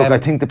 But look, I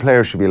think the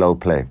players should be allowed to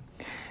play.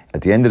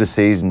 At the end of the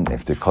season,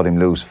 if they cut him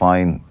loose,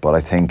 fine. But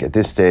I think at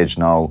this stage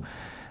now,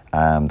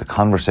 the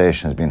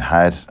conversation has been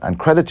had, and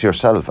credit to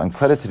yourself and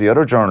credit to the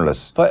other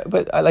journalists.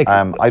 But I like.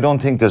 I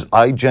don't think there's.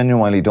 I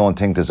genuinely don't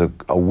think there's a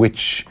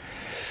witch.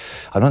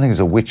 I don't think there's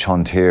a witch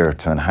hunt here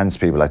to enhance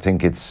people. I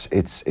think it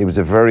was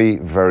a very,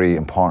 very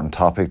important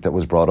topic that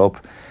was brought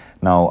up.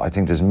 Now I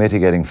think there's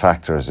mitigating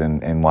factors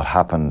in what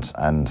happened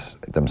and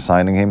them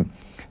signing him.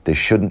 He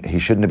shouldn't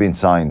have been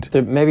signed.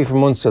 Maybe for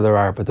Munster there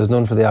are, but there's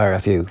none for the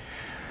IRFU.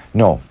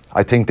 No,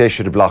 I think they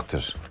should have blocked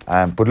it.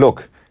 But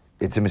look,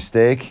 it's a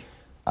mistake.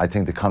 I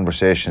think the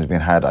conversation has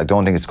been had. I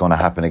don't think it's going to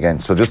happen again.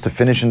 So just to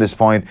finish on this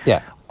point,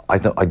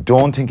 I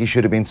don't think he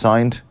should have been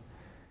signed,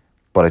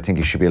 but I think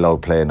he should be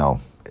allowed play now.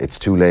 It's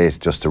too late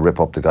just to rip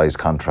up the guy's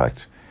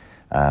contract.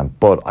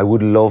 But I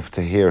would love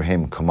to hear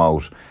him come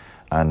out,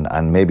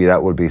 and maybe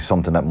that will be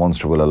something that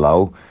Munster will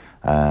allow,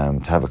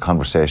 to have a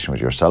conversation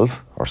with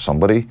yourself or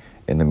somebody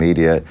in the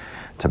media,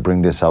 to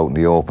bring this out in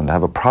the open, to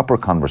have a proper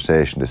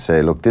conversation, to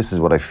say, look, this is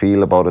what I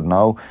feel about it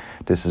now,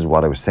 this is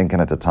what I was thinking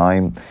at the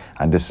time,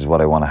 and this is what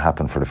I want to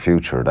happen for the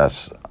future,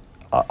 that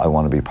I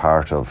want to be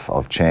part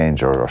of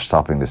change or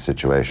stopping this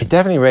situation. It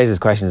definitely raises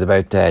questions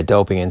about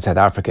doping in South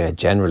Africa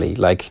generally.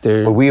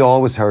 Well, we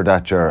always heard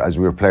that, Ger, as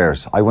we were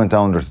players. I went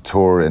down there to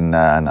tour and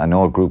I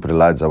know a group of the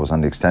lads. I was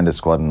on the extended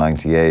squad in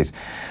 '98,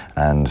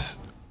 and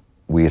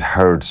we had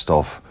heard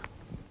stuff.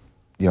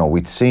 You know,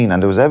 we'd seen,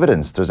 and there was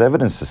evidence. There's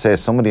evidence to say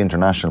some of the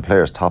international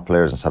players, top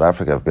players in South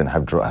Africa,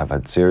 have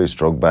had serious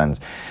drug bans.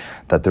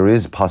 That there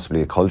is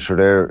possibly a culture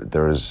there.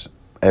 There is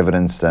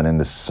evidence that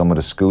in some of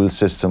the school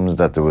systems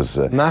that there was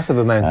massive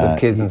amounts of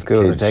kids in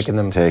schools are taking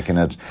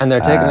it, and they're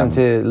taking them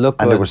to look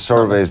good. And there were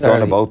surveys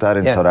done about that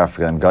in South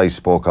Africa, and guys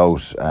spoke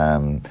out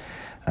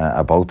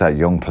about that,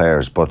 young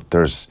players. But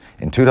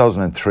in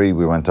 2003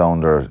 we went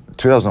down there.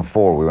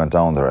 2004 we went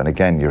down there, and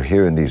again you're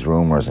hearing these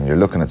rumours, and you're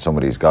looking at some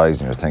of these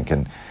guys, and you're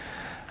thinking,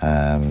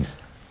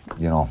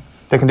 you know,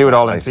 they can do it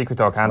all in secret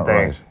though, can't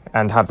they? Right.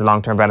 And have the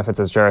long-term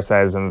benefits, as Ger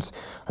says, and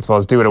I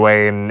suppose do it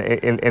away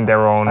in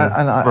their own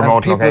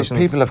remote locations.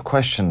 People have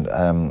questioned,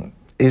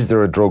 is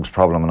there a drugs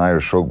problem in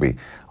Irish rugby?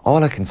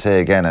 All I can say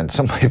again, and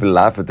some people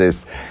laugh at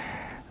this,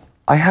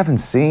 I haven't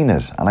seen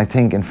it, and I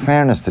think in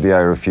fairness to the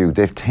IRFU,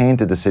 they've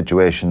tainted the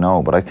situation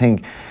now, but I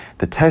think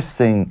the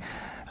testing,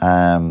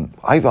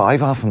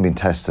 I've often been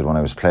tested when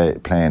I was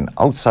playing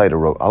outside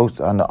of out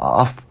on the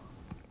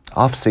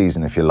off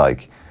season, if you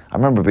like. I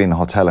remember being in a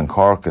hotel in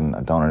Cork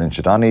and down in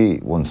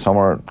Inchydoney one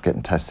summer,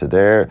 getting tested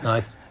there.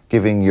 Nice.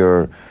 Giving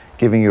your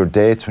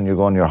dates when you're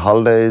going on your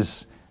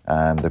holidays.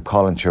 They're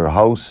calling to your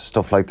house,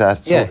 stuff like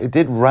that. So it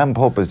did ramp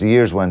up as the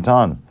years went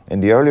on.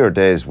 In the earlier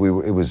days,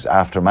 it was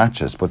after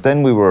matches, but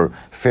then we were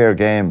fair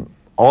game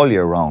all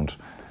year round.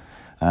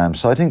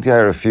 So I think the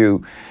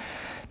IRFU,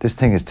 this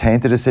thing has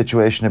tainted the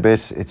situation a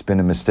bit. It's been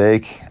a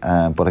mistake,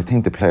 but I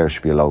think the players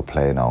should be allowed to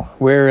play now.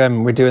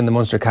 We're doing the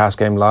Munster Cast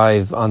game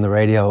live on the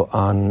radio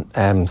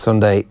on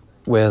Sunday.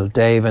 Will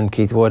Dave and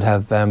Keith Wood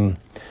have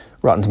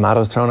rotten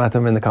tomatoes thrown at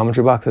them in the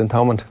commentary box in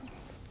Thomond?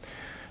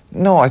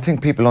 No, I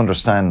think people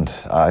understand.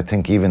 I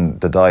think even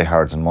the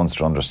diehards in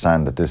Munster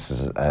understand that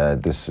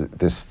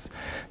this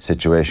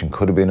situation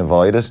could have been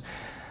avoided.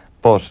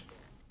 But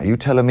are you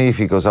telling me if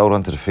he goes out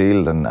onto the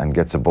field and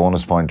gets a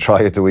bonus point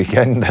try at the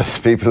weekend that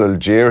people will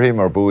jeer him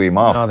or boo him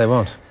off? No, they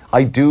won't.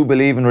 I do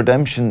believe in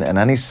redemption in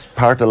any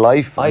part of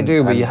life. I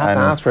do, but you have to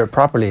ask for it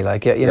properly.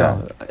 You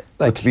know.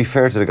 But to be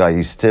fair to the guy,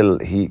 he's still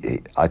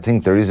I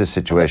think there is a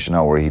situation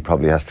now where he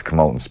probably has to come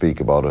out and speak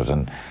about it,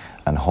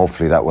 and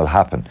hopefully that will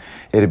happen.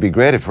 It'd be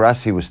great if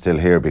Rassie was still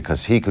here,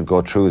 because he could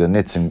go through the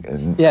nuts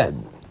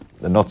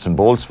and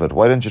bolts of it.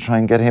 Why don't you try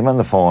and get him on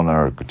the phone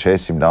or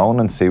chase him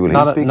down and see will he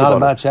speak about it? Not a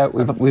bad shout.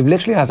 We've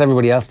literally asked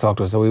everybody else to talk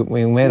to us, so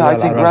we may as well. I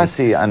think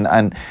Rassie,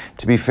 and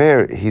to be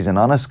fair, he's an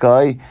honest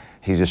guy.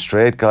 He's a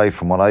straight guy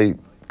from what I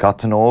got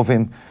to know of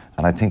him,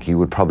 and I think he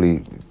would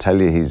probably tell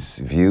you his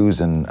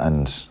views and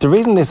the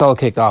reason this all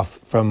kicked off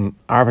from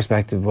our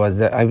perspective was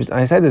that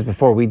I said this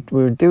before, we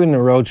were doing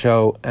a road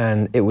show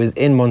and it was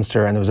in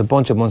Munster and there was a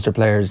bunch of Munster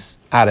players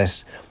at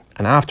it,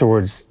 and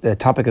afterwards the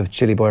topic of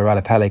Chili Boy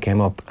Ralapelle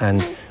came up,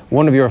 and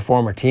one of your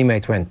former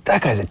teammates went,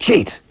 "That guy's a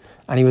cheat,"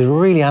 and he was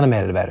really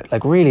animated about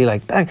it, really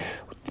that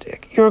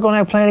you're going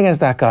out playing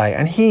against that guy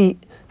and he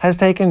has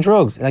taken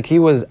drugs. He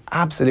was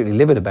absolutely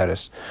livid about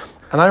it.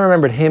 And I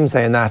remembered him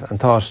saying that and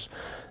thought,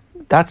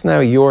 that's now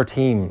your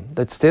team.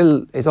 That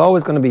still is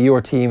always going to be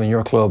your team and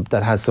your club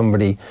that has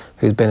somebody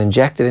who's been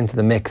injected into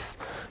the mix,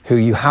 who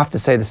you have to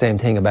say the same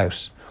thing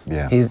about.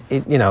 Yeah.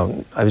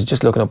 I was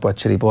just looking up what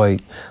Chili Boy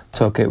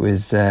took. It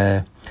was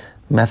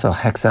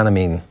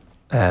methylhexanamine.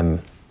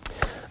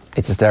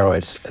 It's a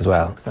steroid as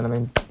well.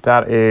 Hexanamine.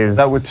 That is...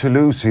 That with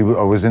Toulouse, he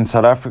was in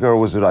South Africa, or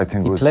was it, I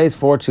think... He plays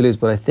for Toulouse,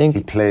 but I think...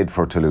 He played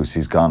for Toulouse.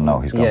 He's gone now.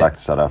 He's gone back to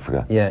South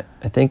Africa. Yeah,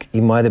 I think he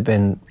might have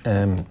been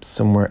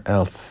somewhere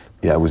else.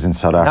 Yeah, it was in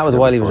South Africa. That was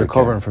while he was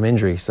recovering from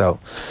injury, so...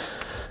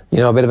 You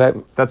know a bit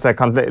about...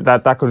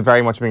 That could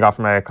very much have been got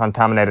from a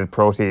contaminated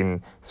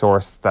protein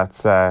source.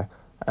 That's an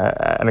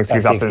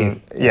excuse often...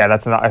 Yeah,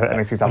 that's not an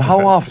excuse often.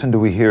 How often do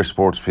we hear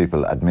sports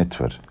people admit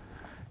to it?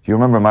 You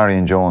remember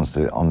Marion Jones,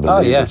 the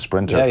unbelievable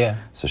sprinter? Yeah, yeah.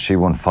 So she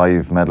won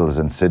 5 medals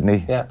in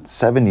Sydney. Yeah.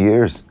 7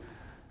 years.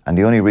 And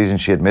the only reason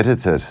she admitted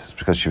to it is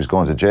because she was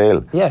going to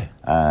jail. Yeah.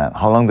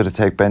 How long did it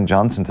take Ben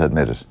Johnson to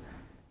admit it?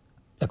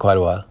 Quite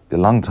a while. A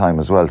long time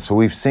as well. So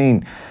we've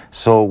seen,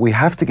 so we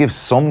have to give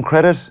some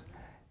credit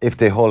if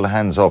they hold their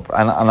hands up.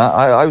 And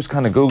I was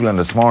kind of Googling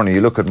this morning.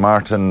 You look at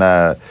Martin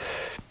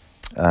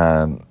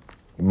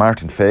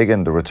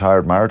Fagan, the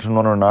retired marathon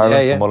runner in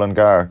Ireland from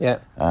Mullingar. Yeah.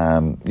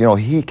 You know,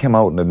 he came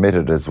out and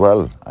admitted as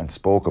well and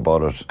spoke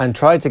about it. And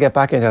tried to get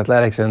back into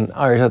athletics, and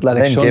Irish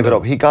athletics then gave it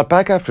up. He got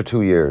back after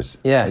 2 years.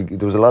 Yeah.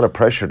 There was a lot of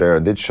pressure there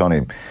and did shun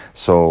him.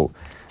 So,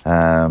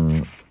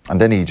 and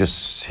then he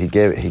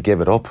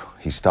gave it up.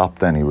 He stopped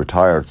then, he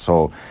retired.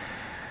 So,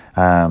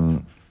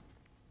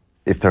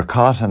 if they're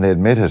caught and they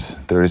admit it,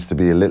 there is to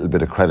be a little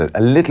bit of credit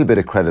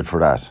for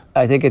that.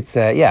 I think it's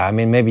I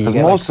mean, maybe because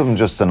most of them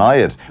just deny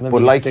it.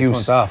 But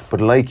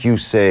like you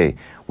say,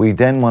 we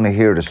then want to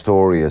hear the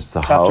story as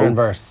to how,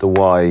 the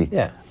why,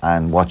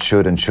 and what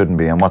should and shouldn't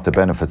be, and what the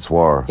benefits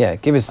were. Yeah,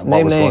 give us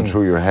what was names going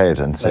through your head,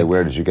 and say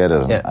where did you get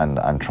it,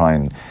 and try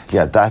and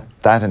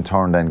that in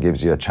turn then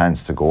gives you a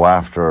chance to go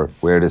after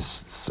where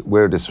this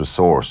was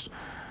sourced.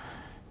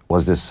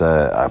 Was this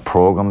a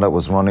program that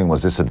was running?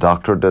 Was this a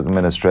doctor that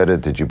administrated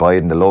it? Did you buy it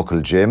in the local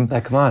gym?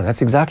 Like, come on,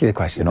 that's exactly the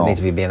questions that need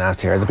to be being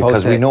asked here, as opposed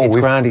because we know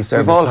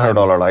we've all heard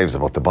all our lives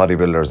about the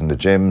bodybuilders and the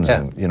gyms,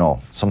 and you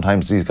know,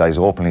 sometimes these guys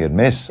openly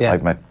admit.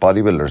 I've met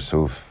bodybuilders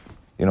who've,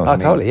 you know. Oh,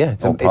 totally, yeah.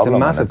 It's a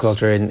massive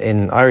culture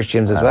in Irish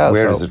gyms as well.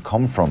 Where does it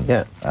come from?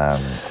 Yeah.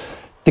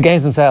 The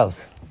games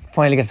themselves.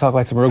 Finally get to talk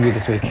about some rugby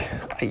this week.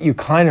 You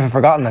kind of have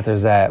forgotten that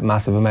there's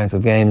massive amounts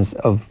of games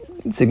of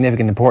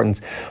significant importance.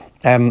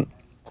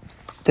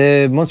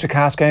 The Munster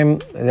Cast game,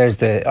 there's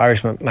the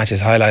Irish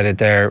matches highlighted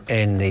there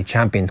in the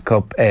Champions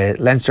Cup.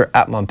 Leinster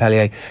at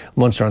Montpellier,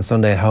 Munster on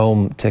Sunday at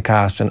home to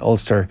Cast, and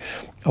Ulster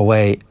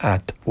away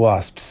at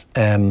Wasps.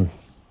 Are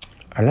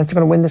Leinster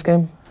going to win this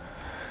game?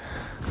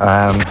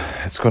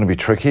 It's going to be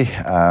tricky.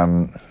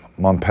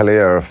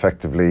 Montpellier are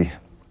effectively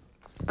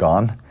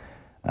gone,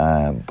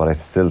 but I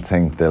still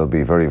think they'll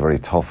be very, very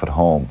tough at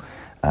home.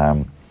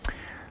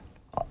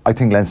 I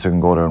think Leinster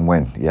can go there and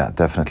win. Yeah,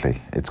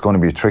 definitely. It's going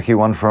to be a tricky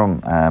one for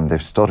them.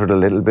 They've stuttered a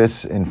little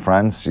bit in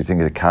France. You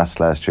think of the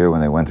Cast last year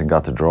when they went and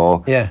got the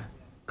draw. Yeah.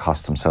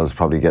 Cost themselves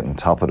probably getting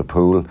top of the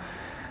pool,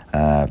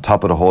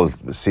 top of the whole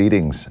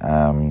seedings.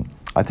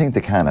 I think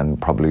they can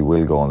and probably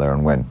will go in there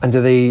and win. And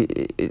do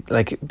they,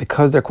 like,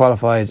 because they're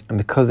qualified and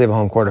because they have a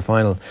home quarter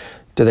final,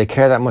 do they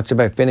care that much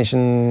about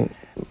finishing?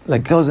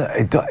 Like,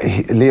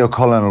 Leo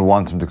Cullen will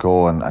want them to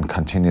go and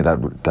continue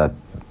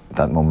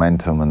that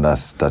momentum and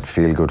that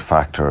feel-good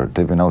factor.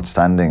 They've been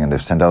outstanding, and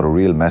they've sent out a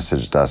real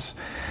message that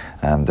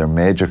they're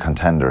major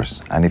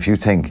contenders. And if you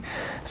think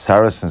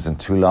Saracens and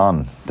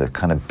Toulon, the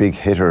kind of big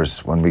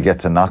hitters when we get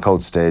to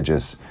knockout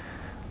stages,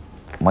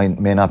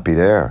 may not be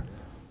there.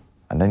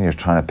 And then you're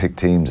trying to pick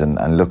teams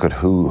and look at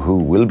who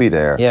will be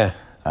there. Yeah.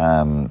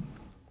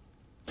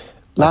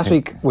 Last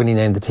week when he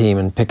named the team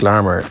and picked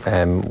Larmour,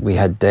 we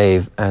had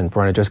Dave and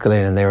Brian Driscoll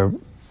in, and they were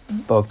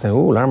both saying,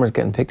 "Oh, Larmour's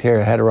getting picked here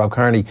ahead of Rob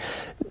Kearney."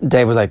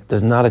 Dave was like,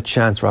 "There's not a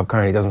chance Rob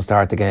Kearney doesn't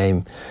start the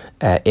game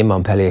in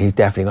Montpellier. He's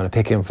definitely going to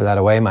pick him for that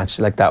away match."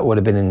 Like, that would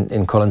have been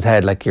in Cullen's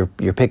head. Like,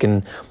 you're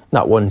picking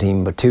not one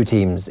team but two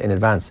teams in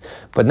advance.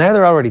 But now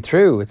they're already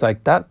through. It's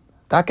like that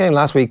game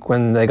last week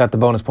when they got the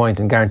bonus point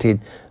and guaranteed.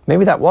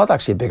 Maybe that was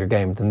actually a bigger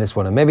game than this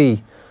one, and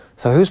maybe.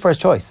 So who's first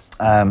choice?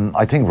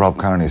 I think Rob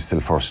Kearney is still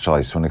first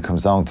choice when it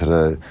comes down to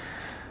the.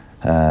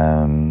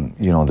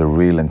 The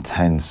real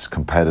intense,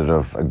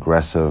 competitive,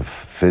 aggressive,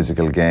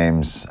 physical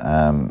games.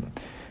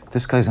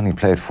 This guy's only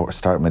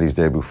made his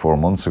debut 4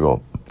 months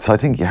ago. So I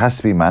think he has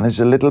to be managed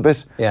a little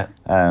bit,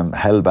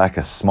 held back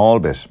a small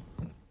bit.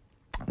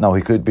 Now,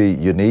 he could be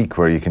unique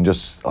where you can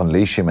just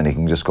unleash him and he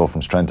can just go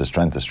from strength to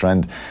strength to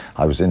strength.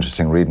 I was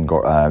interested in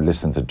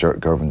listening to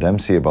Gervin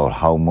Dempsey about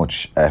how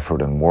much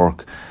effort and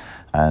work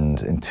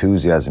and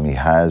enthusiasm he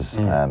has,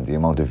 the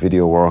amount of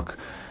video work,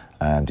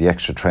 the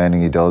extra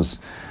training he does.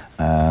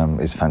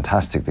 Is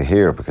fantastic to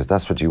hear, because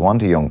that's what you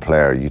want a young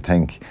player. You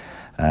think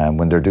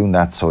when they're doing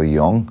that so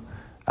young,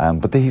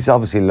 but he's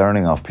obviously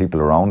learning off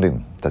people around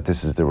him that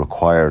this is the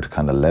required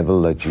kind of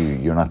level, that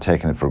you're not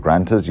taking it for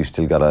granted. You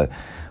still got to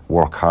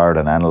work hard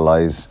and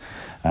analyse.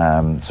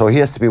 So he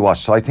has to be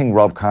watched. So I think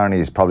Rob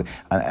Kearney is probably,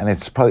 and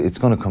it's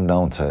going to come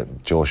down to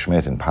Joe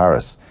Schmidt in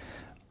Paris.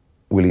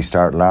 Will he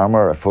start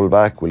Larmour at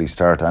fullback? Will he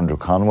start Andrew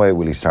Conway?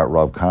 Will he start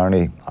Rob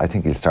Kearney? I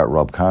think he'll start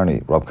Rob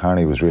Kearney. Rob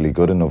Kearney was really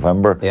good in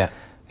November. Yeah.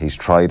 He's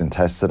tried and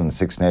tested in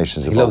Six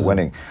Nations about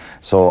winning.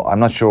 So I'm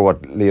not sure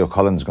what Leo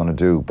Cullen's going to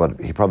do, but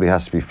he probably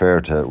has to be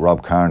fair to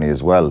Rob Kearney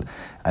as well.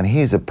 And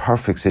he's a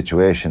perfect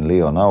situation,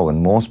 Leo, now,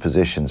 in most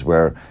positions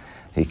where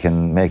he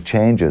can make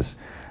changes.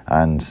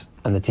 And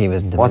the team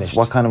isn't diminished.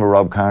 What kind of a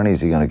Rob Kearney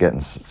is he going to get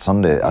on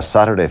Sunday or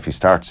Saturday if he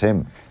starts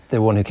him?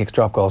 The one who kicks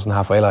drop goals on the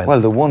halfway line.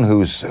 Well, the one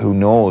who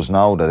knows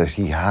now that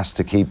he has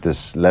to keep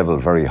this level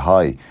very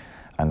high.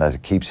 and that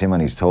it keeps him on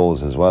his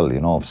toes as well, you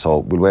know. So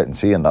we'll wait and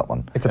see on that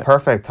one. It's a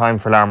perfect time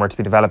for Larmour to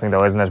be developing,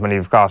 though, isn't it? When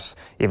you've got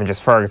even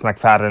just Fergus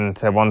McFadden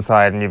to one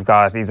side and you've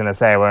got Ian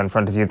Asawa in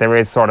front of you, there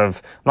is sort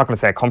of, I'm not going to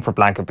say a comfort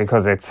blanket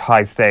because it's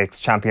high stakes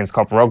Champions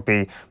Cup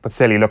rugby, but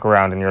still you look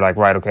around and you're like,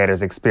 right, okay,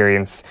 there's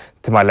experience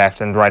to my left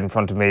and right in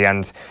front of me,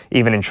 and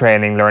even in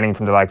training, learning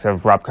from the likes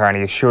of Rob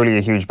Kearney is surely a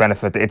huge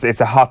benefit.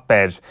 It's a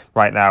hotbed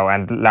right now,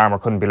 and Larmour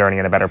couldn't be learning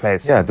in a better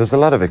place. Yeah, there's a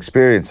lot of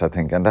experience, I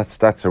think, and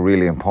that's a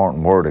really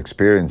important word,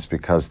 experience,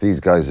 because these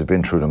guys have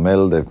been through the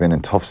mill, they've been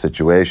in tough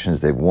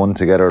situations, they've won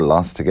together,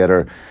 lost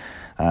together,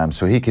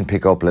 so he can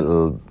pick up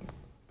little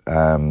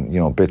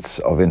bits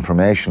of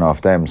information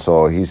off them,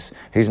 so he's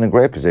in a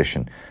great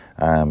position.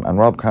 And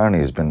Rob Kearney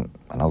has been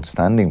an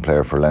outstanding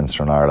player for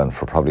Leinster and Ireland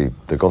for probably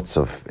the guts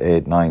of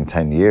 8, 9,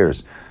 10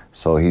 years,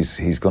 so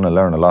he's going to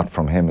learn a lot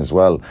from him as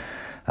well.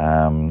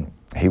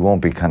 He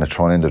won't be kind of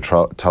thrown into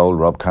towel,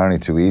 Rob Kearney,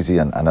 too easy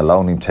and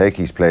allowing him take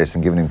his place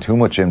and giving him too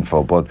much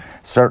info, but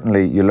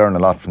certainly you learn a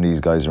lot from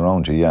these guys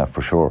around you, yeah,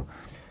 for sure.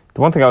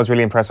 The one thing I was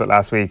really impressed with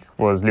last week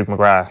was Luke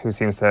McGrath, who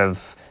seems to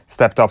have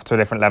stepped up to a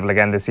different level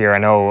again this year. I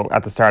know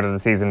at the start of the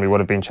season we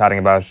would have been chatting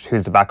about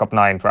who's the backup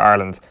 9 for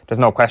Ireland. There's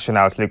no question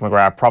now it's Luke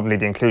McGrath. Probably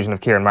the inclusion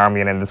of Kieran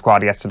Marmion in the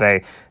squad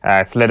yesterday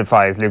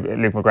solidifies Luke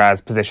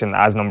McGrath's position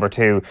as number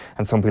 2,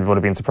 and some people would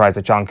have been surprised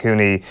that John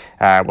Cooney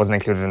wasn't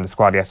included in the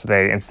squad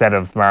yesterday instead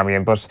of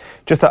Marmion. But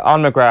just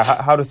on McGrath,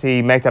 how does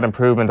he make that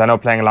improvement? I know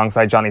playing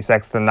alongside Johnny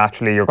Sexton,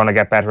 naturally you're going to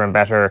get better and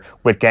better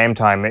with game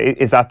time.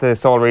 Is that the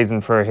sole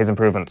reason for his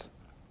improvement?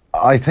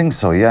 I think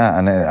so, yeah,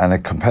 and a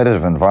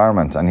competitive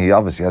environment, and he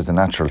obviously has the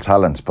natural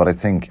talent, but I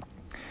think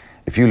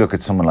if you look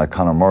at someone like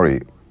Conor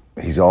Murray,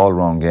 his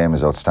all-round game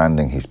is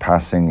outstanding. He's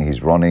passing,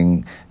 he's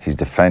running, his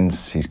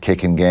defence, his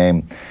kicking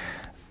game.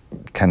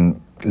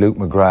 Can Luke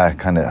McGrath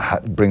kind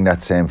of bring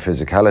that same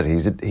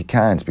physicality? He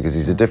can't, because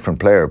he's a different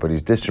player, but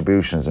his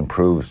distribution has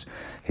improved,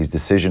 his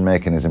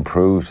decision-making is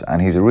improved, and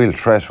he's a real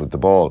threat with the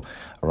ball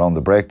around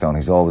the breakdown.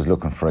 He's always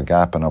looking for a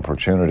gap and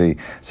opportunity.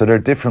 So they're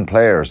different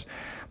players.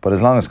 But as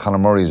long as Conor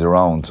Murray's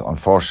around,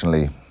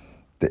 unfortunately,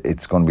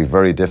 it's going to be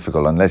very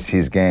difficult unless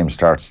his game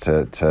starts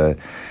to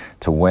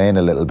wane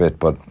a little bit.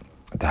 But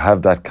to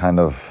have that kind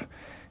of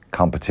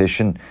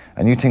competition,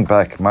 and you think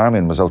back,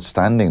 Marmion was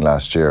outstanding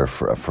last year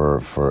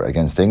for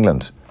against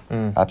England,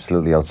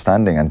 absolutely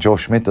outstanding. And Joe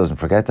Schmidt doesn't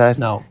forget that.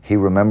 No, he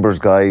remembers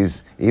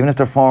guys, even if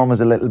their form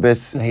was a little bit.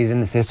 He's in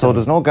the system. So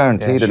there's no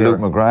guarantee that Luke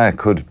McGrath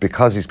could,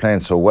 because he's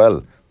playing so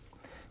well.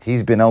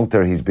 He's been out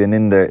there, he's been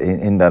in there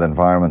in that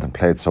environment and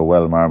played so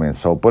well, Marmion.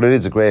 So, but it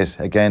is a great,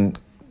 again,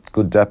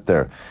 good depth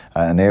there.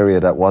 An area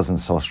that wasn't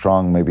so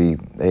strong maybe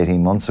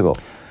 18 months ago.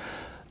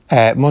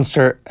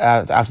 Munster,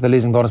 after the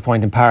losing bonus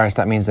point in Paris,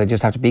 that means they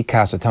just have to beat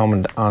Castle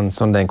Thomond on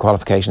Sunday and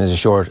qualification is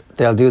assured.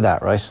 They'll do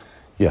that, right?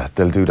 Yeah,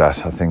 they'll do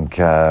that. I think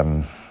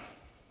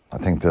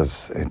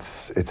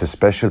it's a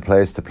special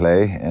place to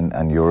play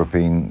in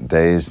European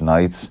days,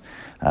 nights.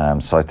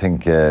 So I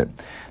think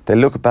they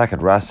look back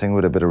at Racing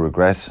with a bit of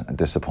regret and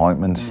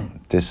disappointment.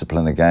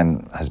 Discipline,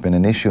 again, has been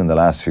an issue in the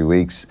last few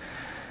weeks.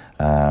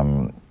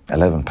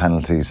 11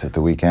 penalties at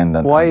the weekend.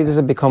 Why does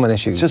it become an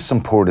issue? It's just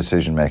some poor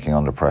decision-making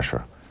under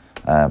pressure.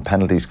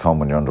 Penalties come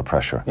when you're under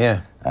pressure.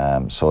 Yeah.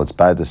 So it's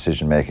bad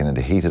decision-making in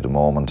the heat of the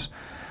moment.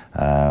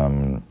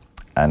 And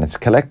it's a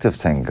collective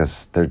thing,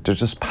 because they're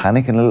just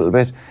panicking a little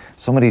bit.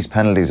 Some of these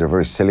penalties are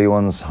very silly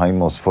ones.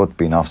 Hindmost foot,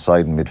 being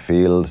offside in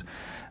midfield.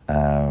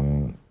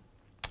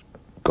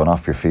 Gone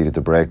off your feet at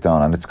the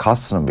breakdown, and it's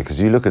costing them, because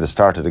you look at the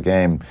start of the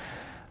game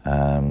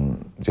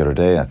the other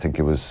day, I think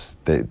it was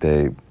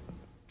they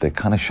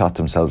kind of shot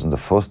themselves in the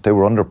foot. They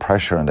were under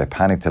pressure and they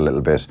panicked a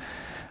little bit,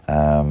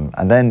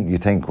 and then you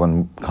think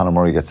when Conor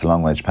Murray gets a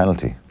long range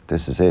penalty,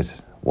 this is it.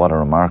 What a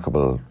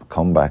remarkable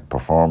comeback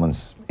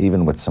performance,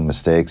 even with some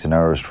mistakes and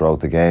errors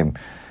throughout the game.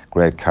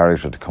 Great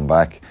character to come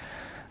back.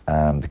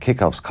 The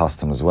kickoffs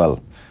cost them as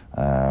well,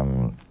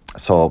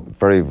 so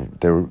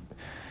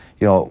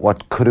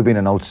what could have been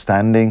an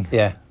outstanding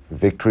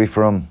victory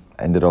for him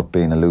ended up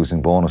being a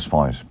losing bonus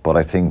point. But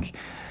I think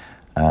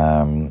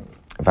Van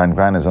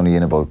Gran is only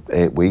in about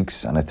 8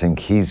 weeks, and I think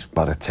he's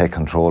got to take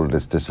control of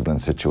this discipline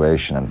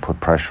situation and put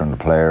pressure on the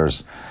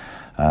players.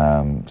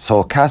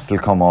 So Castle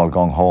come all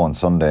gung-ho on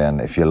Sunday,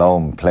 and if you allow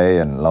them play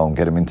and allow them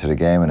get them into the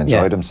game and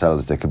enjoy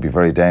themselves, they could be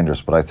very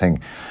dangerous. But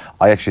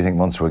I actually think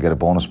Munster will get a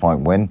bonus point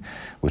win,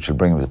 which will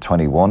bring them to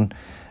 21.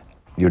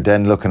 You're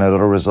then looking at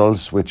other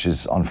results, which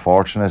is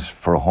unfortunate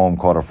for a home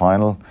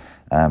quarter-final,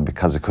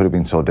 because it could have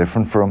been so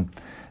different for them.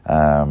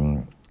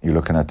 You're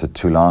looking at the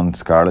Toulon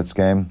Scarlets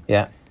game.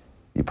 Yeah.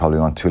 You probably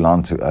want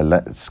Toulon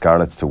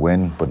Scarlets to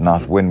win, but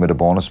not win with a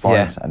bonus point.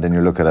 Yeah. And then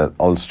you're looking at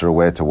Ulster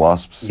away to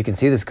Wasps. You can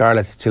see the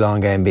Scarlets Toulon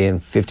game being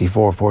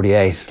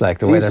 54-48, like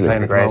the way they're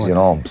playing at the moment. You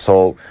know,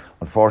 so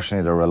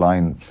unfortunately they're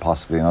relying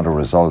possibly on other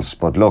results.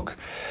 But look,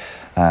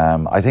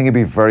 I think it'd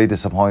be very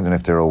disappointing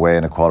if they're away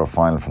in a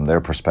quarter-final from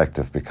their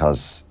perspective,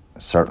 because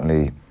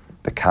certainly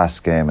the Cass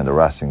game and the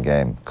Racing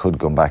game could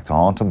come back to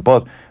haunt them.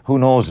 But who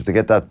knows, if they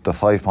get the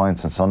 5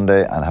 points on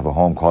Sunday and have a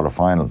home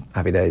quarter-final.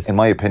 Happy days. In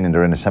my opinion,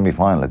 they're in a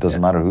semi-final. It doesn't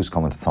matter who's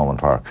coming to Thomond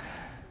Park.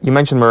 You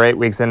mentioned we're 8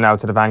 weeks in now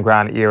to the Van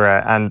Graan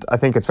era, and I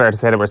think it's fair to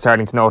say that we're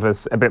starting to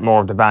notice a bit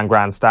more of the Van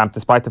Graan stamp,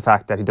 despite the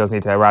fact that he does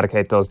need to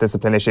eradicate those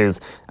discipline issues.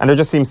 And there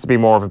just seems to be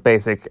more of a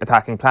basic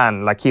attacking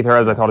plan. Like Keith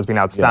Earls, I thought, has been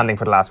outstanding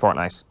for the last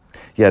fortnight.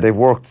 Yeah, they've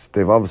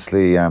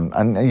obviously,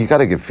 and you got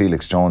to give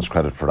Felix Jones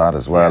credit for that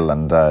as well.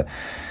 Yeah.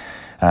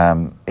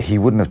 And he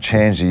wouldn't have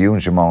changed a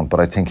huge amount, but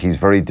I think he's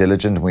very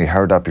diligent. We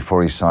heard that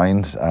before he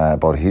signed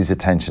about his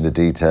attention to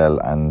detail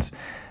and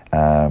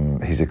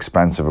his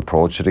expansive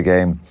approach to the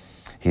game.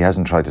 He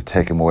hasn't tried to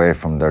take him away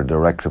from their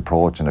direct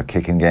approach and their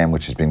kicking game,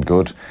 which has been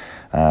good.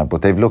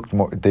 But they've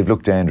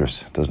looked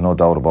dangerous. There's no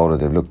doubt about it.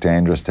 They've looked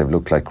dangerous. They've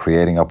looked like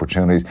creating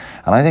opportunities.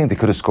 And I think they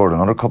could have scored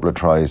another couple of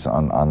tries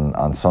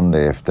on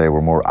Sunday if they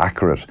were more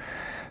accurate.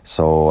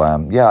 So,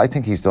 yeah, I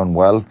think he's done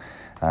well.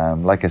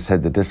 Like I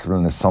said, the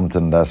discipline is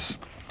something that,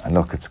 and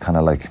look, it's kind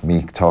of like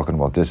me talking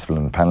about discipline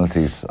and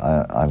penalties.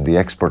 I'm the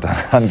expert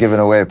on giving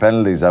away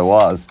penalties, I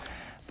was.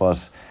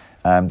 But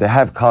they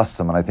have cost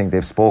them, and I think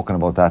they've spoken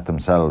about that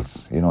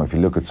themselves. You know, if you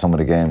look at some of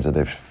the games that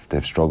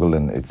they've struggled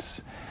in,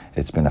 it's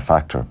been a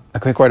factor.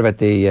 A quick word about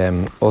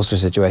the Ulster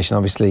situation.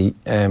 Obviously,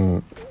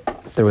 there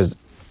was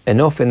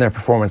enough in their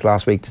performance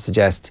last week to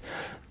suggest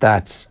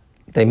that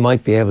they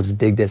might be able to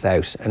dig this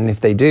out. And if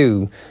they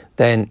do,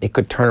 then it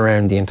could turn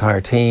around the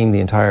entire team, the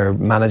entire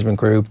management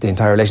group, the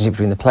entire relationship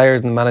between the players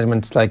and the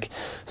management. Like,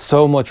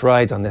 so much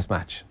rides on this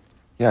match.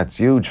 Yeah, it's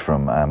huge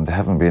from they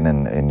haven't been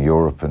in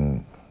Europe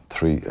in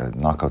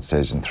knockout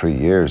stage in 3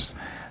 years.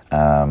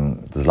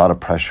 There's a lot of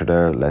pressure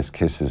there. Les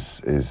Kiss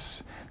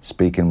is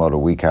speaking about it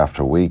week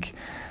after week,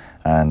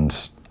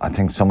 and I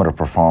think some of the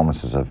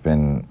performances have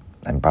been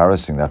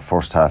embarrassing. That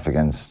first half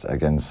against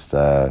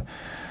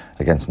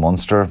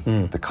Munster,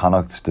 the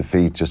Connacht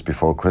defeat just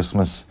before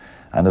Christmas,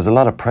 and there's a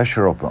lot of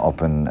pressure up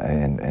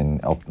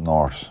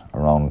north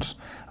around,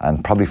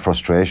 and probably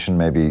frustration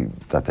maybe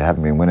that they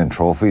haven't been winning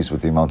trophies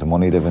with the amount of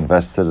money they've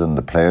invested and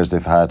the players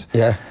they've had.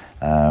 Yeah.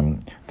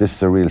 This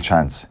is a real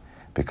chance,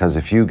 because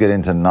if you get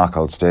into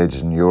knockout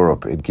stages in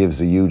Europe, it gives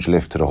a huge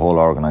lift to the whole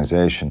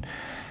organisation.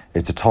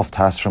 It's a tough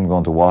task from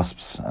going to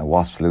Wasps.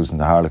 Wasps losing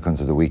to Harlequins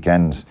at the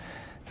weekend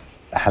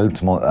helped.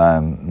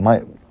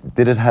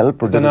 Did it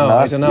help or did it not?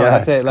 I don't know. Yeah,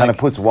 That's it kind of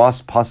puts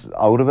Wasps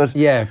out of it.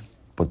 Yeah.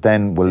 But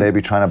then will they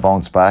be trying to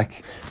bounce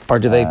back? Or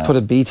do they put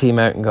a B team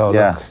out and go,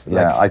 yeah, look?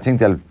 Yeah, I think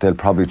they'll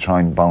probably try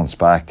and bounce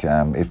back.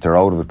 If they're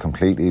out of it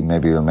completely,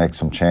 maybe they'll make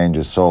some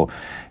changes. So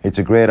it's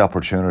a great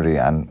opportunity,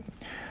 and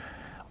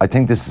I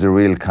think this is a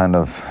real kind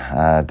of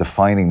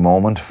defining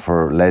moment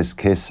for Les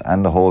Kiss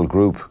and the whole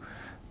group,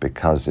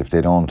 because if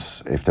they're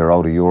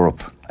out of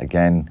Europe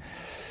again,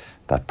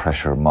 that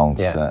pressure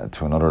mounts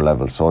to another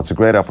level. So it's a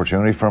great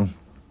opportunity for them.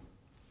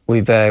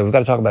 We've got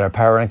to talk about our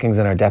power rankings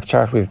and our depth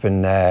chart. We've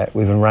been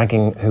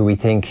ranking who we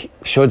think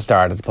should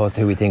start as opposed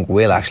to who we think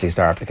will actually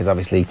start, because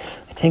obviously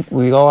I think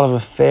we all have a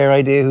fair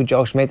idea who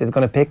Joe Schmidt is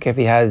going to pick if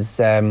he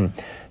has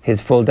his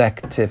full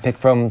deck to pick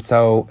from.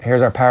 So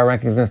here's our power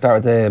rankings. We're going to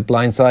start with the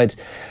blind side.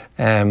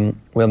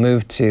 We'll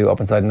move to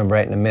open side number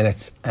 8 in a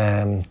minute.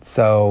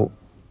 So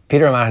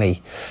Peter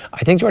O'Mahony, I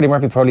think Jordy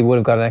Murphy probably would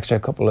have got an extra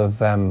couple of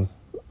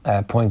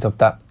points up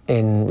that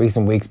in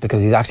recent weeks,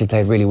 because he's actually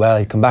played really well.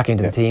 He's come back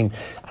into the team.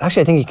 And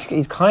actually, I think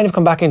he's kind of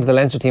come back into the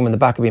Leinster team on the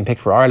back of being picked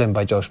for Ireland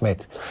by Joe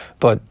Schmidt.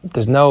 But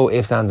there's no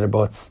ifs, ands or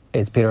buts.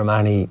 It's Peter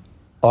O'Mahony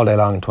all day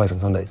long and twice on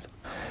Sundays.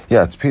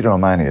 Yeah, it's Peter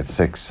O'Mahony at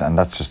 6, and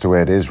that's just the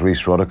way it is.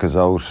 Rhys Ruddock is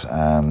out.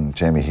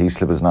 Jamie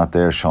Heaslip is not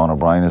there. Sean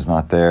O'Brien is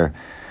not there.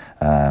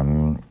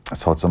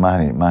 So it's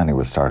O'Mahony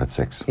will start at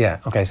 6. Yeah,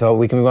 okay, so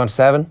we can move on to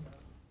 7.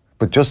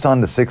 But just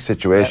on the 6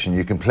 situation,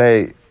 you can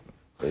play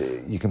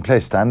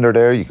Stander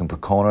there, you can put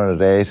Conan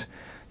at 8,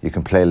 you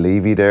can play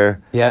Levy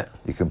there,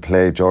 you can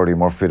play Jordy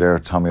Murphy there,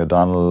 Tommy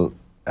O'Donnell,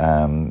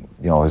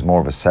 is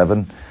more of a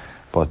 7.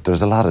 But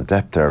there's a lot of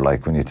depth there,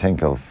 like when you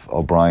think of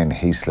O'Brien,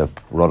 Heaslip,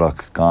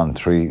 Ruddock, gone,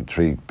 three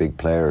big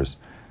players.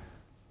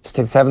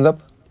 Stick 7s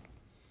up?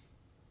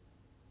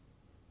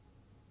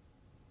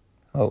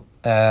 Oh,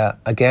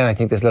 again, I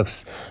think this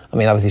looks,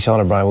 obviously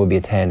Sean O'Brien would be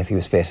a 10 if he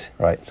was fit,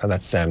 right? So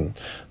that's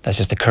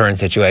just the current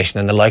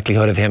situation and the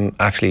likelihood of him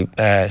actually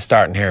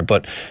starting here.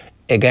 But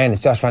again,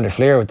 it's Josh van der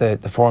Fleer with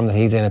the form that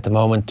he's in at the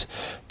moment.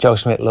 Joe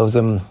Schmidt loves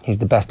him. He's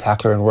the best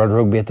tackler in world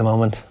rugby at the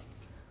moment.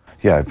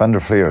 Yeah, Van der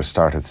Fleer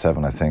started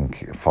 7, I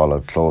think,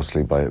 followed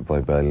closely by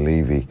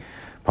Levy.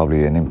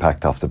 Probably an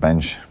impact off the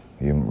bench.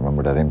 You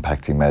remember that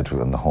impact he made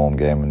in the home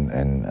game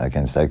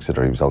against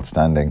Exeter. He was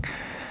outstanding.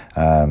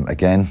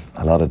 Again,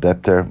 a lot of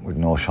depth there with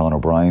no Sean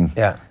O'Brien.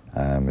 Yeah.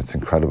 It's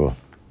incredible.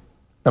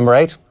 Number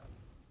 8.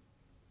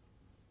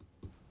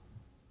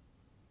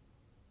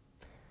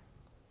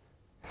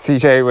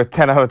 CJ with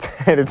 10 out of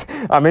 10.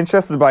 I'm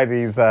interested by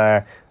these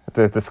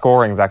the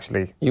scorings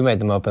actually. You made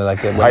them up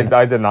like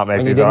I did not make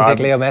when these. You didn't pick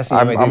Leo Messi.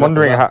 I'm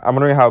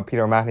wondering how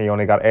Peter O'Mahony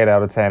only got 8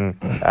 out of 10.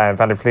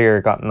 Van der Fleer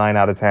got 9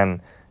 out of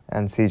 10,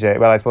 and CJ.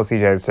 Well, I suppose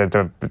CJ is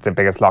the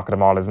biggest lock of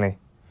them all, isn't he?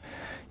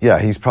 Yeah,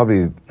 he's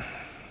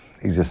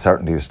a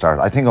certainty to start.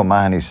 I think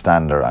O'Mahony,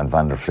 Stander and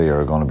Van der Fleer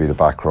are going to be the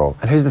back row.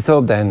 And who's the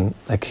sub then?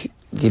 Like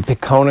do you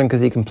pick Conan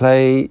because he can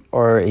play,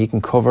 or he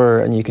can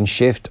cover and you can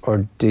shift,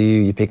 or do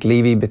you pick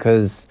Levy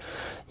because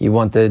you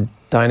want the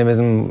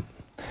dynamism?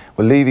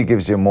 Well, Levy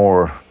gives you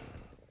more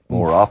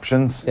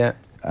options. Yeah.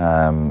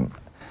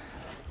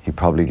 He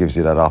probably gives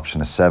you that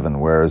option of 7,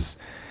 whereas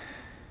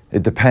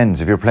it depends.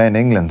 If you're playing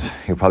England,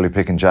 you're probably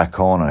picking Jack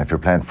Conan. If you're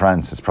playing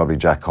France, it's probably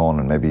Jack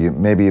Conan.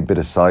 Maybe a bit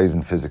of size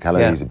and physicality.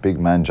 Yeah. He's a big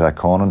man, Jack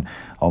Conan.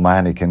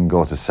 O'Mahony can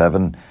go to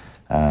 7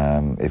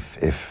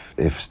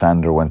 if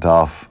Stander went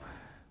off,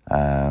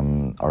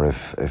 or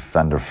if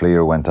Van der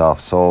Fleer went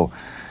off. So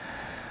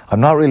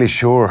I'm not really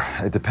sure.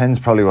 It depends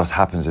probably what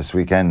happens this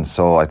weekend.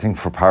 So I think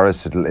for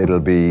Paris it'll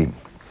be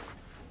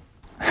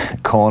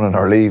Conan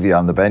or Levy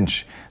on the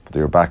bench, but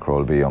your back row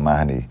will be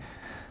O'Mahony,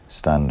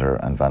 Stander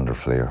and Van der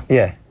Fleer.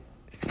 Yeah,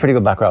 it's a pretty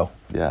good back row.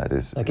 Yeah, it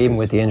is. Like even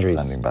with the injuries.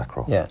 Standing back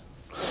row. Yeah.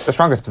 The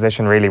strongest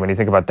position really when you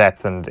think about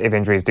depth, and if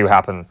injuries do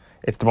happen,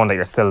 it's the one that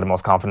you're still the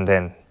most confident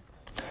in.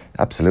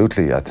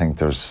 Absolutely. I think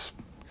there's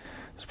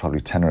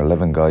probably 10 or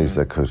 11 guys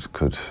that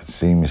could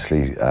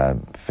seamlessly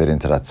fit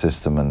into that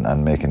system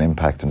and make an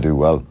impact and do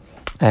well.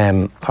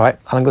 All right,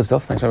 Alan, good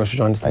stuff. Thanks very much for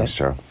joining us today. Thanks,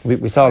 Ger.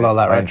 We solved all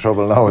that, right? I'm in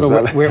trouble now as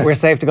well. We're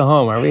safe to go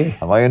home, are we?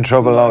 Am I in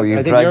trouble now?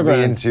 You've dragged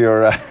me into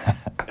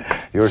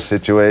your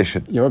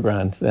situation. You're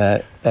grand.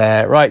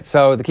 Right,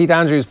 so the Keith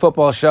Andrews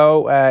football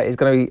show is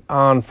going to be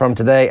on from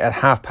today at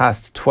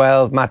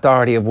 12:30. Matt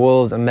Doherty of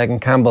Wolves and Megan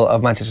Campbell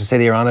of Manchester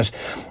City are on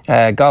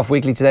it. Golf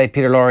Weekly today,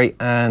 Peter Lowry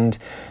and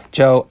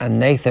Joe and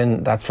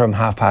Nathan, that's from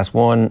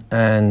 1:30,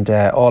 and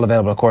all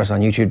available, of course,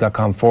 on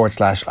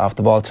youtube.com/off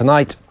the ball.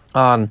 Tonight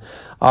on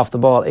Off the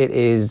Ball, it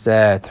is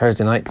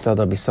Thursday night, so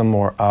there'll be some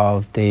more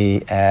of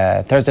the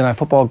Thursday night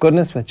football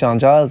goodness with John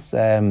Giles.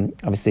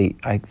 Obviously,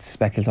 I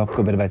suspect he'll talk a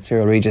good bit about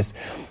Cyril Regis.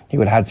 He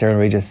would have had Cyril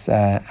Regis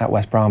at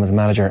West Brom as a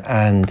manager,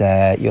 and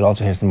you'll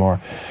also hear some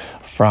more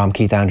from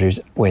Keith Andrews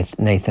with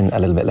Nathan a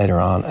little bit later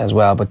on as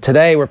well. But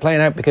today we're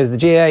playing out because the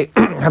GAA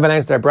have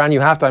announced their brand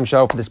new halftime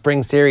show for the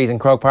spring series in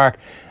Croke Park.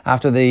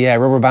 After the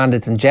Rubber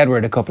Bandits in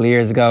Jedward a couple of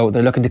years ago,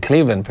 they're looking to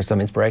Cleveland for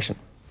some inspiration.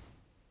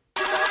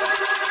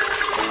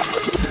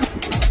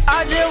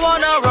 I just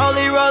wanna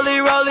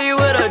rollie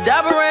with a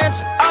dapper ranch.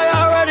 I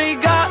already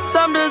got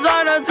some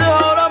designer to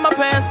hold on my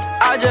pants.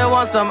 I just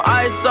want some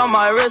ice on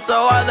my wrist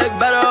so I look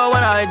better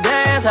when I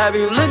dance. Have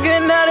you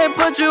looking at it,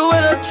 put you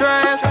in a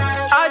trance.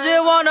 I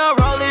just wanna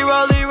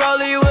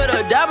rollie with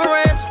a dapper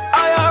ranch.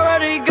 I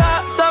already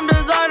got some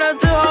designer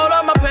to hold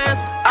on my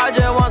pants. I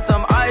just want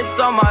some ice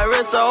on my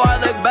wrist so I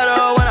look better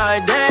when I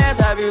dance.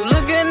 Have you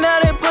looking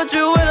at it, put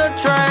you in a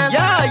trance.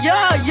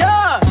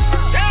 Yeah.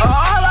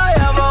 All I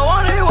ever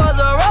wanted was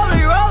a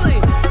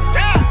rollie.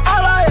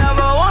 All I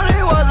ever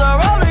wanted was a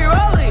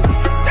rollie.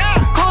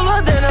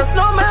 Cooler than a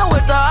snowman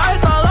with the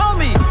ice all on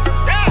me.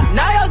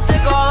 Now your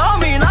chick all on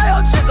me.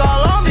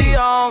 She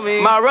on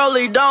me. My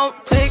rollie don't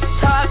tick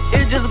tock,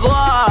 it just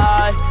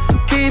glide.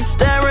 Keep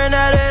staring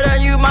at it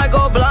and you might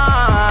go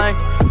blind.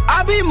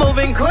 I be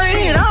moving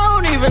clean, I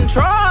don't even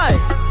try.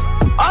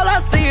 All I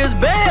see is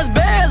bands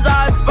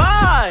I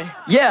spy.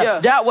 Yeah,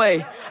 that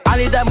way. I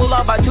need that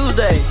moolah by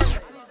Tuesday.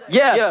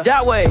 Yeah,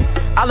 that way.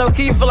 I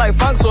low-key feel like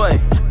funk sway.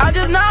 I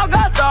just now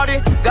got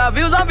started. Got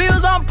views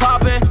on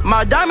popping.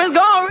 My diamonds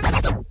gone.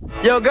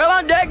 Your girl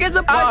on deck is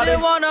a party. I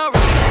just wanna...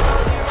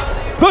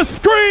 The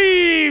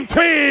Scream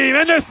Team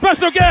and their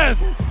special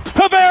guest,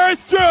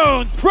 Tavares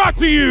Jones, brought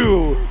to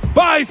you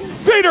by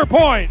Cedar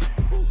Point.